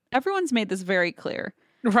 Everyone's made this very clear.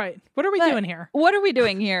 Right. What are we doing here? What are we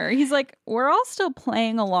doing here? He's like, we're all still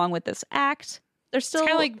playing along with this act. They're still...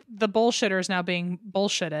 It's kind of like the bullshitters now being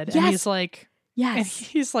bullshitted. Yes. And he's like... Yes. And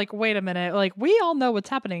he's like, wait a minute. Like, we all know what's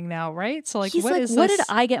happening now, right? So like, he's what like, is what this? did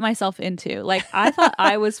I get myself into? Like, I thought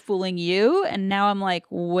I was fooling you. And now I'm like,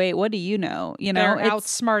 wait, what do you know? They're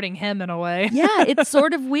outsmarting him in a way. Yeah, it's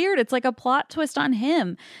sort of weird. It's like a plot twist on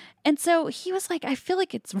him. And so he was like, I feel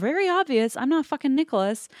like it's very obvious I'm not fucking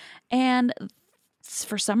Nicholas. And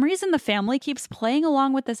for some reason, the family keeps playing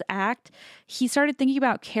along with this act. He started thinking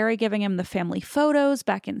about Carrie giving him the family photos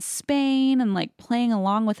back in Spain and like playing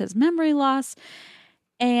along with his memory loss.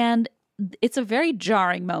 And it's a very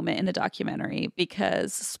jarring moment in the documentary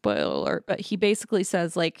because, spoiler alert, but he basically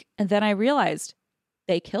says like, and then I realized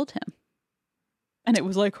they killed him. And it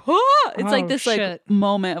was like, oh! It's like this shit. like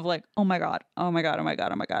moment of like, oh my God. Oh.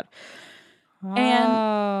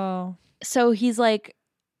 And so he's like,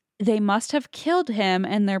 they must have killed him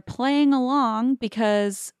and they're playing along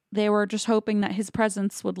because they were just hoping that his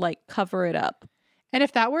presence would like cover it up. And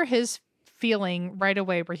if that were his feeling right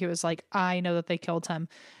away where he was like, I know that they killed him.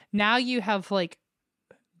 Now you have like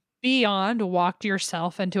beyond walked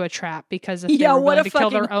yourself into a trap because if they were willing to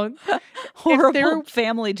kill their own horrible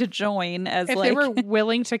family to join as if like they were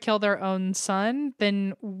willing to kill their own son,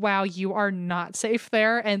 then wow, you are not safe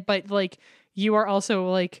there. But like you are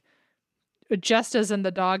also like just as in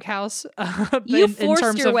the doghouse. You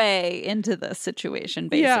forced your way into this situation,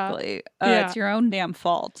 basically. Yeah. It's your own damn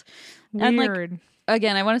fault. Weird. And like,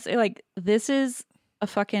 again, I want to say like this is a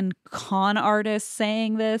fucking con artist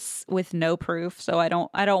saying this with no proof. So I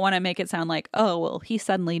don't want to make it sound like, oh, well, he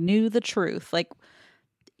suddenly knew the truth. Like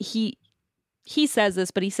he says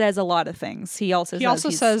this, but he says a lot of things. He also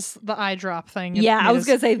says the eye drop thing. Yeah, I was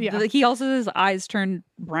going to say, he also says his eyes turn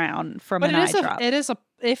brown from an eye drop.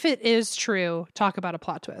 If it is true, talk about a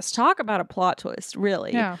plot twist. Talk about a plot twist,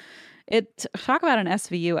 really. Yeah. Talk about an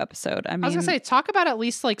SVU episode. I mean, I was going to say, talk about at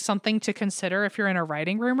least like something to consider if you're in a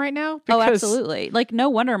writing room right now. Oh, absolutely. Like, no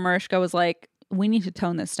wonder Mariska was like, we need to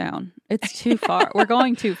tone this down. It's too far. We're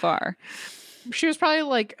going too far. She was probably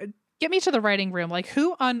like, get me to the writing room. Like,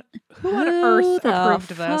 who on earth approved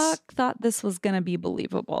this? Thought this was going to be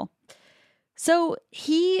believable. So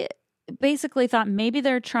he basically thought maybe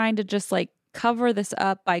they're trying to just like cover this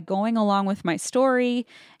up by going along with my story.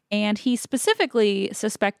 And he specifically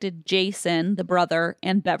suspected Jason, the brother,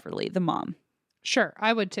 and Beverly, the mom. Sure,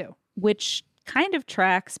 I would too. Which kind of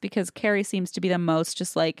tracks because Carrie seems to be the most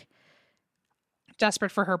just like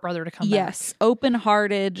desperate for her brother to come back. Yes,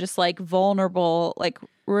 open-hearted, just like vulnerable, like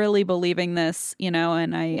really believing this,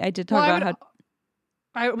 and I did talk about how...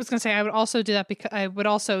 I was going to say I would also do that because I would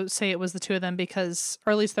also say it was the two of them because,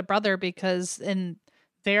 or at least the brother, because in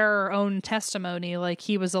their own testimony, like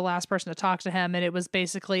he was the last person to talk to him and it was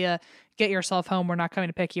basically a get yourself home, we're not coming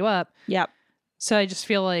to pick you up. Yep. So I just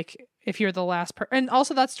feel like if you're the last person, and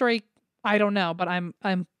also that story, I don't know, but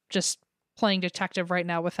I'm just playing detective right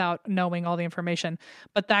now without knowing all the information.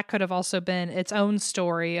 But that could have also been its own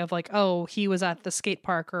story of like, oh, he was at the skate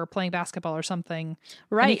park or playing basketball or something.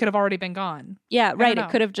 Right. And he could have already been gone. Yeah, right. know. It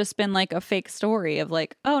could have just been like a fake story of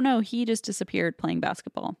like, oh no, he just disappeared playing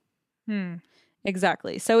basketball.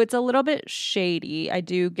 Exactly. So it's a little bit shady. I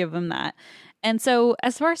do give him that. And so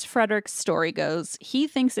as far as Frederick's story goes, he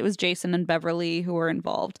thinks it was Jason and Beverly who were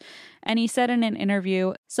involved. And he said in an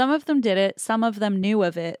interview, some of them did it, some of them knew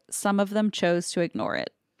of it, some of them chose to ignore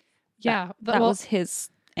it. Yeah. That was his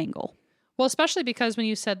angle. Well, especially because when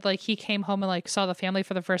you said like he came home and like saw the family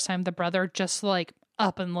for the first time, the brother just like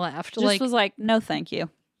up and left. Just like was like, no, thank you.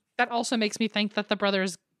 that also makes me think that the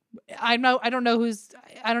brothers, I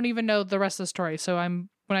don't even know the rest of the story. So when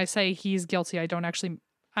I say he's guilty,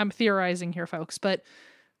 I'm theorizing here, folks. But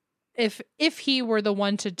if he were the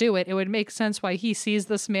one to do it, it would make sense why he sees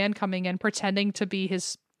this man coming in pretending to be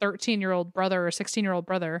his 13-year-old brother or 16-year-old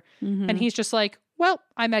brother. Mm-hmm. And he's just like, well,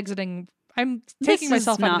 I'm exiting. I'm taking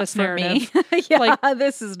myself out of this narrative. Yeah, like,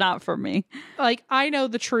 this is not for me. Like, I know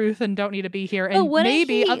the truth and don't need to be here. And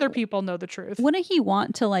maybe other people know the truth. Wouldn't he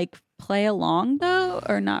want to like play along though?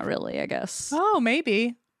 Or not really, I guess. Oh,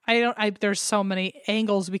 maybe. There's so many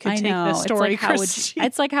angles we could take this story.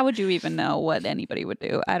 It's like, how would you even know what anybody would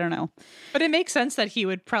do? I don't know. But it makes sense that he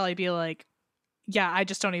would probably be like, yeah, I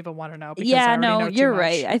just don't even want to know. Because I yeah, already no, know too you're much.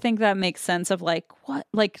 right. I think that makes sense of like, what?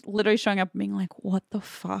 Like literally showing up and being like, what the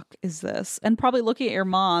fuck is this? And probably looking at your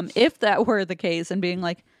mom, if that were the case, and being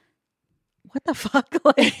like, what the fuck?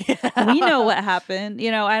 Like, we know what happened.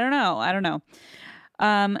 You know, I don't know.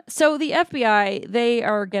 So the FBI, they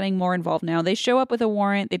are getting more involved now. They show up with a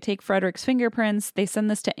warrant. They take Frederick's fingerprints. They send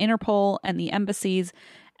this to Interpol and the embassies.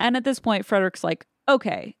 And at this point, Frederick's like,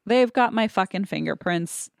 okay, they've got my fucking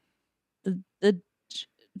fingerprints. The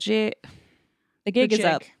gig is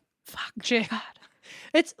up. Fuck. God.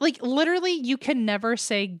 It's like literally you can never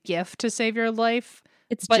say gift to save your life.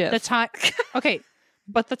 It's but GIF. the time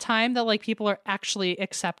but the time that like people are actually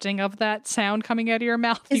accepting of that sound coming out of your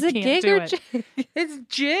mouth, is you it can't gig do or it. jig? It's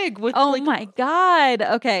jig with Oh like my god.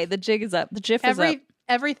 Okay, the jig is up. The GIF is up.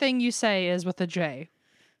 everything you say is with a J.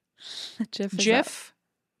 The GIF is up. GIF.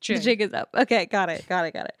 The jig is up. Okay, got it.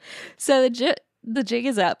 So the jig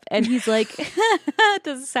is up, and he's like,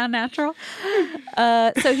 does it sound natural?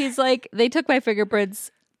 So he's like, they took my fingerprints.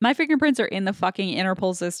 My fingerprints are in the fucking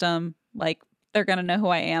Interpol system. Like, they're gonna know who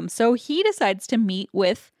I am. So he decides to meet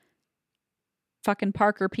with fucking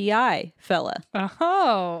Parker PI fella.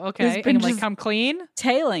 Oh, okay. Who's been And like just come clean?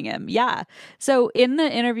 tailing him. Yeah. So in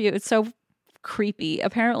the interview, it's so creepy.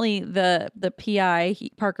 Apparently the PI,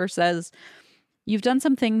 Parker says, you've done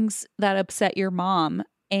some things that upset your mom.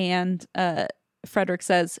 And Frederick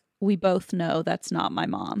says, we both know that's not my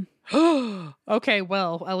mom. Okay,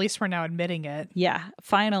 well, at least we're now admitting it. Yeah.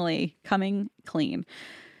 Finally coming clean.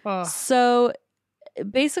 Oh. So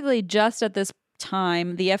basically just at this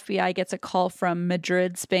time, the FBI gets a call from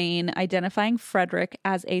Madrid, Spain, identifying Frederick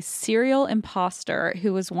as a serial imposter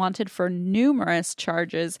who was wanted for numerous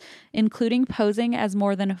charges, including posing as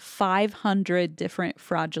more than 500 different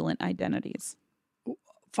fraudulent identities.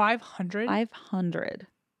 500? 500.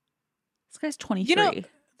 This guy's 23. You know,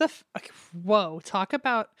 whoa, talk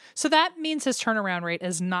about. So that means his turnaround rate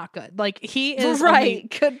is not good. Like he is right.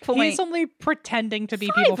 Good point. He's only pretending to be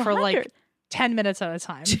people for like 10 minutes at a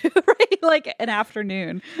time. Right, like an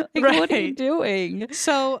afternoon. Like, Right. what are you doing?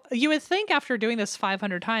 So you would think after doing this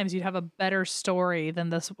 500 times, you'd have a better story than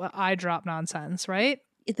this eye drop nonsense, right?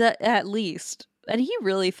 At least. And he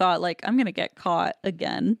really thought, like, I'm going to get caught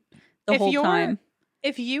again the whole time.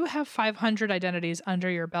 If you have 500 identities under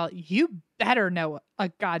your belt, you better know a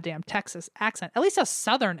goddamn Texas accent, at least a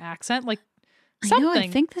Southern accent, like something. I know, I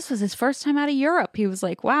think this was his first time out of Europe. He was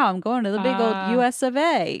like, wow, I'm going to the big old US of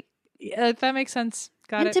A. Yeah, that makes sense.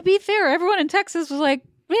 Got And it. to be fair, everyone in Texas was like,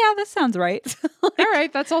 yeah, this sounds right. Like, all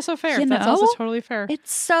right, that's also fair. you That's know, also totally fair.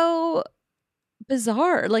 It's so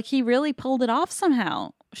bizarre. Like, he really pulled it off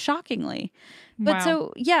somehow, shockingly. But Wow.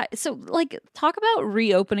 so, yeah, so like, talk about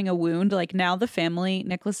reopening a wound. Like, now the family,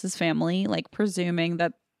 Nicholas's family, like, presuming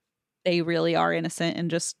that they really are innocent and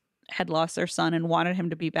just had lost their son and wanted him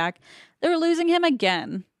to be back, they're losing him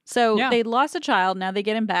again. So Yeah. they lost a child. Now they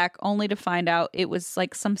get him back only to find out it was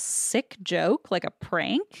like some sick joke, like a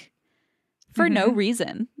prank for no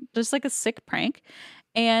reason, just like a sick prank.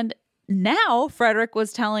 And now Frederick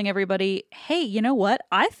was telling everybody, hey, you know what?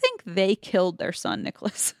 I think they killed their son,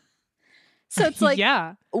 Nicholas. So it's like,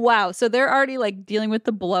 yeah. wow. So they're already like dealing with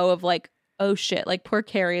the blow of like, oh shit. Like poor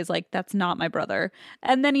Carrie is like, that's not my brother.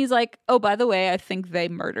 And then he's like, oh, by the way, I think they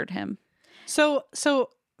murdered him. So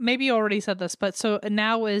maybe you already said this, but so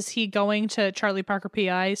now is he going to Charlie Parker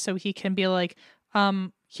PI so he can be like,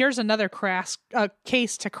 here's another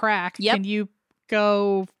case to crack. Yep. Can you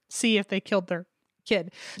go see if they killed their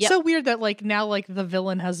kid? Yep. So weird that like now like the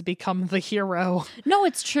villain has become the hero. No,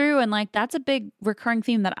 it's true. And like that's a big recurring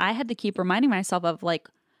theme that I had to keep reminding myself of, like,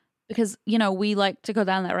 because, you know, we like to go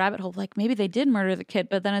down that rabbit hole, like maybe they did murder the kid,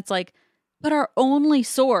 but then it's like, but our only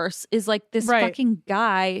source is like this Right. fucking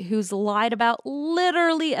guy who's lied about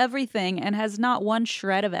literally everything and has not one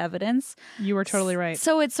shred of evidence. You were totally right.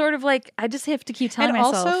 So it's sort of like, I just have to keep telling And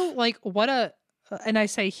myself. also like and I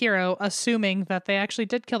say hero, assuming that they actually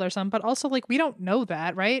did kill their son, but also like we don't know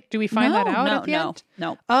that, right? Do we find that out at the end?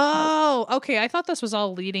 No. Oh, okay. I thought this was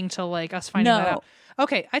all leading to like us finding that out.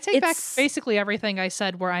 Okay, I take back basically everything I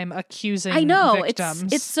said where I'm accusing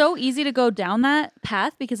victims. It's so easy to go down that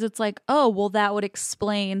path because it's like, oh, well, that would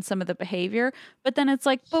explain some of the behavior. But then it's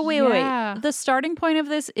like, but wait. The starting point of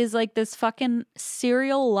this is like this fucking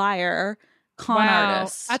serial liar con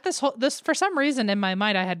artist. At this for some reason in my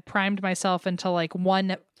mind, I had primed myself into like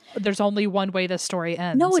there's only one way this story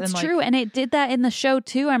ends. No, it's true. And it did that in the show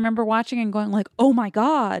too. I remember watching and going like, oh my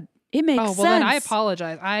God. It makes sense. Oh, well, then I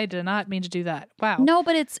apologize. I did not mean to do that. Wow. No,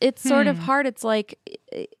 but it's sort of hard. It's like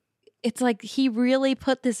he really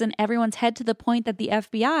put this in everyone's head to the point that the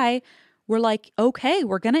FBI were like, okay,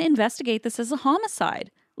 we're going to investigate this as a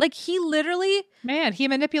homicide. Like he literally... Man, he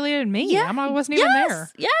manipulated me. Yeah, I wasn't even there.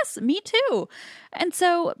 Yes, me too. And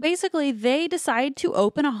so basically they decide to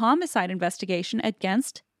open a homicide investigation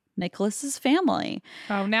against Nicholas's family.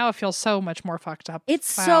 Oh, now it feels so much more fucked up.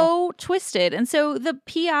 It's so twisted. And so the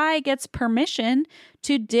PI gets permission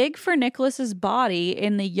to dig for Nicholas's body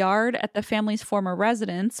in the yard at the family's former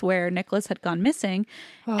residence where Nicholas had gone missing.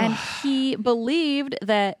 And he believed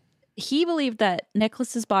that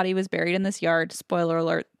Nicholas's body was buried in this yard. Spoiler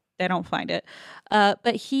alert, they don't find it.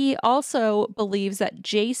 But he also believes that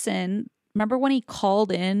Jason, remember when he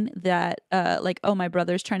called in that like, oh, my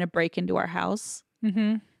brother's trying to break into our house?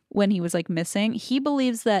 Mm-hmm. When he was like missing, he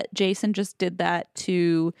believes that Jason just did that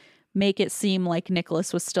to make it seem like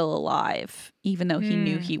Nicholas was still alive, even though he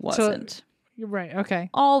knew he wasn't. So, you're right. Okay.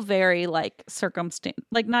 All very like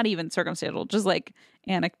like not even circumstantial, just like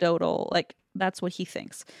anecdotal. Like that's what he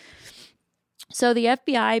thinks. So the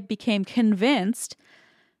FBI became convinced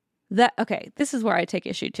that, okay, this is where I take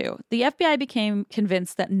issue too. The FBI became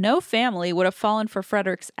convinced that no family would have fallen for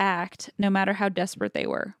Frederick's act, no matter how desperate they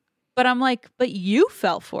were. But I'm like, but you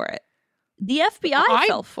fell for it. The FBI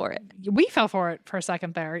fell for it. We fell for it for a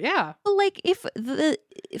second there. Yeah. But like if the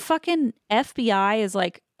fucking FBI is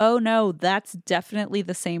like, oh no, that's definitely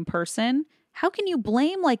the same person. How can you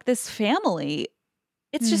blame like this family?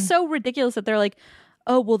 It's just so ridiculous that they're like,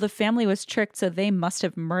 oh, well, the family was tricked, so they must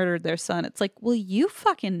have murdered their son. It's like, well, you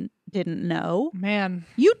fucking didn't know. Man.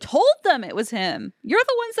 You told them it was him. You're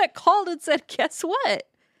the ones that called and said, guess what?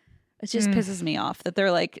 It just pisses me off that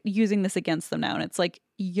they're like using this against them now. And it's like,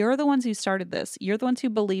 you're the ones who started this. You're the ones who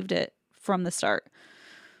believed it from the start.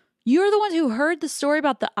 You're the ones who heard the story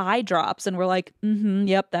about the eye drops and were like,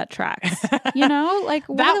 yep, that tracks. You know, like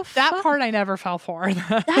that part I never fell for.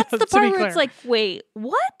 That's the part where it's like, wait,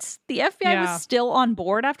 what? The FBI was still on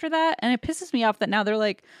board after that. And it pisses me off that now they're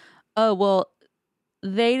like, oh, well,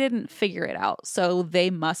 they didn't figure it out, so they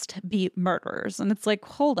must be murderers. And it's like,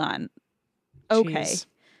 hold on. Okay. Jeez.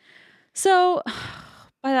 So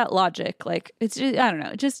by that logic, like it's just, I don't know,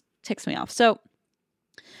 it just ticks me off. So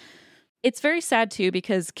it's very sad too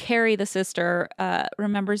because Carrie, the sister,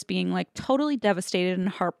 remembers being like totally devastated and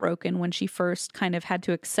heartbroken when she first kind of had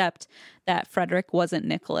to accept that Frederick wasn't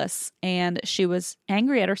Nicholas, and she was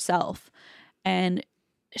angry at herself. And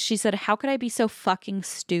she said, how could I be so fucking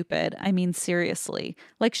stupid? I mean, seriously.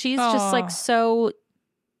 Like she's just like so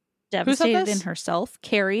devastated in herself.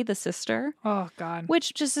 Carrie, the sister. Oh, God.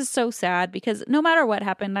 Which just is so sad because no matter what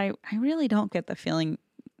happened, I really don't get the feeling.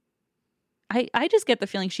 I just get the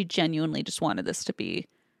feeling she genuinely just wanted this to be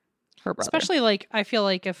her brother. Especially like, I feel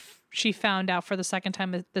like if she found out for the second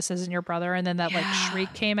time that this isn't your brother and then that like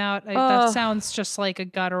shriek came out, that sounds just like a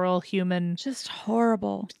guttural human. Just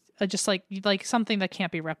horrible. Just like something that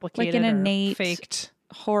can't be replicated, like an innate, faked,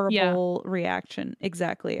 horrible reaction.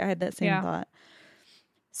 Exactly. I had that same thought.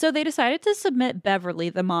 So they decided to submit Beverly,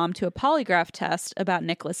 the mom, to a polygraph test about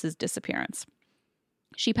Nicholas's disappearance.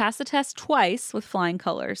 She passed the test twice with flying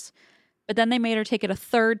colors, but then they made her take it a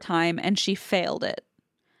third time and she failed it.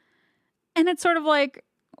 And it's sort of like,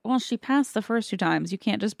 well, she passed the first two times. You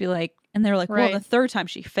can't just be like, and they're like, well, the third time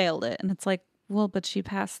she failed it. And it's like, well, but she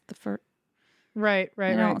passed the first. Right.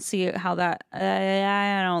 I don't see how that,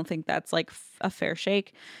 I don't think that's like a fair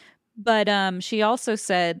shake. But she also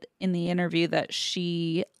said in the interview that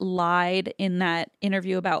she lied in that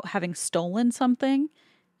interview about having stolen something,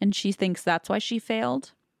 and she thinks that's why she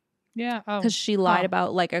failed. Yeah. Oh. Because she lied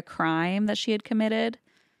about like a crime that she had committed.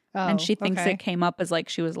 And she thinks it came up as like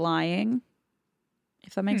she was lying,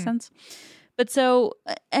 if that makes sense. But so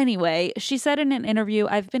anyway, she said in an interview,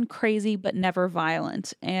 I've been crazy but never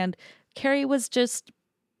violent. And Carrie was just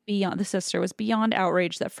the sister was beyond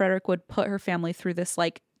outraged that Frederick would put her family through this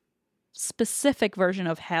like specific version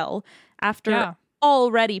of hell after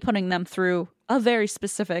already putting them through a very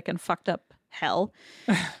specific and fucked up hell.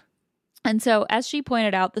 And so, as she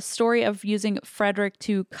pointed out, the story of using Frederick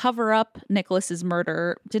to cover up Nicholas's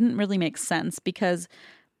murder didn't really make sense because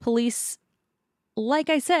police,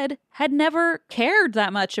 like I said, had never cared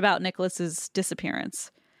that much about Nicholas's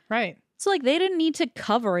disappearance. Right. So, like, they didn't need to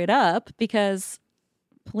cover it up because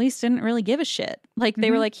police didn't really give a shit. Like,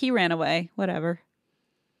 they were like, he ran away, whatever.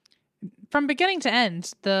 From beginning to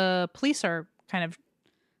end, the police are kind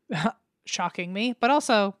of shocking me, but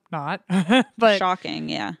also not. But shocking,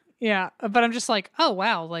 yeah. Yeah, but I'm just like, oh,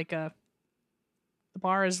 wow, like the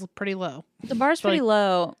bar is pretty low. The bar's pretty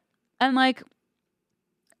low. And like,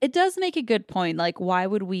 it does make a good point. Like, why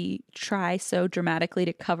would we try so dramatically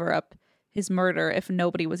to cover up his murder if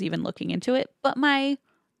nobody was even looking into it? But my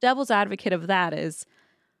devil's advocate of that is,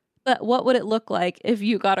 but what would it look like if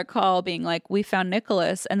you got a call being like, we found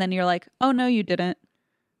Nicholas, and then you're like, oh, no, you didn't.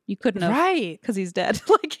 You couldn't have. Right. Because he's dead.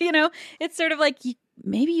 Like, you know, it's sort of like,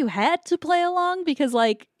 maybe you had to play along because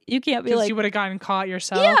like, you can't be like, you would have gotten caught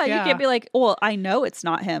yourself. Yeah, you can't be like, well, I know it's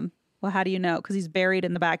not him. Well, how do you know? Because he's buried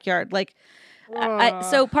in the backyard. Like,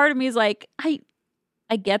 so part of me is like, I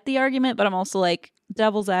get the argument, but I'm also like,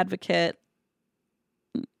 devil's advocate.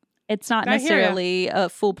 It's not necessarily a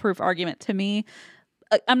foolproof argument to me.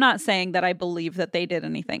 I'm not saying that I believe that they did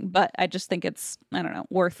anything, but I just think it's, I don't know,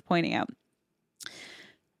 worth pointing out.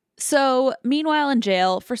 So, meanwhile, in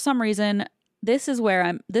jail, for some reason, this is where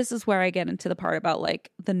I get into the part about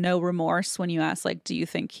like the no remorse when you ask like, do you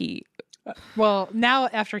think he well, now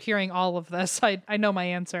after hearing all of this, I know my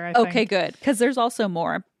answer. I think. Good, because there's also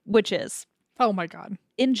more, which is, oh my god,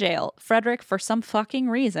 in jail, Frederick for some fucking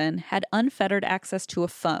reason had unfettered access to a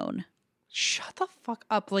phone. Shut the fuck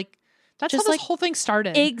up! Like that's just how this like, whole thing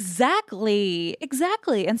started. Exactly.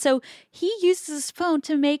 And so he uses his phone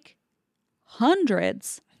to make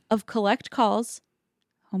hundreds of collect calls.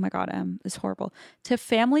 Oh my God, it's horrible. To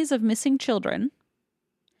families of missing children,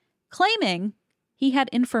 claiming he had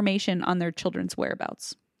information on their children's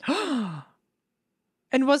whereabouts. And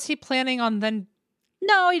was he planning on then?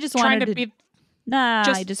 No, he just wanted to be. Nah,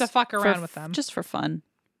 just to fuck around with them, just for fun.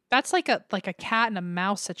 That's like a cat and a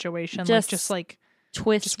mouse situation. Just like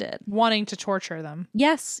twisted, just wanting to torture them.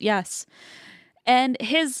 Yes. And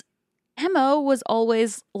his MO was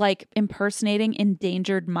always like impersonating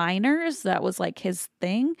endangered minors. That was like his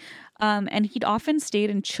thing. And he'd often stayed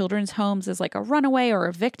in children's homes as like a runaway or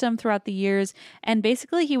a victim throughout the years. And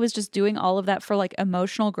basically he was just doing all of that for like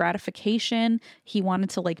emotional gratification. He wanted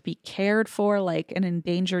to like be cared for like an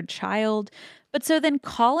endangered child. But so then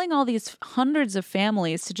calling all these hundreds of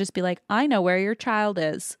families to just be like, I know where your child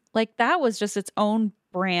is. Like that was just its own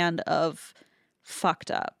brand of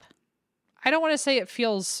fucked up. I don't want to say it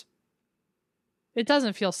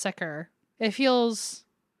doesn't feel sicker. It feels,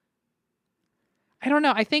 I don't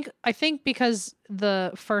know. I think because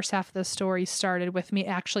the first half of the story started with me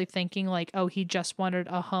actually thinking like, oh, he just wanted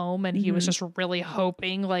a home and he was just really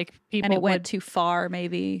hoping like people and it went too far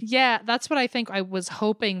maybe. Yeah, that's what I think I was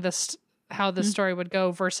hoping how the story would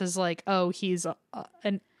go versus like, oh, he's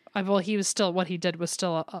he was still, what he did was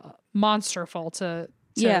still a monsterful to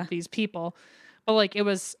these people. But like it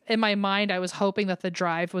was in my mind, I was hoping that the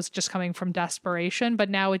drive was just coming from desperation. But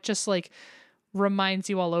now it just like reminds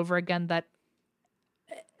you all over again that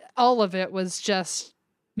all of it was just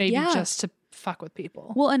maybe just to fuck with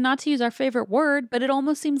people. Well, and not to use our favorite word, but it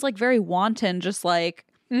almost seems like very wanton. Just like,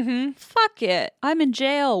 fuck it. I'm in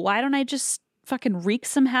jail. Why don't I just fucking wreak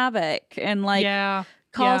some havoc and like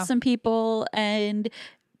call some people and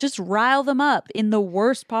just rile them up in the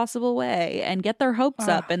worst possible way and get their hopes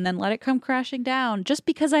up and then let it come crashing down just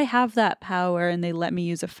because I have that power and they let me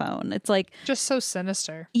use a phone. It's like just so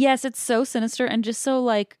sinister. Yes, it's so sinister and just so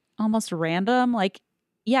like almost random. Like,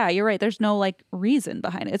 yeah, you're right. There's no like reason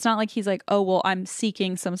behind it. It's not like he's like, oh, well, I'm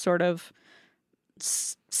seeking some sort of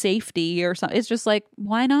safety or something. It's just like,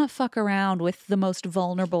 why not fuck around with the most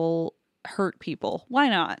vulnerable hurt people? Why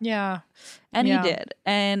not? Yeah. And he did.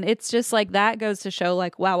 And it's just like that goes to show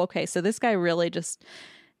like, wow, okay, so this guy really just,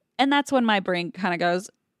 and that's when my brain kind of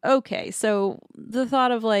goes, okay, so the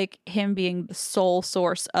thought of like him being the sole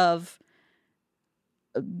source of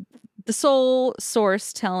the sole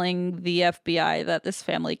source telling the FBI that this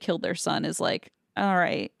family killed their son is like, all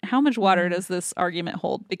right, how much water does this argument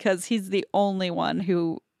hold? Because he's the only one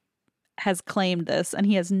who has claimed this and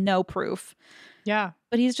he has no proof. Yeah.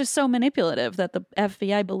 But he's just so manipulative that the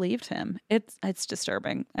FBI believed him. It's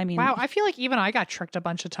disturbing. I mean, wow, I feel like even I got tricked a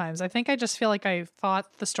bunch of times. I think I just feel like I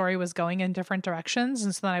thought the story was going in different directions,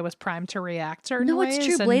 and so then I was primed to react certain ways. No, it's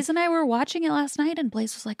true. And Blaze and I were watching it last night, and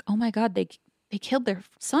Blaze was like, "Oh my god, they killed their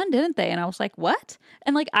son, didn't they?" And I was like, "What?"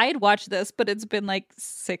 And like I had watched this, but it's been like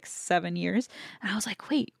 6-7 years, and I was like,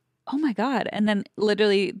 "Wait, oh my god!" And then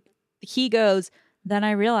literally, he goes, "Then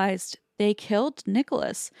I realized." They killed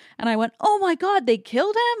Nicholas. And I went, oh my God, they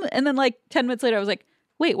killed him? And then like 10 minutes later, I was like,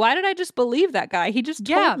 wait, why did I just believe that guy? He just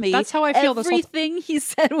told me that's how I feel. Everything he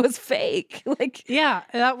said was fake. Like, yeah,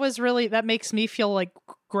 that makes me feel like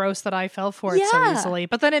gross that I fell for it so easily.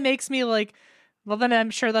 But then it makes me like, well, then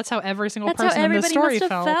I'm sure that's how every single person in the story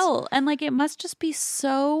felt. And like, it must just be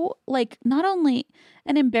so like, not only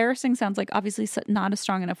an embarrassing sounds like obviously not a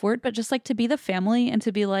strong enough word, but just like to be the family and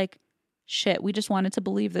to be like, shit, we just wanted to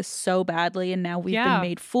believe this so badly, and now we've been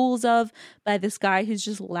made fools of by this guy who's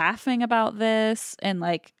just laughing about this. And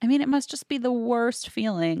like, I mean, it must just be the worst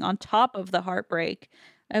feeling on top of the heartbreak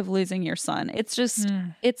of losing your son. It's just,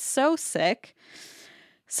 it's so sick.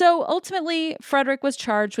 So ultimately, Frederick was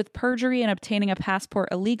charged with perjury and obtaining a passport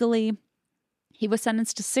illegally. He was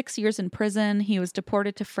sentenced to 6 years in prison. He was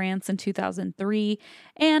deported to France in 2003.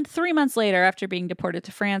 And 3 months later, after being deported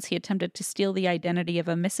to France, he attempted to steal the identity of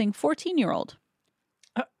a missing 14-year-old.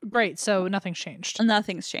 Great. So nothing's changed.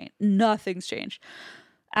 Nothing's changed.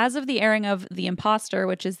 As of the airing of The Imposter,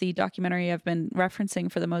 which is the documentary I've been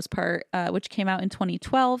referencing for the most part, which came out in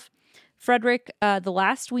 2012, Frederick, the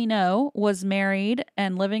last we know, was married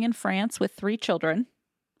and living in France with 3 children.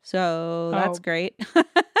 So that's great.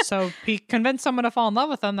 So he convinced someone to fall in love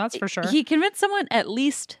with him, that's for sure. He convinced someone at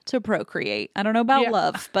least to procreate. I don't know about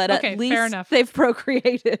love, but okay, at least fair enough. They've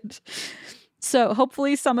procreated. So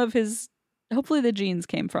hopefully the genes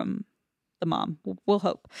came from the mom. We'll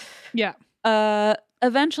hope. Yeah.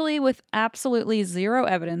 Eventually, with absolutely zero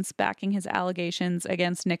evidence backing his allegations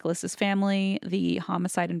against Nicholas's family, the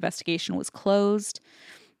homicide investigation was closed.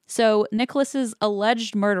 So Nicholas's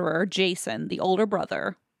alleged murderer, Jason, the older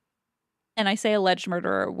brother, and I say alleged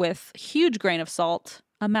murderer with huge grain of salt,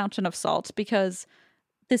 a mountain of salt, because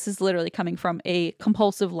this is literally coming from a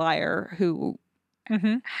compulsive liar who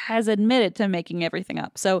has admitted to making everything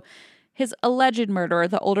up. So his alleged murderer,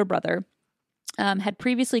 the older brother, had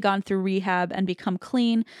previously gone through rehab and become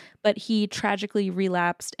clean, but he tragically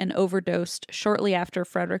relapsed and overdosed shortly after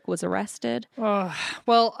Frederick was arrested.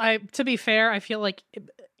 Well, to be fair, I feel like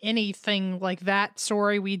anything like that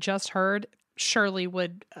story we just heard surely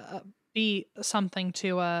would be something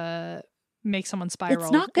to make someone spiral.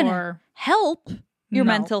 It's not going to help your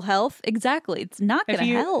mental health. Exactly. It's not going to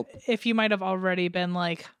help. If you might have already been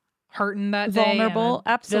like hurting that vulnerable,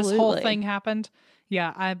 day, absolutely. This whole thing happened.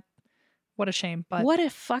 Yeah, what a shame. But what a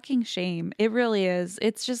fucking shame. It really is.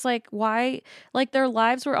 It's just like, why? Like their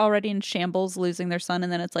lives were already in shambles losing their son,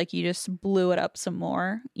 and then it's like you just blew it up some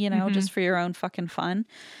more, just for your own fucking fun.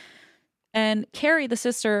 And Carrie, the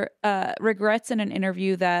sister, regrets in an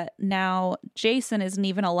interview that now Jason isn't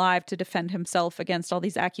even alive to defend himself against all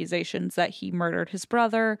these accusations that he murdered his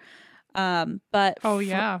brother. But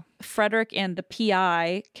Frederick and the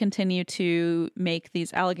PI continue to make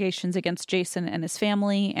these allegations against Jason and his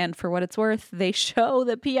family. And for what it's worth, they show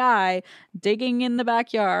the PI digging in the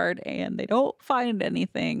backyard and they don't find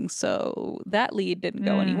anything. So that lead didn't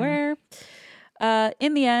go anywhere.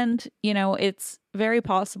 In the end, it's very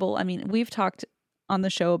possible. I mean, we've talked on the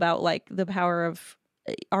show about like the power of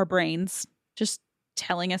our brains just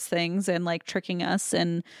telling us things and like tricking us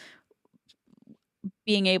and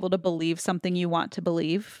being able to believe something you want to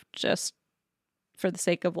believe just for the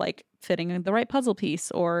sake of like fitting the right puzzle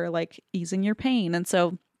piece or like easing your pain. And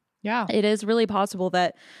so it is really possible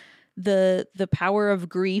that the power of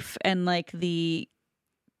grief and like the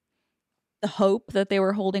hope that they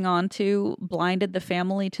were holding on to blinded the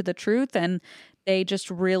family to the truth, and they just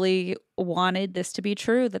really wanted this to be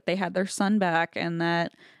true, that they had their son back, and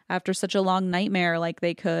that after such a long nightmare, like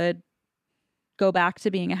they could go back to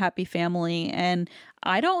being a happy family. And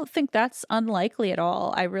I don't think that's unlikely at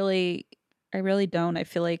all. I really don't. I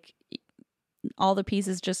feel like all the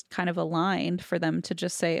pieces just kind of aligned for them to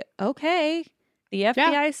just say, okay, the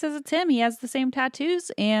FBI says it's him. He has the same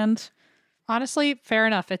tattoos. And honestly, fair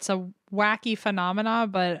enough. It's a wacky phenomena,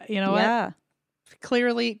 but you know what?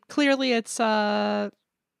 Clearly it's not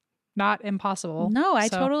impossible. No, I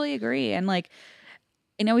totally agree. And like,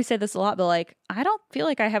 I know we say this a lot, but like, I don't feel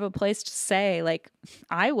like I have a place to say, like,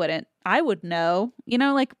 I would know, you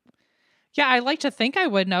know, like, Yeah, I like to think I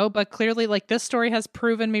would know, but clearly, like, this story has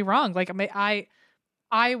proven me wrong. Like,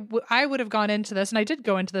 I would have gone into this, and I did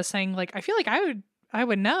go into this saying, like, I feel like I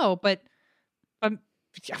would know, but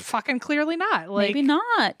fucking clearly not. Like, maybe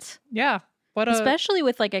not. Yeah. Especially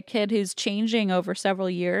with like a kid who's changing over several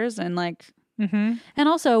years and like, Mm-hmm. and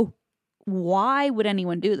also, why would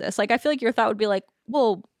anyone do this? Like, I feel like your thought would be like,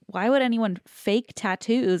 well, why would anyone fake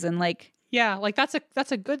tattoos and like, Yeah, like that's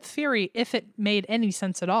a good theory if it made any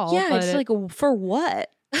sense at all. yeah, but it's like for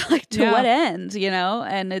what? Like to Yeah. what end, you know?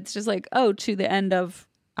 And it's just like, oh, to the end of,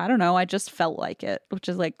 I don't know, I just felt like it, which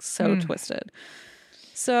is like so twisted.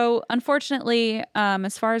 So unfortunately,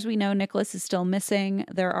 as far as we know, Nicholas is still missing.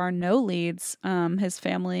 There are no leads. His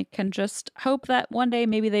family can just hope that one day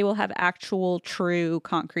maybe they will have actual, true,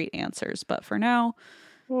 concrete answers. But for now,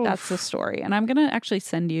 that's the story. And I'm going to actually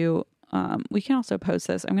send you, we can also post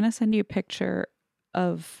this. I'm going to send you a picture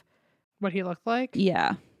of, what he looked like.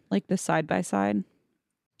 yeah, like the side by side.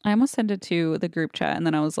 I almost sent it to the group chat and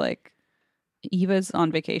then I was like, Eva's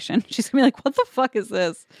on vacation. She's going to be like, what the fuck is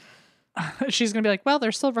this? She's gonna be like, well,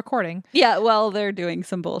 they're still recording. Yeah, well, they're doing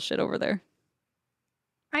some bullshit over there.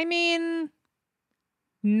 I mean,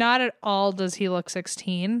 not at all does he look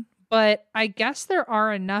 16, but I guess there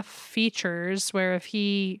are enough features where if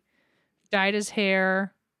he dyed his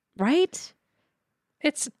hair, Right?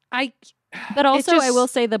 But also, I will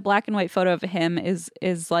say the black and white photo of him is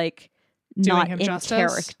like Doing not him in justice?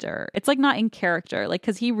 character. It's like not in character, like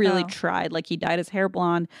because he really tried. Like he dyed his hair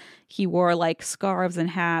blonde. He wore like scarves and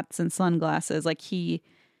hats and sunglasses. Like he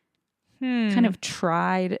kind of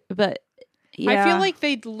tried, but yeah. I feel like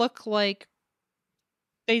they'd look like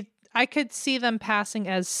I could see them passing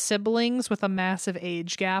as siblings with a massive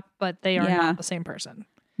age gap, but they are Yeah. not the same person.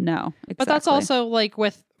 No, exactly. But that's also like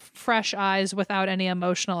with fresh eyes without any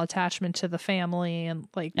emotional attachment to the family and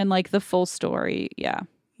like the full story. Yeah.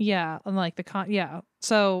 yeah, and like yeah.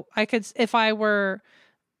 So I could, if I were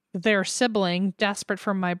their sibling, desperate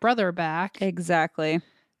for my brother back, Exactly.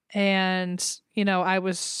 and you know, I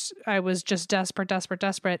was just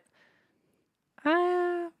desperate.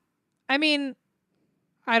 I mean,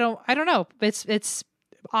 I don't know. It's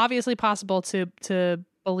obviously possible to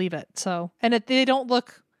believe it. So, and they don't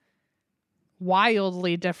look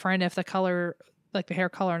wildly different if the color, like the hair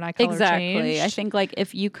color and eye color Exactly. changed. I think like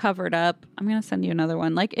if you covered up, I'm gonna send you another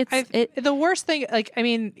one. Like the worst thing, like I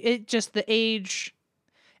mean, it just the age.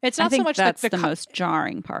 It's not I think so much that's the the most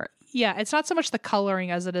jarring part. Yeah, it's not so much the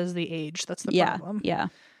coloring as it is the age. That's the Yeah. problem. Yeah.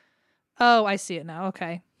 Oh, I see it now.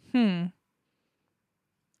 Okay.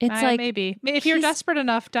 It's like maybe if you're he's- desperate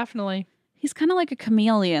enough, definitely. he's kind of like a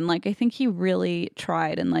chameleon. Like I think he really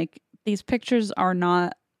tried, and like these pictures are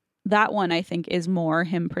not. That one I think is more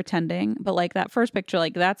him pretending, but like that first picture,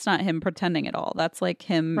 like that's not him pretending at all. That's like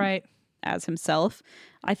him Right. as himself.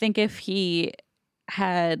 I think if he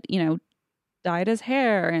had, dyed his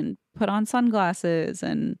hair and put on sunglasses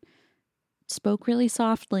and spoke really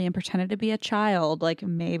softly and pretended to be a child, like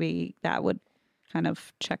maybe that would kind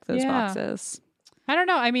of check those Yeah. boxes. I don't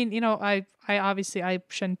know. I mean, I obviously I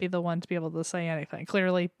shouldn't be the one to be able to say anything.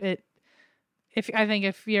 Clearly, I think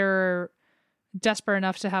if you're desperate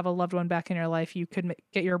enough to have a loved one back in your life, you could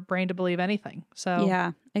get your brain to believe anything. So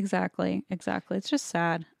Yeah, exactly. It's just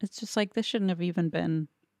sad. It's just like this shouldn't have even been.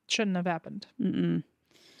 shouldn't have happened. Mm-mm.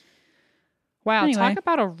 Wow, Anyway. talk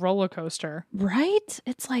about a roller coaster. Right?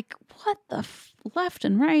 It's like what the left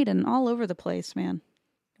and right and all over the place, man.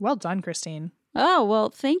 Well done, Christine. Oh, well,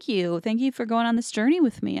 thank you. Thank you for going on this journey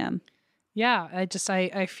with me, Em. Yeah,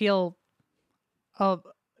 I feel a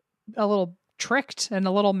little tricked and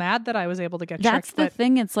a little mad that I was able to get That's tricked. the but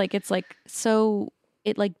thing. It's like so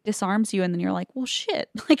it like disarms you and then you're like, well shit.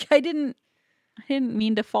 Like I didn't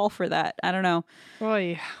mean to fall for that. I don't know.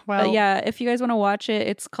 Boy, well, But yeah, if you guys want to watch it,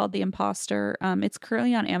 it's called The Imposter. It's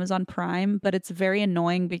currently on Amazon Prime, but it's very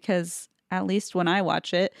annoying because at least when I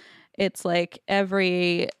watch it, it's like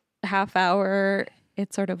every half hour,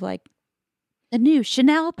 it's sort of like the new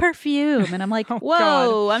Chanel perfume. And I'm like, Oh,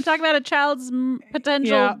 whoa, I'm talking about a child's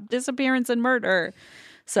potential Yeah. disappearance and murder.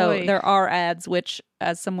 So Oy. there are ads, which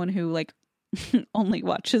as someone who like only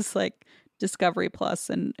watches like Discovery Plus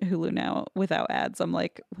and Hulu now without ads, I'm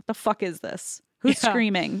like, what the fuck is this? Who's Yeah.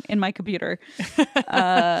 screaming in my computer?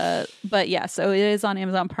 But yeah, so it is on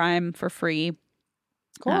Amazon Prime for free.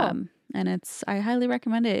 Cool. And I highly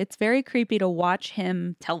recommend it. It's very creepy to watch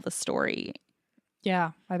him tell the story.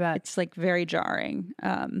 Yeah, I bet. It's like very jarring.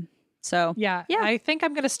 So Yeah, yeah. I think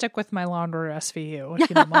I'm going to stick with my Law & Order SVU, if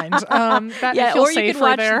you don't mind. That yeah, feels or you could safer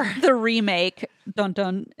watch there. the remake. Dun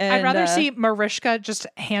dun. And, I'd rather see Mariska just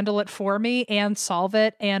handle it for me and solve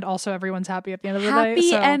it, and also everyone's happy at the end of the day. happy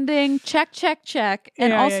So ending. Check, check, check.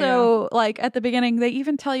 And Yeah, also, like at the beginning, they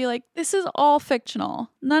even tell you like this is all fictional.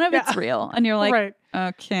 None of it's real, and you're like, right.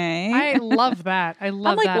 okay. I love that. I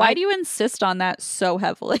love I'm like, that. why do you insist on that so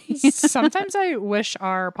heavily? Sometimes I wish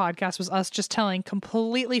our podcast was us just telling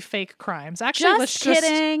completely fake crimes. Actually, let's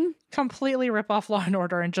kidding. just completely rip off Law &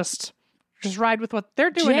 Order and just ride with what they're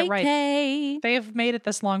doing it right. JK. They've made it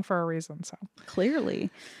this long for a reason. So Clearly.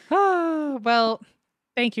 oh, well,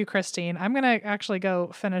 thank you, Christine. I'm going to actually go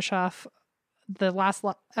finish off the last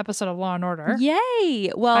episode of Law & Order.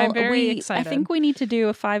 Yay. Well, I'm very excited. I think we need to do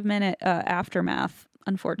a 5-minute aftermath,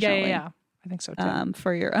 unfortunately. Yeah. I think so too.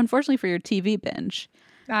 Unfortunately for your TV binge.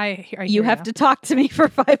 I hear You have to talk to me for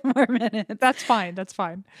 5 more minutes. That's fine.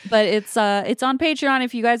 But it's on Patreon.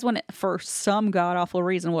 If you guys want to, for some god awful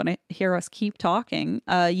reason, want to hear us keep talking,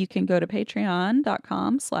 you can go to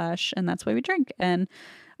patreon.com/ and that's why we drink. And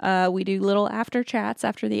we do little after chats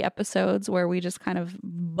after the episodes where we just kind of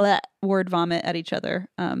word vomit at each other.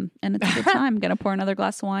 And it's a good time. Gonna pour another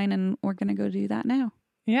glass of wine and we're gonna go do that now.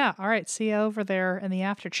 Yeah. All right. See you over there in the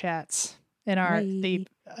after chats in our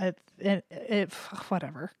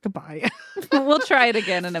whatever. Goodbye. We'll try it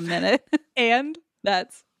again in a minute. And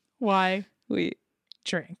That's why we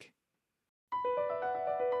drink.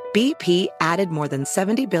 BP added more than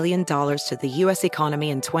 $70 billion to the U.S.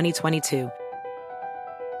 economy in 2022.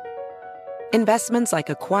 Investments like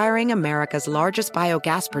acquiring America's largest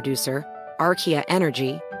biogas producer, Archaea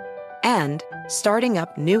Energy, and starting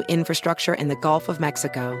up new infrastructure in the Gulf of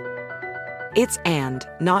Mexico. It's and,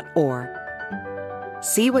 not or.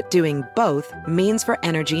 See what doing both means for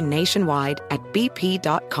energy nationwide at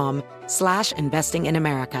bp.com/investing in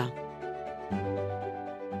America.